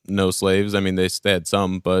almost no slaves. I mean, they had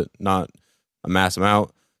some, but not a mass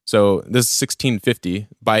amount. So this is 1650.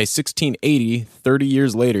 By 1680, 30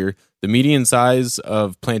 years later, the median size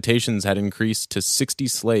of plantations had increased to 60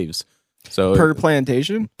 slaves. So Per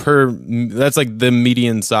plantation? That's like the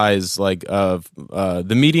median size, like of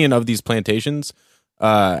the median of these plantations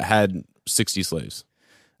had 60 slaves.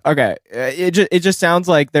 Okay, it just sounds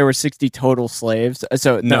like there were 60 total slaves.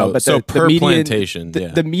 So no, but per median, plantation,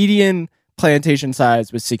 the median plantation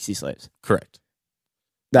size was 60 slaves. Correct.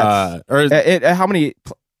 That's how many?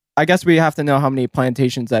 I guess we have to know how many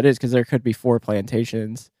plantations that is, because there could be 4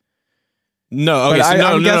 plantations. No, okay,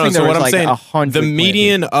 I'm guessing So what I'm like saying, the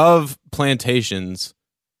median of plantations,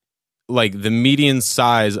 like the median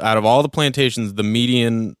size out of all the plantations, the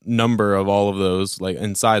median number of all of those, like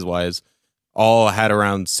in size wise, all had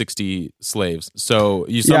around 60 slaves. So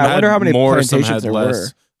you some had how many more, some had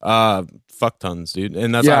less. Fuck tons, dude.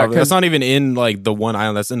 And that's not even in like the one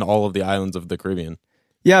island. That's in all of the islands of the Caribbean.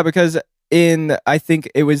 Yeah, because I think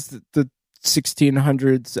it was the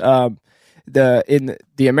 1600s. In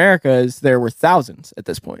the Americas, there were thousands at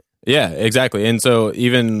this point. Yeah, exactly. And so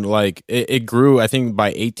even like it grew. I think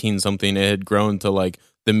by 18 something, it had grown to like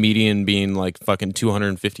the median being like fucking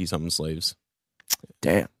 250 something slaves.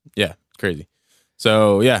 Damn. Yeah. Crazy.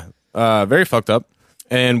 So yeah, very fucked up.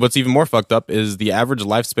 And what's even more fucked up is the average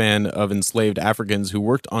lifespan of enslaved Africans who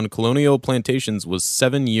worked on colonial plantations was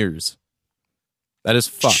 7 years. That is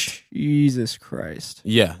fucked. Jesus Christ.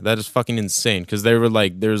 Yeah, that is fucking insane. Because they were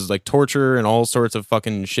like, there's like torture and all sorts of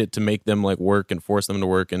fucking shit to make them like work and force them to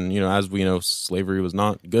work. And as we know, slavery was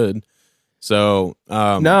not good. So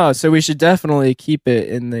no, so we should definitely keep it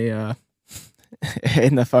in the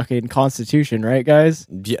in the fucking Constitution, right, guys?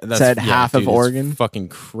 Yeah, said half of Oregon. It's fucking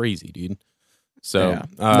crazy, dude. So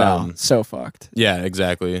no, so fucked. Yeah,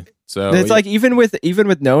 exactly. So it's like even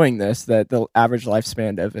with knowing this, that the average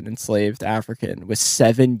lifespan of an enslaved African was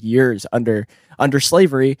 7 years under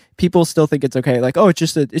slavery, people still think it's okay. Like, oh, it's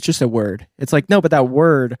just a word. It's like, no, but that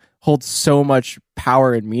word holds so much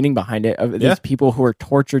power and meaning behind it. Of these people who are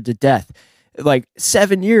tortured to death, like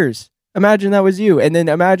 7 years. Imagine that was you, and then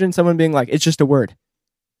imagine someone being like, "It's just a word."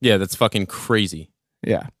 Yeah, that's fucking crazy.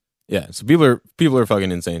 Yeah. Yeah, so people are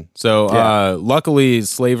fucking insane. So luckily,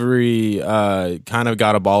 slavery kind of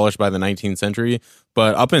got abolished by the 19th century,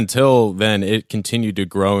 but up until then, it continued to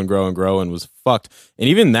grow and grow and grow and was fucked. And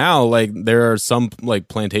even now, like there are some like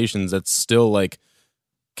plantations that still like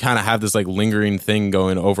kind of have this like lingering thing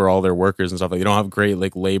going over all their workers and stuff. Like they don't have great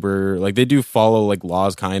like labor. Like they do follow like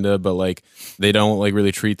laws kind of, but like they don't like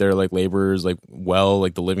really treat their like laborers like well.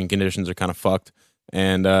 Like the living conditions are kind of fucked.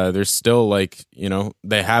 And there's still like,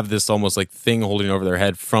 they have this almost like thing holding over their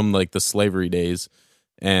head from like the slavery days.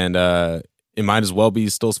 And it might as well be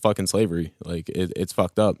still fucking slavery. Like it's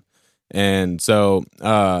fucked up. And so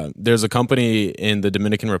there's a company in the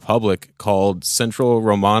Dominican Republic called Central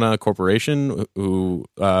Romana Corporation, who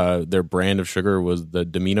their brand of sugar was the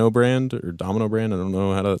Domino brand or Domino brand. I don't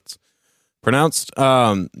know how that's pronounced.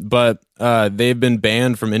 But they've been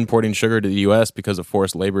banned from importing sugar to the U.S. because of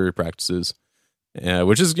forced labor practices.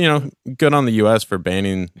 Which is, good on the U.S. for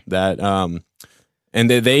banning that. And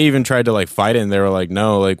they even tried to like fight it, and they were like,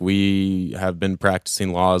 no, like we have been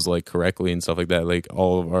practicing laws like correctly and stuff like that. Like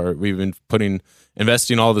we've been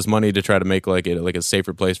investing all this money to try to make like it like a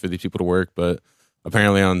safer place for these people to work, but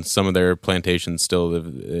apparently on some of their plantations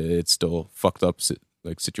it's still fucked up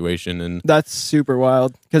like situation. And that's super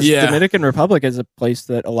wild because Dominican Republic is a place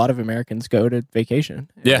that a lot of Americans go to vacation.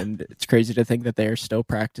 Yeah. And it's crazy to think that they are still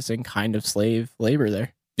practicing kind of slave labor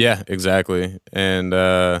there. Yeah, exactly. And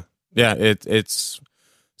it's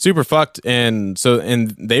super fucked. And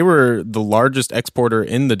they were the largest exporter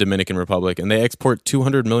in the Dominican Republic, and they export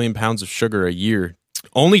 200 million pounds of sugar a year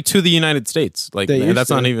only to the United States. Like that's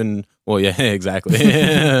not even, well, yeah, exactly.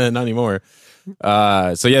 Not anymore.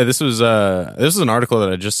 This was an article that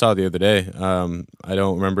I just saw the other day. I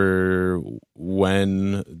don't remember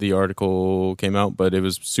when the article came out, but it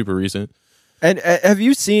was super recent. And have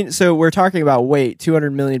you seen, so we're talking about weight,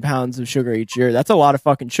 200 million pounds of sugar each year. That's a lot of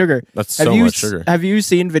fucking sugar. That's so much sugar. Have you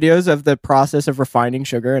seen videos of the process of refining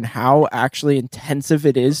sugar and how actually intensive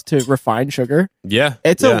it is to refine sugar? Yeah.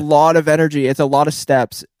 It's a lot of energy. It's a lot of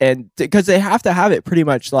steps. And because they have to have it pretty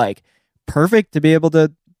much like perfect to be able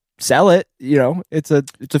to sell it. You know, it's a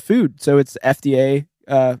food. So it's FDA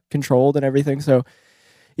controlled and everything. So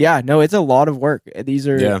yeah, no, it's a lot of work. These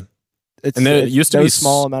are... Yeah. It used to be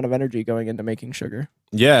small amount of energy going into making sugar.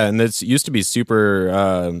 Yeah, and it used to be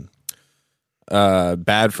super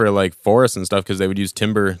bad for like forests and stuff because they would use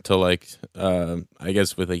timber to like I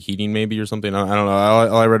guess with like heating maybe or something. I don't know.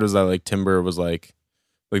 All I read was that like timber was like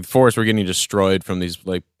forests were getting destroyed from these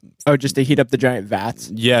like just to heat up the giant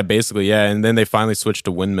vats. Yeah, basically, yeah. And then they finally switched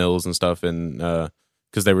to windmills and stuff, and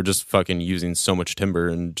because they were just fucking using so much timber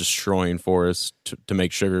and destroying forests to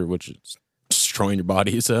make sugar, which is destroying your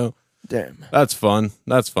body. So. Damn. That's fun.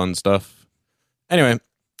 That's fun stuff. Anyway,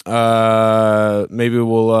 maybe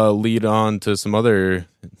we'll lead on to some other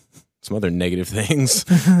negative things.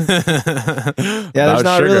 There's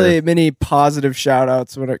not really many positive shout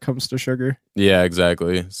outs when it comes to sugar. Yeah,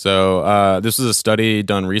 exactly. So this was a study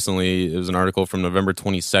done recently. It was an article from November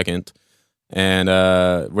 22nd, and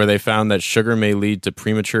where they found that sugar may lead to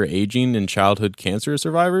premature aging in childhood cancer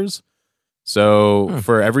survivors. So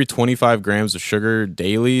for every 25 grams of sugar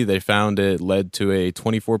daily, they found it led to a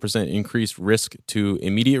 24% increased risk to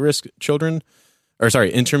intermediate risk children, and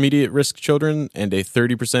a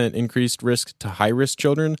 30% increased risk to high risk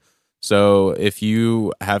children. So if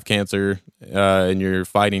you have cancer and you're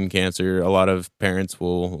fighting cancer, a lot of parents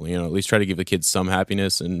will, at least try to give the kids some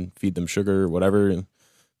happiness and feed them sugar or whatever and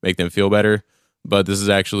make them feel better. But this is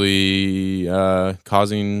actually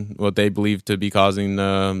causing what they believe to be causing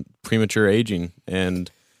premature aging. And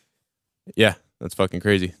yeah, that's fucking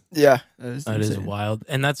crazy. Yeah. That is wild.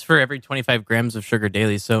 And that's for every 25 grams of sugar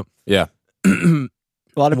daily. So yeah. A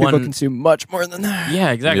lot of people consume much more than that. Yeah,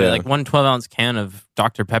 exactly. Yeah. Like one 12-ounce can of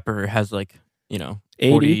Dr. Pepper has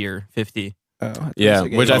 40 or 50. Oh, yeah,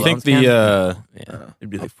 which I think it'd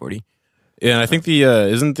be like 40. Yeah, and I think the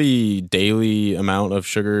isn't the daily amount of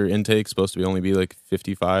sugar intake supposed to only be like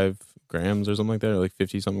 55 grams or something like that, or like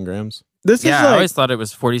 50 something grams? I always thought it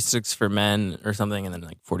was 46 for men or something, and then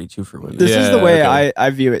like 42 for women. This is the way I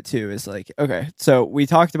view it too. Is like, okay, so we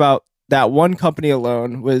talked about that one company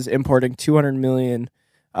alone was importing 200 million.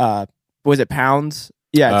 Was it pounds?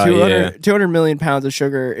 Yeah, 200 million pounds of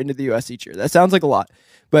sugar into the U.S. each year. That sounds like a lot,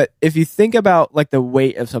 but if you think about like the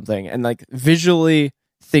weight of something and like visually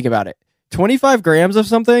think about it. 25 grams of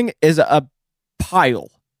something is a pile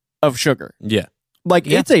of sugar. Yeah.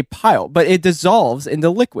 It's a pile, but it dissolves into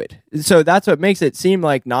liquid. So that's what makes it seem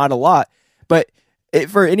like not a lot. But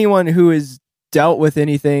for anyone who has dealt with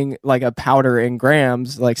anything like a powder in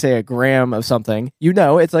grams, like say a gram of something,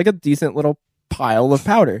 it's like a decent little pile of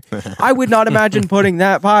powder. I would not imagine putting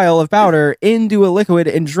that pile of powder into a liquid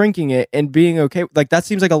and drinking it and being okay. Like that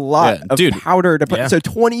seems like a lot of powder to put. Yeah. So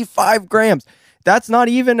 25 grams. That's not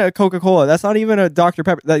even a Coca-Cola. That's not even a Dr.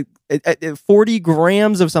 Pepper. Like 40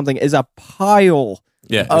 grams of something is a pile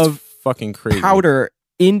of fucking crazy powder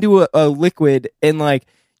into a liquid, and like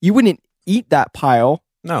you wouldn't eat that pile.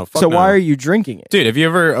 No. So why are you drinking it, dude? Have you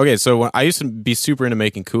ever? Okay, so when I used to be super into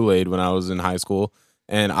making Kool-Aid when I was in high school,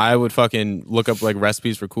 and I would fucking look up like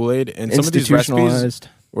recipes for Kool-Aid, and some of these recipes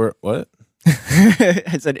were what?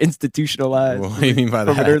 I said institutionalized. What do you mean by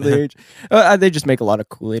that? From an early age. They just make a lot of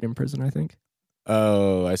Kool-Aid in prison, I think.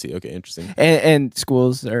 Oh, I see. Okay, interesting. And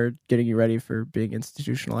schools are getting you ready for being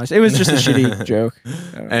institutionalized. It was just a shitty joke.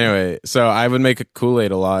 Anyway, so I would make a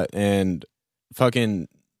Kool-Aid a lot, and fucking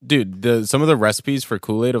dude, some of the recipes for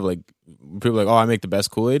Kool-Aid of like people are like, oh, I make the best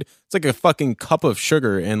Kool-Aid. It's like a fucking cup of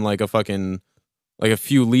sugar and like a fucking like a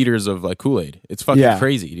few liters of like Kool-Aid. It's fucking Yeah.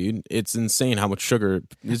 crazy, dude. It's insane how much sugar. And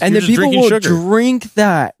you're then just people drinking will sugar. drink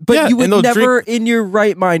that, but Yeah, you would and they'll never in your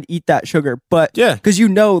right mind eat that sugar. But Yeah. because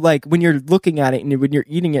like when you're looking at it and when you're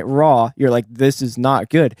eating it raw, you're like, this is not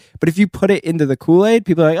good. But if you put it into the Kool-Aid,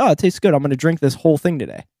 people are like, oh, it tastes good. I'm going to drink this whole thing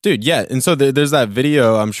today. Dude, yeah, and so there's that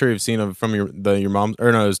video I'm sure you've seen from your mom's,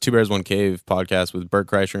 or no, it was Two Bears One Cave podcast with Bert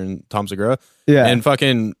Kreischer and Tom Segura, Yeah. and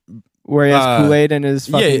fucking Where he has Kool-Aid in his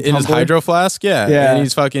fucking in his tumbler. hydro flask, Yeah. and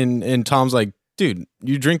he's fucking, and Tom's like, dude,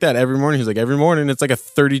 you drink that every morning? He's like, every morning. It's like a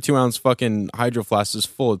 32-ounce fucking hydro flask is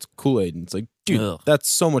full. It's Kool-Aid, and it's like, dude, Ugh. that's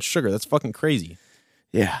so much sugar. That's fucking crazy.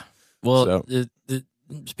 Yeah. Well,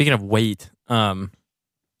 speaking of weight, I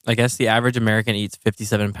guess the average American eats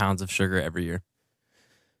 57 pounds of sugar every year.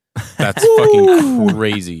 That's fucking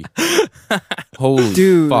crazy. Holy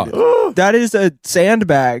Dude, fuck. that is a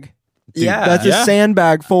sandbag. Dude, That's a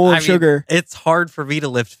sandbag full of sugar. It's hard for me to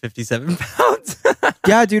lift 57 pounds.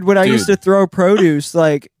 Yeah, dude, when I used to throw produce,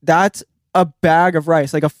 like that's a bag of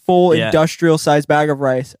rice, like a full Yeah. industrial sized bag of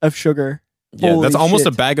rice of sugar. Yeah, Holy that's almost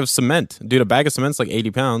shit. a bag of cement. Dude, a bag of cement's like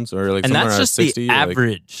 80 pounds or like And somewhere that's around just 60. the like-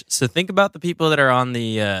 average. So think about the people that are on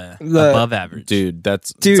the above average. dude,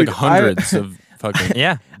 it's Dude, like hundreds of fucking.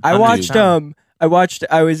 Yeah. I watched Hundreds.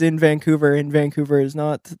 I was in Vancouver, and Vancouver is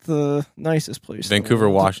not the nicest place. in the Vancouver,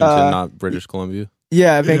 world. Washington, not British Columbia.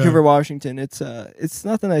 Yeah, Vancouver, Washington. It's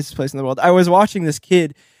not the nicest place in the world. I was watching this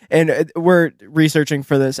kid, and we're researching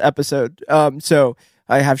for this episode. So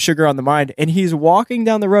I have sugar on the mind, and he's walking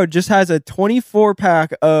down the road, just has a 24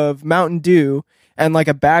 pack of Mountain Dew and like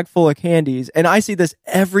a bag full of candies. And I see this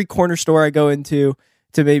every corner store I go into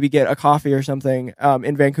to maybe get a coffee or something.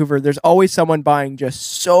 In Vancouver, there's always someone buying just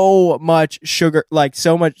so much sugar, like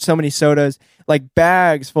so many sodas, like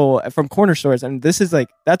bags full from corner stores. And this is like,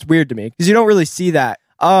 that's weird to me because you don't really see that.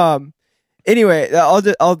 Anyway,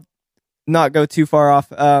 I'll not go too far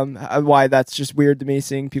off why that's just weird to me,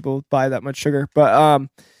 seeing people buy that much sugar. But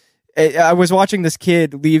I was watching this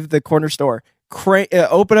kid leave the corner store,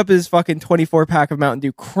 open up his fucking 24 pack of Mountain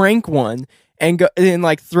Dew, crank one, and go and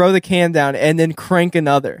like throw the can down, and then crank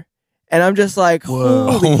another. And I'm just like,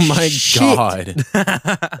 holy Oh my shit. god!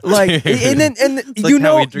 Like, and like you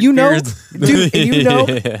how we know, drink beers. dude, and you know.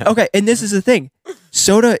 Yeah. Okay, and this is the thing: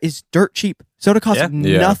 soda is dirt cheap. Soda costs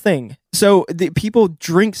Yeah. nothing. So the people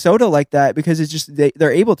drink soda like that because it's just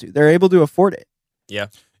they're able to. They're able to afford it. Yeah,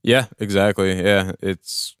 exactly. Yeah,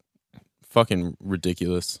 it's fucking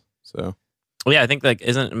ridiculous. So Well, yeah, I think like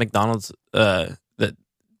isn't McDonald's that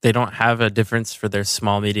they don't have a difference for their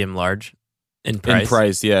small, medium, large in price. in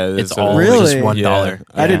price, yeah, It's so- all Really? just $1.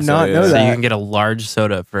 I did not know So that. you can get a large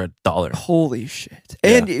soda for $1. Holy shit!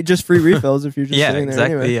 And just free refills if you're just Yeah, sitting there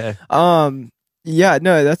exactly. anyway. Yeah. Yeah,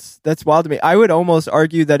 no, that's wild to me. I would almost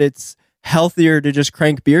argue that it's healthier to just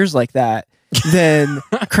crank beers like that than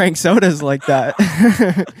crank sodas like that.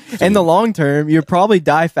 In the long term, you'd probably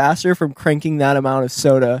die faster from cranking that amount of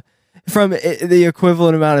soda, from the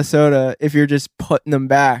equivalent amount of soda if you're just putting them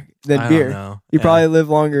back than I beer. don't know. You Yeah. probably live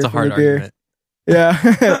longer It's a from hard the beer. argument.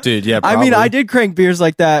 Yeah. dude. Yeah, I mean, probably. I did crank beers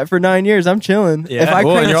like that for 9 years. I'm chilling. Yeah. If I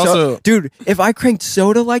Well, and cranked you're also- dude, if I cranked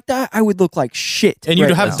soda like that, I would look like shit. and you'd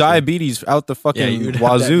right have now. diabetes out the Yeah, fucking you'd have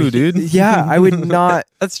wazoo, dude. Yeah, I would not.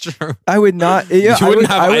 That's true. I would not. Yeah, You wouldn't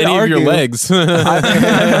I have would any argue, of your legs.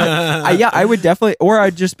 I would definitely, or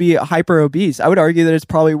I'd just be hyper obese. I would argue that it's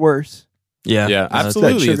probably worse. Yeah. Yeah, No, that's-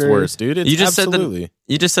 absolutely, it's sugar. worse, dude. It's You just said that- absolutely.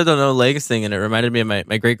 You just said the no legs thing, and it reminded me of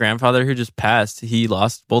my great grandfather who just passed. He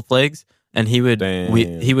lost both legs, and he would Damn.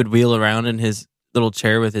 he would wheel around in his little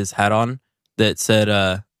chair with his hat on that said,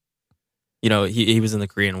 he was in the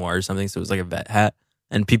Korean War or something, so it was like a vet hat,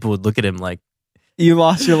 and people would look at him like, You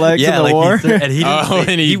lost your legs in the like war. and he didn't, Oh,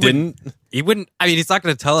 and he wouldn't- didn't. He wouldn't. I mean, he's not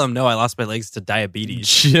going to tell him, no, I lost my legs to diabetes.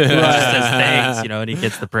 He Yeah. just says thanks, and he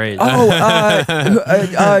gets the praise. John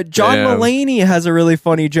Damn. Mulaney has a really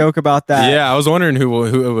funny joke about that. Yeah, I was wondering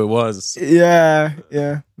who it was. Yeah.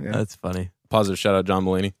 That's funny. Positive shout out John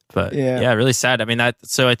Mulaney. But Yeah. yeah, really sad. I mean,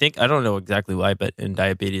 so I think, I don't know exactly why, but in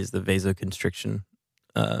diabetes, the vasoconstriction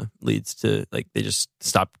leads to, like, they just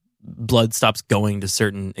blood stops going to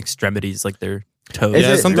certain extremities, like their toes. Is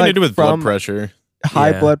Yeah, it something to like do with from- blood pressure.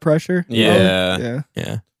 High Yeah. blood pressure. Yeah. Yeah.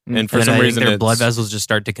 Yeah. And for And some I think reason, their it's- blood vessels just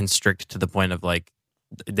start to constrict to the point of, like,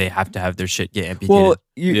 they have to have their shit get amputated. Well,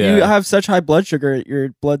 you Yeah. have such high blood sugar, your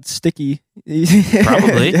blood's sticky.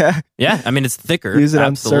 Probably. Yeah. yeah, I mean, it's thicker. Use it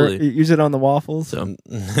absolutely. use it on the waffles. So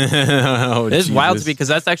Oh, it is wild to Jesus. me because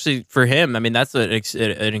that's actually for him. I mean, that's an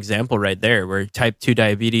example right there where type 2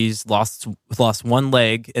 diabetes lost one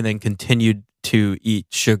leg and then continued to eat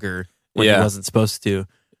sugar when Yeah. he wasn't supposed to.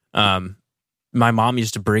 my mom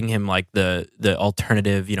used to bring him like the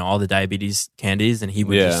alternative, all the diabetes candies, and he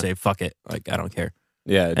would just say, "Fuck it, like I don't care."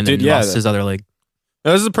 Yeah, and then he lost his other leg.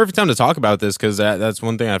 This is a perfect time to talk about this because that's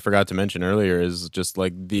one thing I forgot to mention earlier is just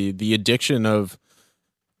like the addiction of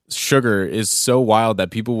sugar is so wild that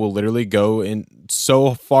people will literally go in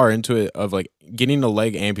so far into it of like getting a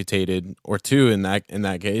leg amputated or two in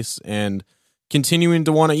that case and continuing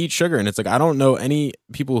to want to eat sugar. And it's like, I don't know any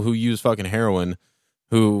people who use fucking heroin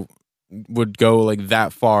who would go like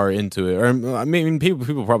that far into it. Or I mean,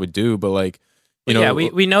 people probably do, but like,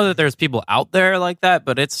 we know that there's people out there like that,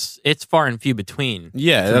 but it's far and few between.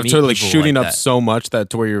 Yeah, that's totally like shooting up so much that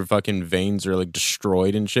to where your fucking veins are like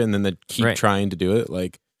destroyed and shit, and then they keep trying to do it.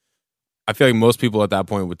 Like, I feel like most people at that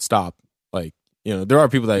point would stop. Like, there are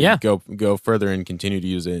people that go further and continue to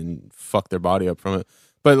use it and fuck their body up from it.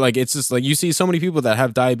 But like, it's just like you see so many people that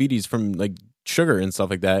have diabetes from like sugar and stuff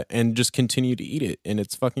like that, and just continue to eat it, and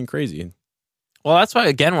it's fucking crazy. Well, that's why,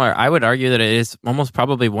 again, where I would argue that it is almost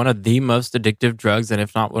probably one of the most addictive drugs, and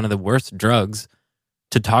if not one of the worst drugs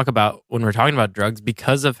to talk about when we're talking about drugs,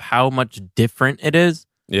 because of how much different it is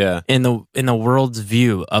in the world's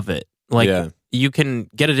view of it. Like, you can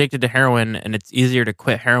get addicted to heroin, and it's easier to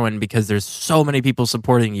quit heroin because there's so many people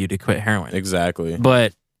supporting you to quit heroin. Exactly.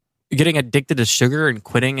 But getting addicted to sugar and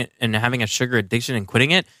quitting it and having a sugar addiction and quitting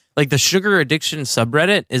it, like the sugar addiction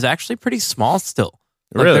subreddit is actually pretty small still.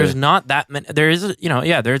 Like, really? There's not that many. There is,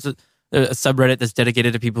 there's a subreddit that's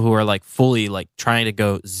dedicated to people who are like fully like trying to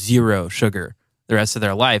go zero sugar the rest of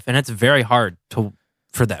their life, and it's very hard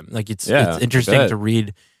for them. Like it's interesting to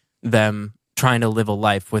read them trying to live a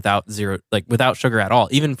life without sugar at all,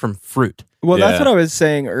 even from fruit. Well, that's what I was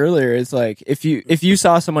saying earlier. Is like if you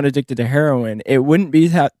saw someone addicted to heroin, it wouldn't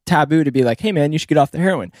be taboo to be like, "Hey, man, you should get off the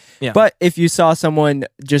heroin." Yeah. But if you saw someone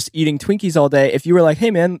just eating Twinkies all day, if you were like,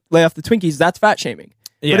 "Hey, man, lay off the Twinkies," that's fat shaming.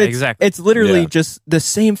 Yeah, but exactly. It's literally just the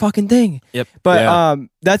same fucking thing. Yep. But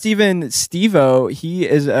that's even Steve-O. He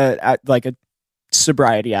is a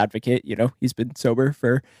sobriety advocate. He's been sober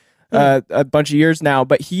for a bunch of years now,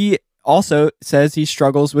 but he also says he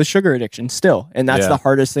struggles with sugar addiction still, and that's the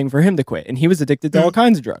hardest thing for him to quit. And he was addicted to all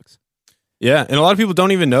kinds of drugs. Yeah, and a lot of people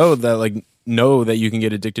don't even know that you can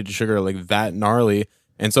get addicted to sugar like that gnarly.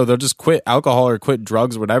 And so they'll just quit alcohol or quit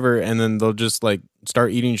drugs, whatever, and then they'll just like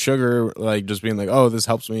start eating sugar, like just being like, "Oh, this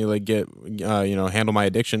helps me like get handle my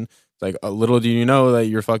addiction." It's like, little do you know that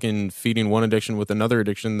you're fucking feeding one addiction with another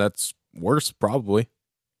addiction that's worse, probably.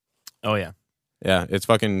 Oh yeah, yeah, it's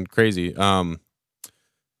fucking crazy.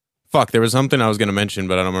 Fuck, there was something I was gonna mention,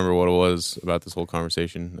 but I don't remember what it was about this whole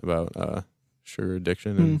conversation about sugar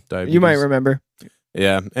addiction and diabetes. You might remember.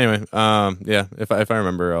 Yeah. Anyway, if I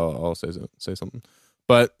remember, I'll say something.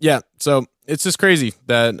 But yeah, so it's just crazy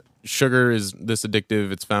that sugar is this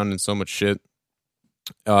addictive. It's found in so much shit.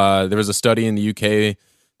 There was a study in the UK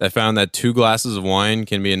that found that 2 glasses of wine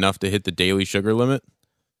can be enough to hit the daily sugar limit.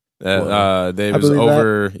 So they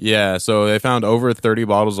found over 30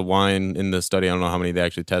 bottles of wine in the study. I don't know how many they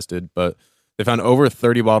actually tested, but they found over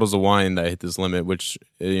 30 bottles of wine that hit this limit, which,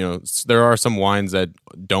 there are some wines that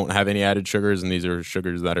don't have any added sugars, and these are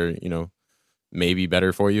sugars that are, maybe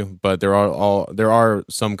better for you, but there are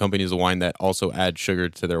some companies of wine that also add sugar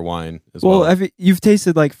to their wine as well. Well, you've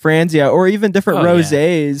tasted like Franzia or even different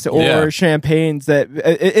rosés or champagnes that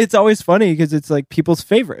it's always funny because it's like people's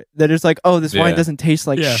favorite. That it's like, oh, this wine doesn't taste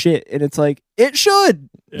like shit, and it's like it should.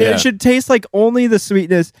 Yeah. It should taste like only the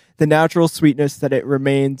sweetness, the natural sweetness that it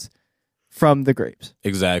remains from the grapes.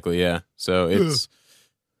 Exactly. Yeah. So it's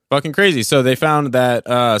fucking crazy. So they found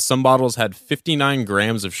that some bottles had 59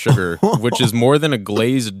 grams of sugar, which is more than a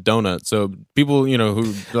glazed donut. So people,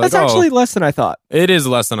 who that's actually less than I thought. It is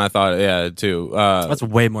less than I thought. Yeah, too. That's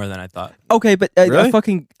way more than I thought. Okay, but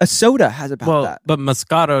really? a soda has about that. But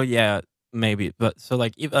Moscato, maybe. But so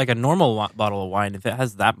like a normal bottle of wine, if it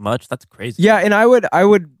has that much, that's crazy. Yeah, and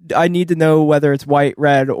I need to know whether it's white,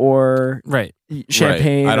 red, or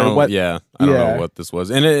champagne. Right. I don't or what. Yeah, I don't know what this was,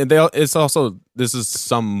 and it's also this is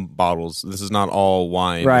some bottles. This is not all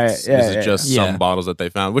wine. Right. This is just some bottles that they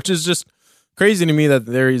found, which is just crazy to me that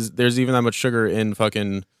there's even that much sugar in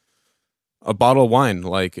fucking a bottle of wine.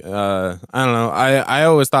 Like I don't know. I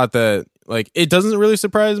always thought that. Like, it doesn't really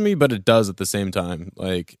surprise me, but it does at the same time.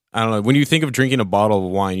 Like, I don't know. When you think of drinking a bottle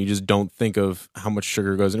of wine, you just don't think of how much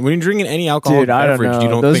sugar goes in. When you're drinking any alcoholic beverage, you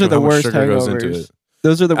don't think of how much sugar goes into it.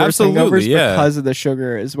 Those are the worst hangovers because of the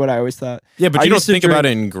sugar, is what I always thought. Yeah, but you don't think about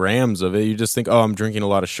it in grams of it. You just think, oh, I'm drinking a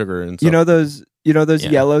lot of sugar and stuff. You know those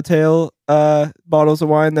Yellowtail bottles of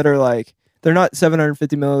wine that are like, They're not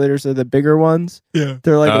 750 milliliters. They're the bigger ones. Yeah.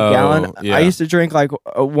 They're like a gallon. Yeah. I used to drink like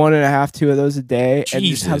 1.5, 2 of those a day and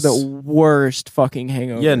just have the worst fucking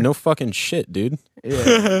hangover. Yeah, no fucking shit, dude.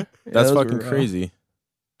 Yeah. That's fucking crazy.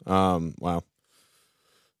 Wow.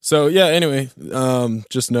 So yeah, anyway,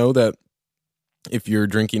 just know that if you're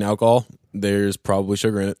drinking alcohol, there's probably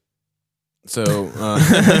sugar in it. So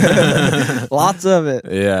lots of it.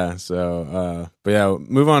 Yeah. So but yeah,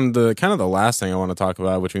 move on to kind of the last thing I want to talk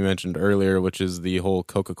about, which we mentioned earlier, which is the whole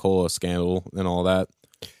Coca-Cola scandal and all that.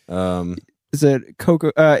 Is it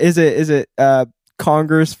is it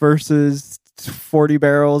Congress versus 40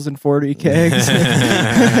 barrels and 40 kegs?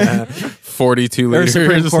 42 liters. Or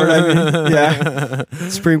Supreme Court, I mean. Yeah.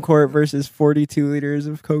 Supreme Court versus 42 liters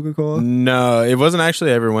of Coca-Cola. No, it wasn't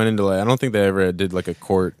actually ever went into like, I don't think they ever did like a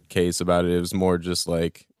court case about it. It was more just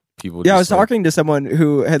like people. Yeah, just, I was like, talking to someone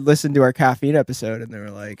who had listened to our caffeine episode and they were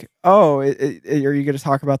like, oh, are you going to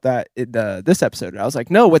talk about that in this episode? And I was like,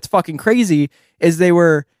 no, what's fucking crazy is they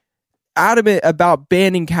were adamant about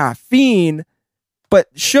banning caffeine, but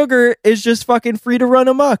sugar is just fucking free to run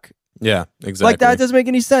amok. Yeah, exactly. Like, that doesn't make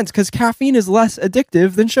any sense because caffeine is less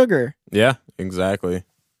addictive than sugar. Yeah, exactly.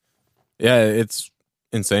 Yeah, it's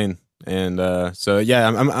insane. And so yeah,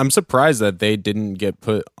 I'm surprised that they didn't get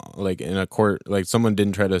put like in a court, like someone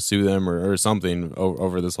didn't try to sue them or something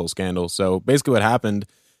over this whole scandal. So basically what happened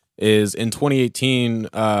is in 2018,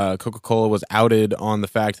 Coca-Cola was outed on the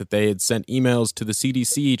fact that they had sent emails to the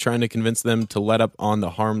CDC trying to convince them to let up on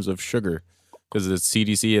the harms of sugar, because the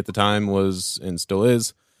CDC at the time was, and still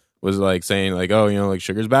is, was like saying like, oh, you know, like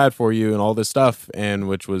sugar's bad for you and all this stuff, and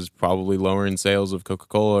which was probably lowering sales of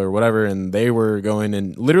Coca-Cola or whatever. And they were going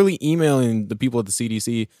and literally emailing the people at the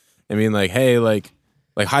CDC and being like, hey, like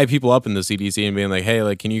high people up in the CDC and being like, hey,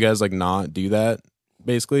 like, can you guys like not do that,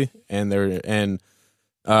 basically? And and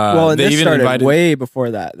they this even started invited, way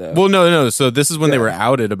before that, though. well, no. So this is when they were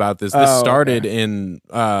outed about this. This started in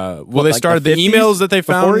they started the emails that they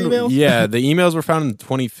found. Emails? Yeah, the emails were found in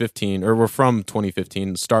 2015, or were from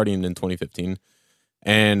 2015, starting in 2015,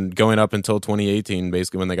 and going up until 2018,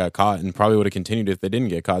 basically when they got caught, and probably would have continued if they didn't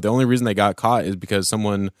get caught. The only reason they got caught is because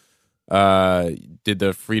someone did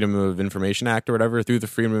the Freedom of Information Act or whatever, through the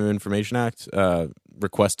Freedom of Information Act,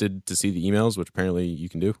 requested to see the emails, which apparently you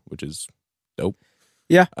can do, which is dope.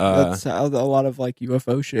 Yeah, that's how a lot of like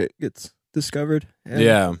UFO shit gets discovered. And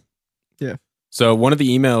yeah. So one of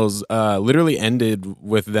the emails literally ended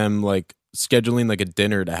with them like scheduling like a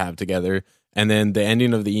dinner to have together, and then the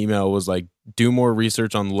ending of the email was like, do more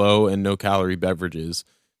research on low and no calorie beverages.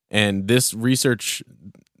 And this research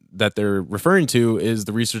that they're referring to is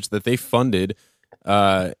the research that they funded,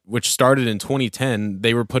 which started in 2010.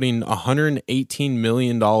 They were putting $118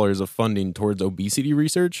 million of funding towards obesity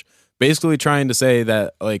research, basically trying to say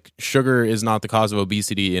that like sugar is not the cause of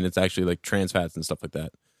obesity, and it's actually like trans fats and stuff like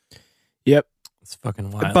that. Yep. It's fucking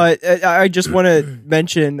wild. But I just want to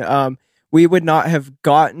mention, we would not have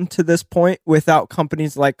gotten to this point without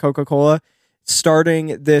companies like Coca-Cola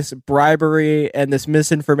starting this bribery and this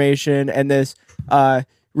misinformation and this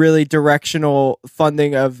really directional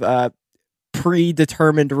funding of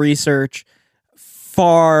predetermined research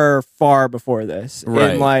far before this.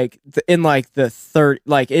 Right. In the third,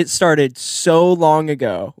 like it started so long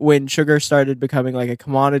ago when sugar started becoming like a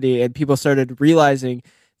commodity and people started realizing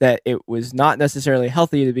that it was not necessarily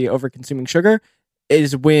healthy to be over consuming sugar,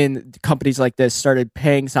 is when companies like this started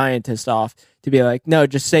paying scientists off to be like, no,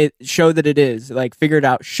 just show that it is, like figure it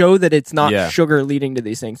out, show that it's not sugar leading to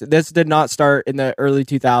these things. This did not start in the early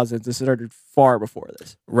 2000s. This started far before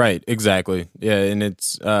this. Right. Exactly. Yeah. And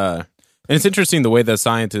it's interesting the way that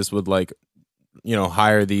scientists would like, you know,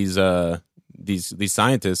 hire these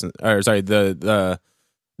scientists, or sorry,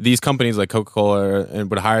 these companies like Coca-Cola and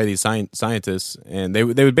would hire these scientists, and they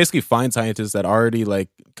would basically find scientists that already like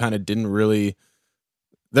kind of didn't really,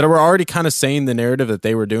 that were already kind of saying the narrative that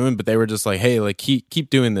they were doing, but they were just like, hey, like keep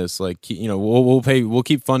doing this, like you know, we'll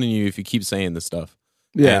keep funding you if you keep saying this stuff.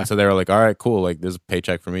 Yeah. And so they were like, all right, cool, like there's a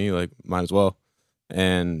paycheck for me, like might as well.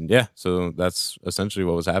 And yeah, so that's essentially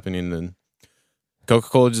what was happening. And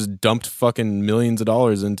Coca-Cola just dumped fucking millions of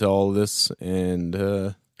dollars into all of this,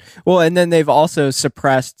 and well, and then they've also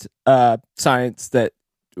suppressed science that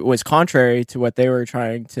was contrary to what they were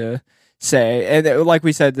trying to say. And like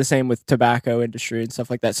we said, the same with tobacco industry and stuff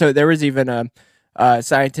like that. So there was even a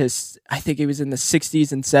scientist, I think he was in the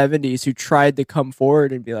 60s and 70s, who tried to come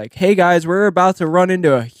forward and be like, hey guys, we're about to run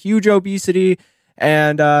into a huge obesity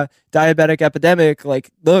and diabetic epidemic. Like,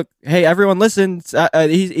 look, hey, everyone listens.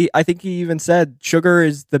 I think he even said sugar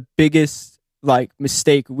is the biggest like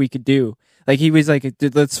mistake we could do. Like he was like,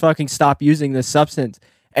 dude, let's fucking stop using this substance.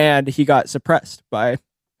 And he got suppressed by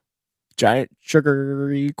giant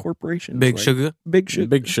sugary corporations. Big like sugar. Big Sugar.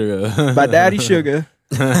 Big sugar. By Daddy Sugar.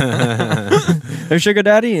 There's Sugar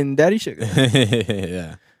Daddy and Daddy Sugar.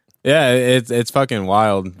 Yeah. It's fucking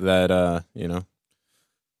wild that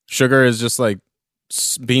sugar is just like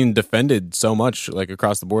being defended so much like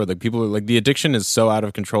across the board. Like people are like, the addiction is so out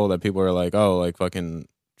of control that people are like, oh, like fucking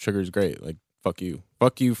sugar's great. Like fuck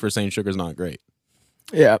you for saying sugar's not great.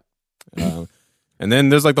 Yeah. And then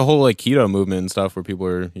there's like the whole like keto movement and stuff where people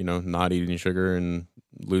are not eating sugar and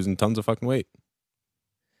losing tons of fucking weight.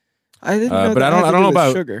 I didn't know but that I don't know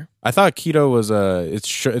about sugar. I thought keto was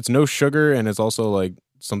it's no sugar and it's also like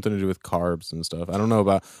something to do with carbs and stuff. I don't know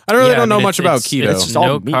much about keto. It's just all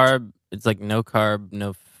no meat. carb. It's like no carb,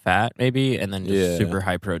 no fat, maybe, and then just super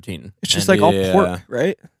high protein. It's just And like all pork,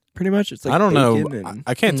 right? Pretty much. It's like I don't know. bacon and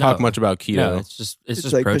I can't talk much about keto. No, it's just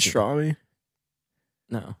like protein. pastrami.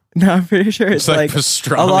 No, No, I'm pretty sure it's like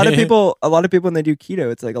pastrami. a lot of people when they do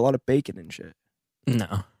keto, it's like a lot of bacon and shit.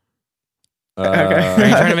 no. Okay. Are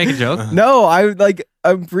you trying to make a joke? No,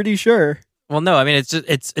 I'm pretty sure. Well, no. I mean, it's just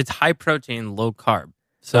it's high protein, low carb.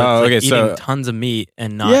 So Oh, it's like okay, so- eating tons of meat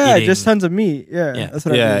and not Yeah, eating. just tons of meat. Yeah, Yeah. that's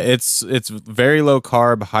what Yeah, I mean. it's very low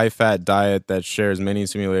carb, high fat diet that shares many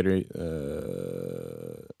similar.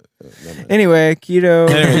 Anyway, keto.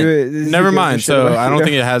 Never mind. So I don't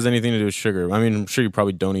think it has anything to do with sugar. I mean, I'm sure you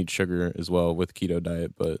probably don't eat sugar as well with keto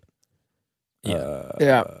diet, but Yeah.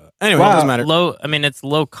 Anyway, Wow. it doesn't matter. low. I mean, it's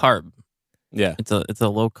low carb. Yeah, It's a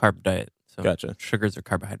low carb diet. So Gotcha. Sugars are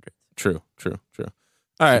carbohydrates. true.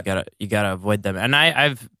 All right. You gotta avoid them. And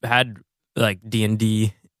I've had like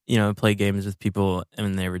D&D, play games with people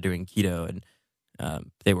and they were doing keto and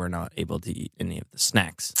they were not able to eat any of the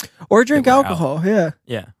snacks. or drink They were alcohol. Yeah.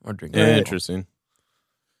 Yeah, or drink. Yeah, alcohol. interesting.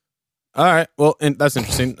 All right. Well, that's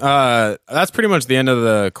interesting. That's pretty much the end of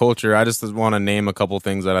the culture. I just want to name a couple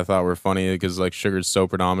things that I thought were funny because like sugar's so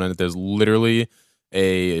predominant. There's literally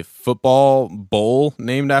a football bowl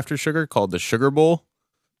named after sugar called the Sugar Bowl,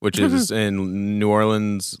 which is in New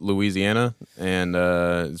Orleans, Louisiana, and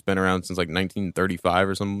it's been around since like 1935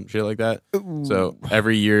 or some shit like that. So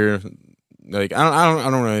every year, like I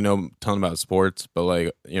don't really know a ton about sports, but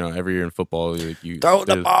like every year in football, like you Throw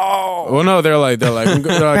the ball. Well, no, they're like I'm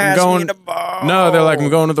Pass going. me the ball. No, they're like I'm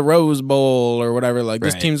going to the Rose Bowl or whatever. Like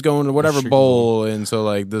this Right. team's going to whatever Sugar bowl, and so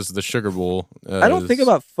like this is the Sugar Bowl. I don't think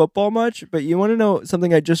about football much, but you want to know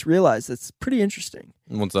something I just realized that's pretty interesting.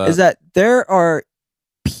 what's that. Is that there are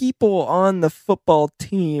people on the football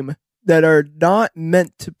team that are not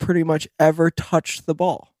meant to pretty much ever touch the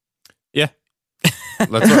ball.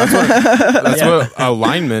 That's what a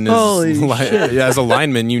lineman is. Holy like. shit. Yeah, as a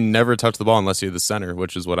lineman, you never touch the ball unless you're the center,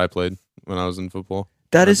 which is what I played when I was in football.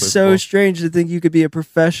 That I is played so football. strange to think you could be a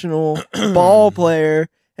professional ball player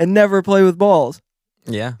and never play with balls,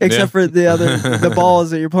 Yeah. except for the balls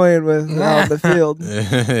that you're playing with out on the field.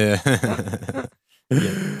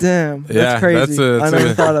 Damn, that's Yeah, crazy. that's I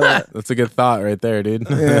never thought of that. That's a good thought right there, dude.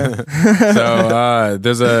 Yeah. So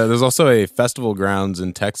there's also a festival grounds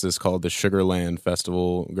in Texas called the Sugarland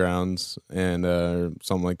Festival Grounds and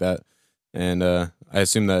something like that. And I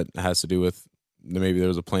assume that has to do with maybe there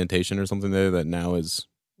was a plantation or something there that now is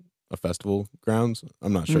a festival grounds.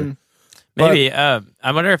 I'm not sure. Mm. Maybe. I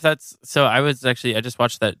wonder if that's. So I just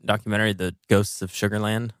watched that documentary, The Ghosts of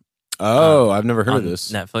Sugarland. Oh, I've never heard on of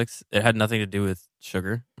this. Netflix. It had nothing to do with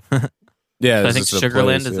sugar. Yeah, So I it's think just a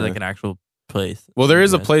Sugarland place, is yeah. like an actual place. Well, there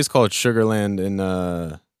is a Yeah. place called Sugarland in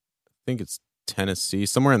I think it's Tennessee,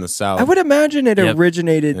 somewhere in the south. I would imagine it Yep.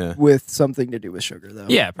 originated Yeah. with something to do with sugar, though.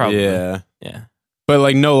 Yeah, probably. Yeah. Yeah. But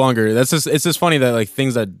like no longer. It's just funny that like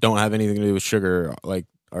things that don't have anything to do with sugar like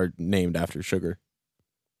are named after sugar.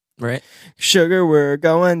 Right. Sugar, we're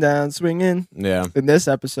going down swinging Yeah. in this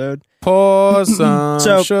episode. Pour some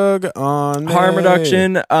So, sugar on me. Harm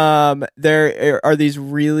reduction. There are these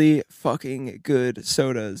really fucking good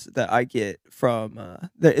sodas that I get from.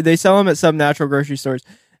 They sell them at some natural grocery stores.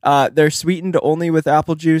 They're sweetened only with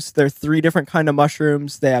apple juice. They're 3 different kind of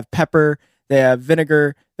mushrooms. They have pepper. They have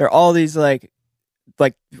vinegar. They're all these like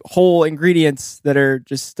whole ingredients that are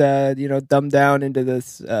just dumbed down into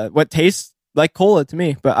this what tastes like cola to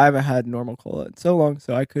me, but I haven't had normal cola in so long,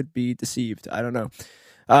 so I could be deceived. I don't know.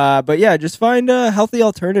 But yeah, just find a healthy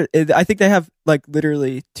alternative. I think they have like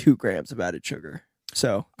literally 2 grams of added sugar.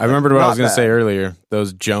 So I remembered what I was not going to say bad. earlier.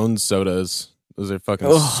 Those Jones sodas. Those are fucking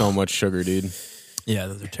Ugh. so much sugar, dude. Yeah,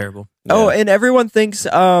 those are terrible. Oh, Yeah. and everyone thinks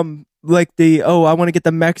like I want to get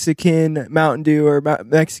the Mexican Mountain Dew or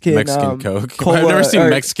Mexican Coke. cola, I've never seen or-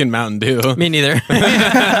 Mexican Mountain Dew. Me neither.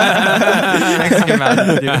 Mexican Mountain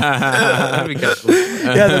Dew. That'd be kinda cool.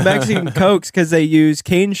 the Mexican Cokes, because they use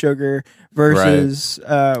cane sugar versus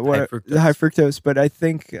High fructose. high fructose. But I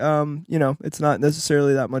think it's not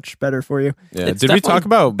necessarily that much better for you. Yeah. It's Did we talk definitely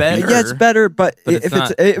about better. Yeah, it's better, but But if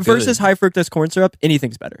it's it's not versus good. high fructose corn syrup,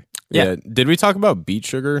 anything's better. Yeah. Did we talk about beet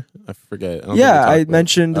sugar? I forget. I don't think we Yeah, talked I about it.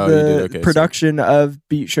 mentioned Oh, you the did? Okay, so- production of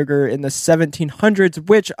beet sugar in the 1700s,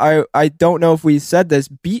 which I don't know if we said this.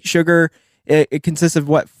 Beet sugar, it consists of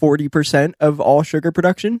what, 40% of all sugar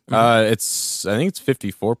production? I think it's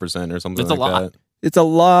 54% or something It's a like lot. that. It's a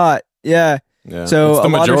lot. Yeah. Yeah. So it's the a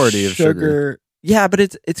lot majority of sugar. Yeah, but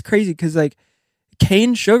it's crazy because like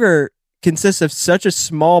cane sugar consists of such a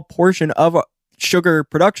small portion of sugar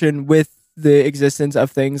production with the existence of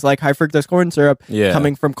things like high fructose corn syrup Yeah.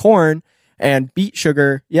 coming from corn and beet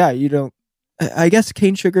sugar. Yeah, you don't. I guess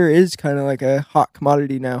cane sugar is kind of like a hot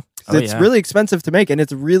commodity now. 'Cause Oh, it's yeah. really expensive to make and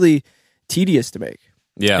it's really tedious to make.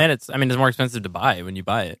 Yeah. And it's more expensive to buy when you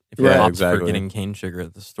buy it. If you Yeah, opt for exactly. getting cane sugar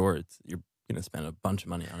at the store, you're gonna spend a bunch of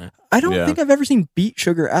money on it. I don't Yeah. think I've ever seen beat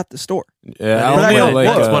sugar at the store. Yeah. That I is But I only know had,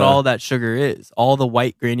 like, that's what uh, all that sugar is. All the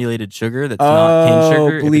white granulated sugar that's not cane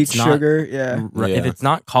sugar. if bleach it's not- sugar. Yeah. If Yeah. it's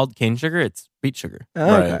not called cane sugar, it's beet sugar. Oh,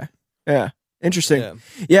 Right. okay. Yeah. Interesting.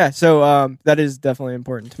 Yeah. So that is definitely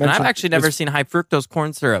important to And mention. I've actually never seen high fructose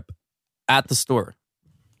corn syrup at the store.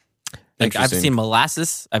 Like I've Interesting. seen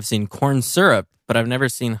molasses, I've seen corn syrup, but I've never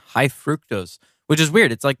seen high fructose, which is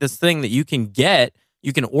weird. It's like this thing that you can get,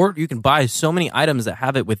 you can buy so many items that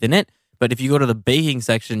have it within it, but if you go to the baking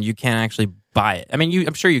section, you can't actually buy it. I mean,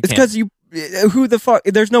 I'm sure you It's can. because who the fuck?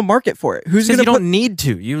 There's no market for it. Who's Because gonna you put? don't need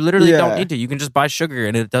to. You literally Yeah. don't need to. You can just buy sugar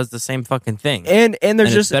and it does the same fucking thing. And there's and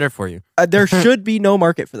it's just better for you. there should be no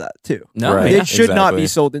market for that too. No, Right. yeah. It should not be exactly.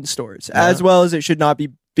 sold in stores, as well as it should not be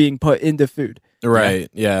being put into food. Right.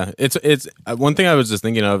 Yeah. It's one thing I was just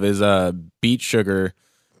thinking of is beet sugar.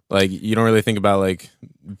 Like you don't really think about like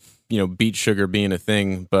beet sugar being a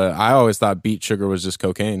thing, but I always thought beet sugar was just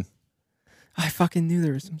cocaine. I fucking knew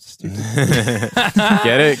there was some stupid.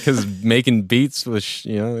 Get it? Because making beats with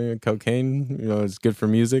cocaine, it's good for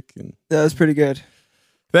music. And That was pretty good.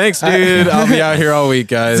 thanks, dude. I'll be out here all week,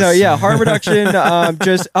 guys. So yeah, harm reduction.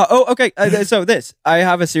 Okay. So I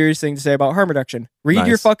have a serious thing to say about harm reduction. Read Nice.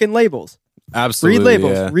 your fucking labels. Absolutely. Read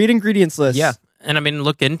labels. Yeah. Read ingredients lists. Yeah. And I mean,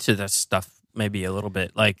 look into this stuff maybe a little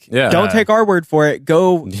bit. Like, Yeah. Don't take our word for it.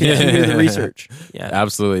 Go continue the research. yeah.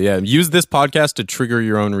 Absolutely. Yeah. Use this podcast to trigger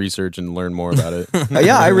your own research and learn more about it.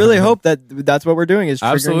 Yeah, I really hope that's what we're doing is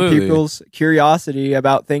triggering Absolutely. people's curiosity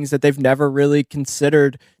about things that they've never really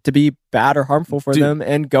considered to be bad or harmful for Dude. them,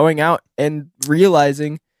 and going out and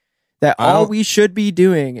realizing that all we should be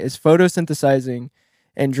doing is photosynthesizing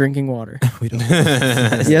and drinking water. We don't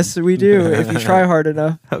Yes, we do. If you try hard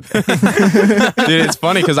enough. Dude, it's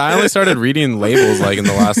funny because I only started reading labels like in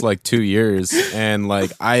the last 2 years, and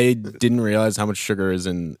I didn't realize how much sugar is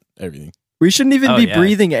in everything. We shouldn't even Oh, be yeah.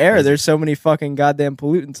 breathing air. There's so many fucking goddamn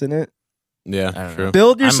pollutants in it. I Yeah, don't true. know.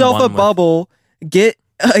 Build yourself I'm a one with- bubble, get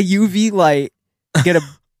a UV light, get a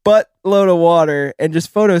buttload of water, and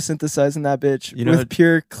just photosynthesize in that bitch You know with what-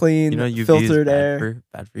 pure, clean, UV filtered is air.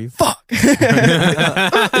 bad for you. Fuck.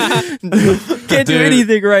 Can't do Dude.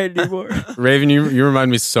 anything right anymore. Raven, you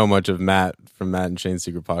remind me so much of Matt from Matt and Shane's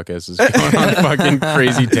Secret Podcast. Is going on fucking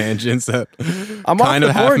crazy tangents that I'm off kind the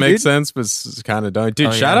of half board, make dude. sense, but it's kind of don't. Dude,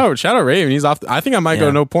 Oh, shout out Raven. He's off. I think I might go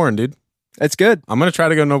Yeah. no porn, dude. It's good. I'm gonna try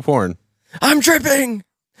to go no porn. I'm dripping,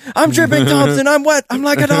 Thompson. I'm wet. I'm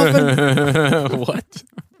like a dolphin. What?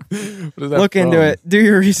 What is that Look into from? it. Do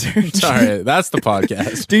your research. All right, that's the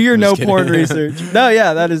podcast. Do your I'm no just kidding. porn research. No,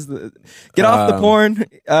 yeah, that is the. Get off the porn.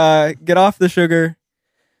 Get off the sugar.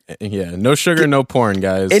 Yeah, no sugar, no porn,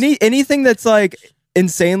 guys. Anything that's like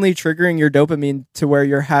insanely triggering your dopamine to where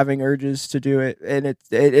you're having urges to do it, and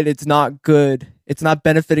it's not good. It's not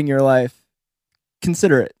benefiting your life.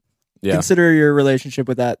 Consider it. Yeah. Consider your relationship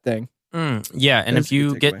with that thing. Yeah, and That's if a you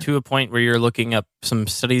good get takeaway. to a point where you're looking up some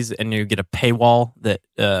studies and you get a paywall that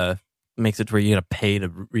makes it to where you got to pay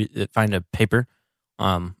to find a paper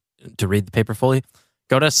to read the paper fully,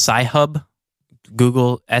 go to Sci-Hub,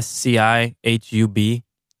 Google SCIHUB,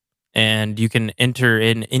 and you can enter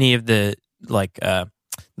in any of the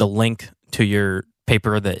the link to your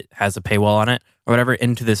paper that has a paywall on it or whatever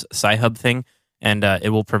into this Sci-Hub thing, and it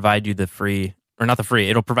will provide you the free, or not the free,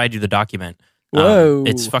 it'll provide you the document. Whoa.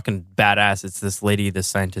 It's fucking badass. It's this lady, this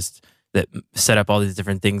scientist that set up all these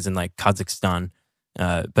different things in Kazakhstan.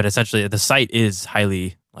 But essentially the site is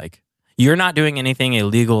highly you're not doing anything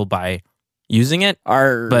illegal by using it,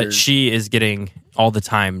 but she is getting all the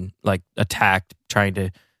time attacked,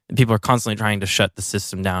 people are constantly trying to shut the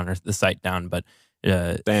system down or the site down. But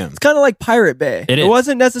Damn. It's kind of like Pirate Bay. It It is.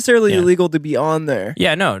 wasn't necessarily Yeah. illegal to be on there.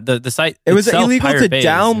 Yeah, no, the site. It was itself, illegal Pirate to Bay, is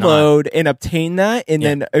not- download and obtain that and Yeah.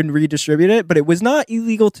 then and redistribute it, but it was not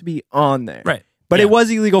illegal to be on there. Right. But Yeah. it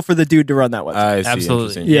was illegal for the dude to run that website. I see. Absolutely.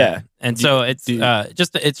 Interesting. Yeah. And Do- so it's do-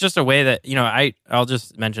 it's just a way that, I'll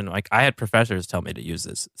just mention, like, I had professors tell me to use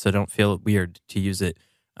this, so don't feel weird to use it.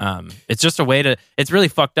 It's just a way to. It's really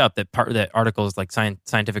fucked up that articles like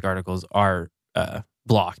scientific articles are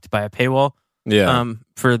blocked by a paywall. Yeah.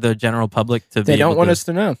 For the general public to They be don't able want to, us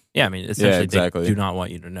to know. Yeah, I mean, essentially, exactly. they do not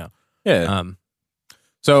want you to know. Yeah. So,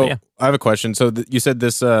 So yeah. I have a question. So you said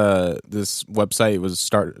this this website was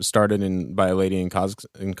started by a lady in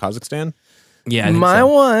Kazakhstan. Yeah, I think My so.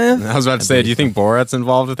 wife. I was about to say, do you think Borat's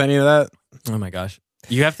involved with any of that? Oh my gosh,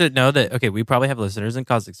 you have to know that. Okay, we probably have listeners in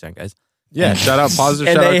Kazakhstan, guys. Yeah. Shout out positive.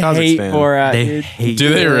 And Shout they out hate Kazakhstan. Borat, They dude. hate.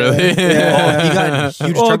 Do they really? Yeah. Oh, he got in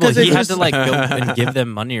huge Well, trouble. 'cause He it's had just- to like go and give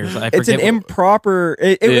them money or something. I It's an forget what- improper.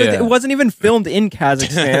 Yeah. It wasn't even filmed in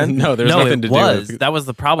Kazakhstan. No, there's no, nothing it to was. do with. That was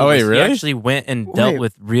the problem. Oh, wait, was really? He actually went and dealt Wait.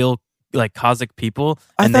 with real like Kazakh people,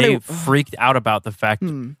 I and thought they it- freaked out about the fact,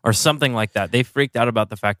 Hmm. or something like that. They freaked out about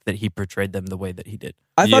the fact that he portrayed them the way that he did.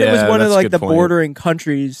 I thought it was Yeah, one of that's a like good the point. bordering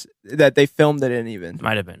countries that they filmed it in. Even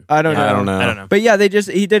Might have been. I don't Yeah, know. I don't know. I don't know. But yeah,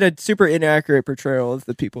 he did a super inaccurate portrayal of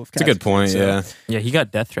the people of Kazakhstan. It's a good point. so Yeah. Yeah, he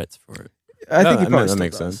got death threats for it. I think he that probably that still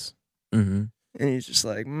makes does. sense. Mm-hmm. And he's just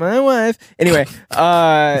like, my wife. Anyway,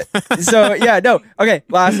 so yeah, no. Okay,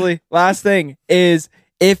 last thing is,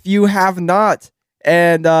 if you have not,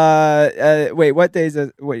 and wait, what day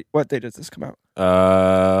does this come out?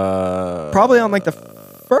 Probably on like the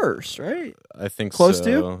first, right? I think Close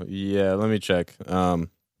so. Yeah, let me check.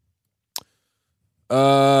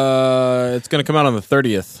 It's gonna come out on the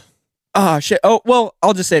 30th. Oh shit. Oh well,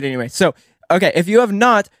 I'll just say it anyway. So okay, if you have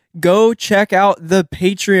not, go check out the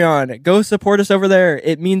Patreon. Go support us over there.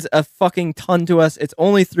 It means a fucking ton to us. It's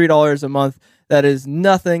only $3 a month. That is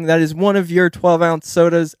nothing. That is one of your 12-ounce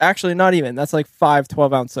sodas. Actually, not even. That's like 5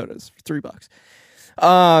 12-ounce sodas for $3.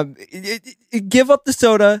 Give up the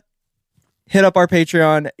soda. Hit up our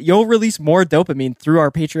Patreon. You'll release more dopamine through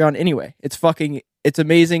our Patreon anyway. It's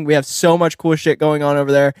amazing. We have so much cool shit going on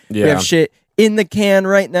over there. We Yeah. have shit in the can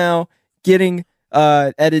right now getting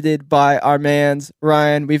edited by our mans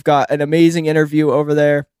Ryan. We've got an amazing interview over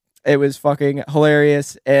there. It was fucking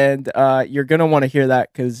hilarious, and you're gonna want to hear that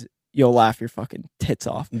because you'll laugh your fucking tits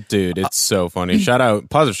off. Dude, it's so funny.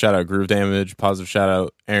 Positive shout out Groove Damage, positive shout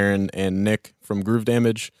out Aaron and Nick from Groove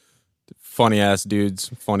Damage. Funny ass dudes,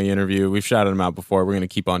 funny interview. We've shouted them out before. We're gonna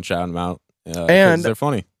keep on shouting them out. 'Cause And they're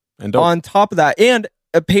funny and dope. On top of that, and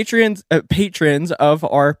patrons of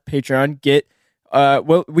our Patreon get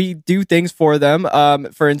we do things for them.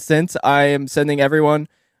 For instance, I am sending everyone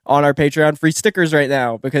on our Patreon free stickers right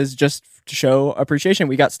now because just to show appreciation,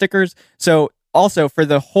 we got stickers. So also for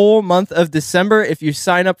the whole month of December, if you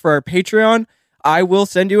sign up for our Patreon, I will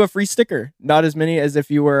send you a free sticker. Not as many as if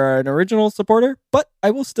you were an original supporter, but I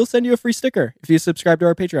will still send you a free sticker if you subscribe to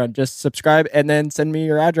our Patreon. Just subscribe and then send me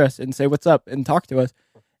your address and say what's up and talk to us.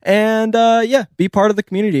 And yeah, be part of the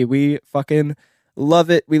community. We fucking love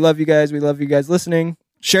it. We love you guys. We love you guys listening.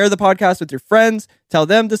 Share the podcast with your friends. Tell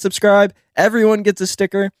them to subscribe. Everyone gets a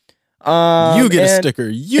sticker. You get a and- sticker.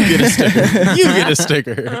 You get a sticker. You get a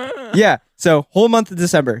sticker. Yeah. So whole month of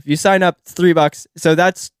December. If you sign up, it's $3. So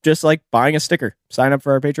that's just like buying a sticker. Sign up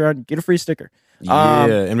for our Patreon, get a free sticker. Yeah,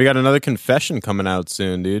 and we got another confession coming out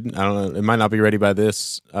soon, dude. I don't know. It might not be ready by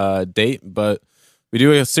this date, but we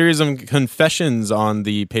do a series of confessions on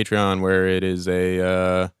the Patreon where it is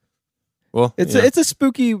a It's a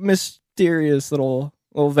spooky, mysterious little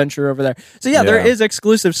venture over there. So yeah, there Yeah. is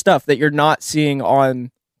exclusive stuff that you're not seeing on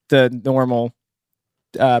the normal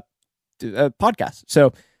podcast.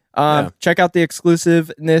 So check out the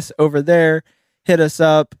exclusiveness over there. Hit us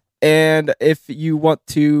up. And if you want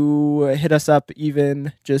to hit us up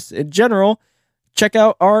even just in general, check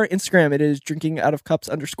out our Instagram. It is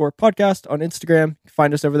drinkingoutofcups_podcast on Instagram. You can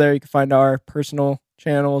find us over there. You can find our personal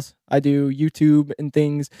channels. I do YouTube and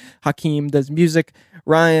things. Hakeem does music.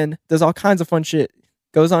 Ryan does all kinds of fun shit.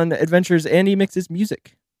 Goes on adventures and he mixes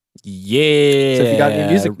music. Yeah. So if you got any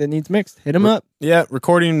music that needs mixed, hit him up. Yeah,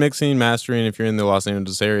 recording, mixing, mastering. If you're in the Los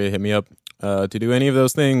Angeles area, hit me up to do any of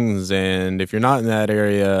those things. And if you're not in that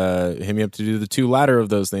area, hit me up to do the two latter of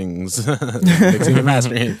those things, mixing and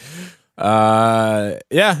mastering.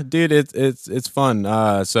 Yeah, dude, it's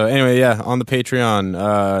fun. So anyway, yeah, on the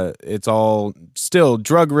Patreon, it's all still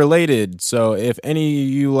drug related. So if any of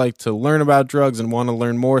you like to learn about drugs and want to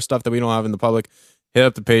learn more stuff that we don't have in the public, hit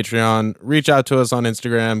up the Patreon, reach out to us on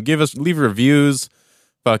Instagram, leave reviews,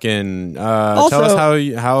 fucking tell us how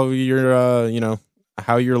you're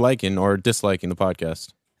how you're liking or disliking the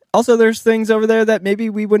podcast. Also, there's things over there that maybe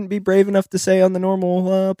we wouldn't be brave enough to say on the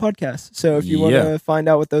normal podcast. So if you want to find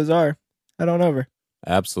out what those are, head on over.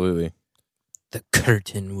 Absolutely. The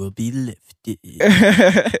curtain will be lifted.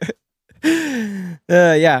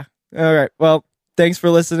 Yeah. All right. Well, thanks for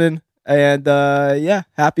listening. And yeah,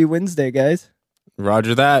 happy Wednesday, guys.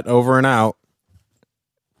 Roger that. Over and out.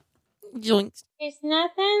 Joints. There's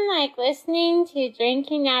nothing like listening to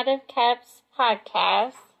Drinking Out of Cups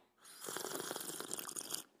podcast.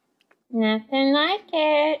 Nothing like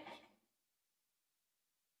it.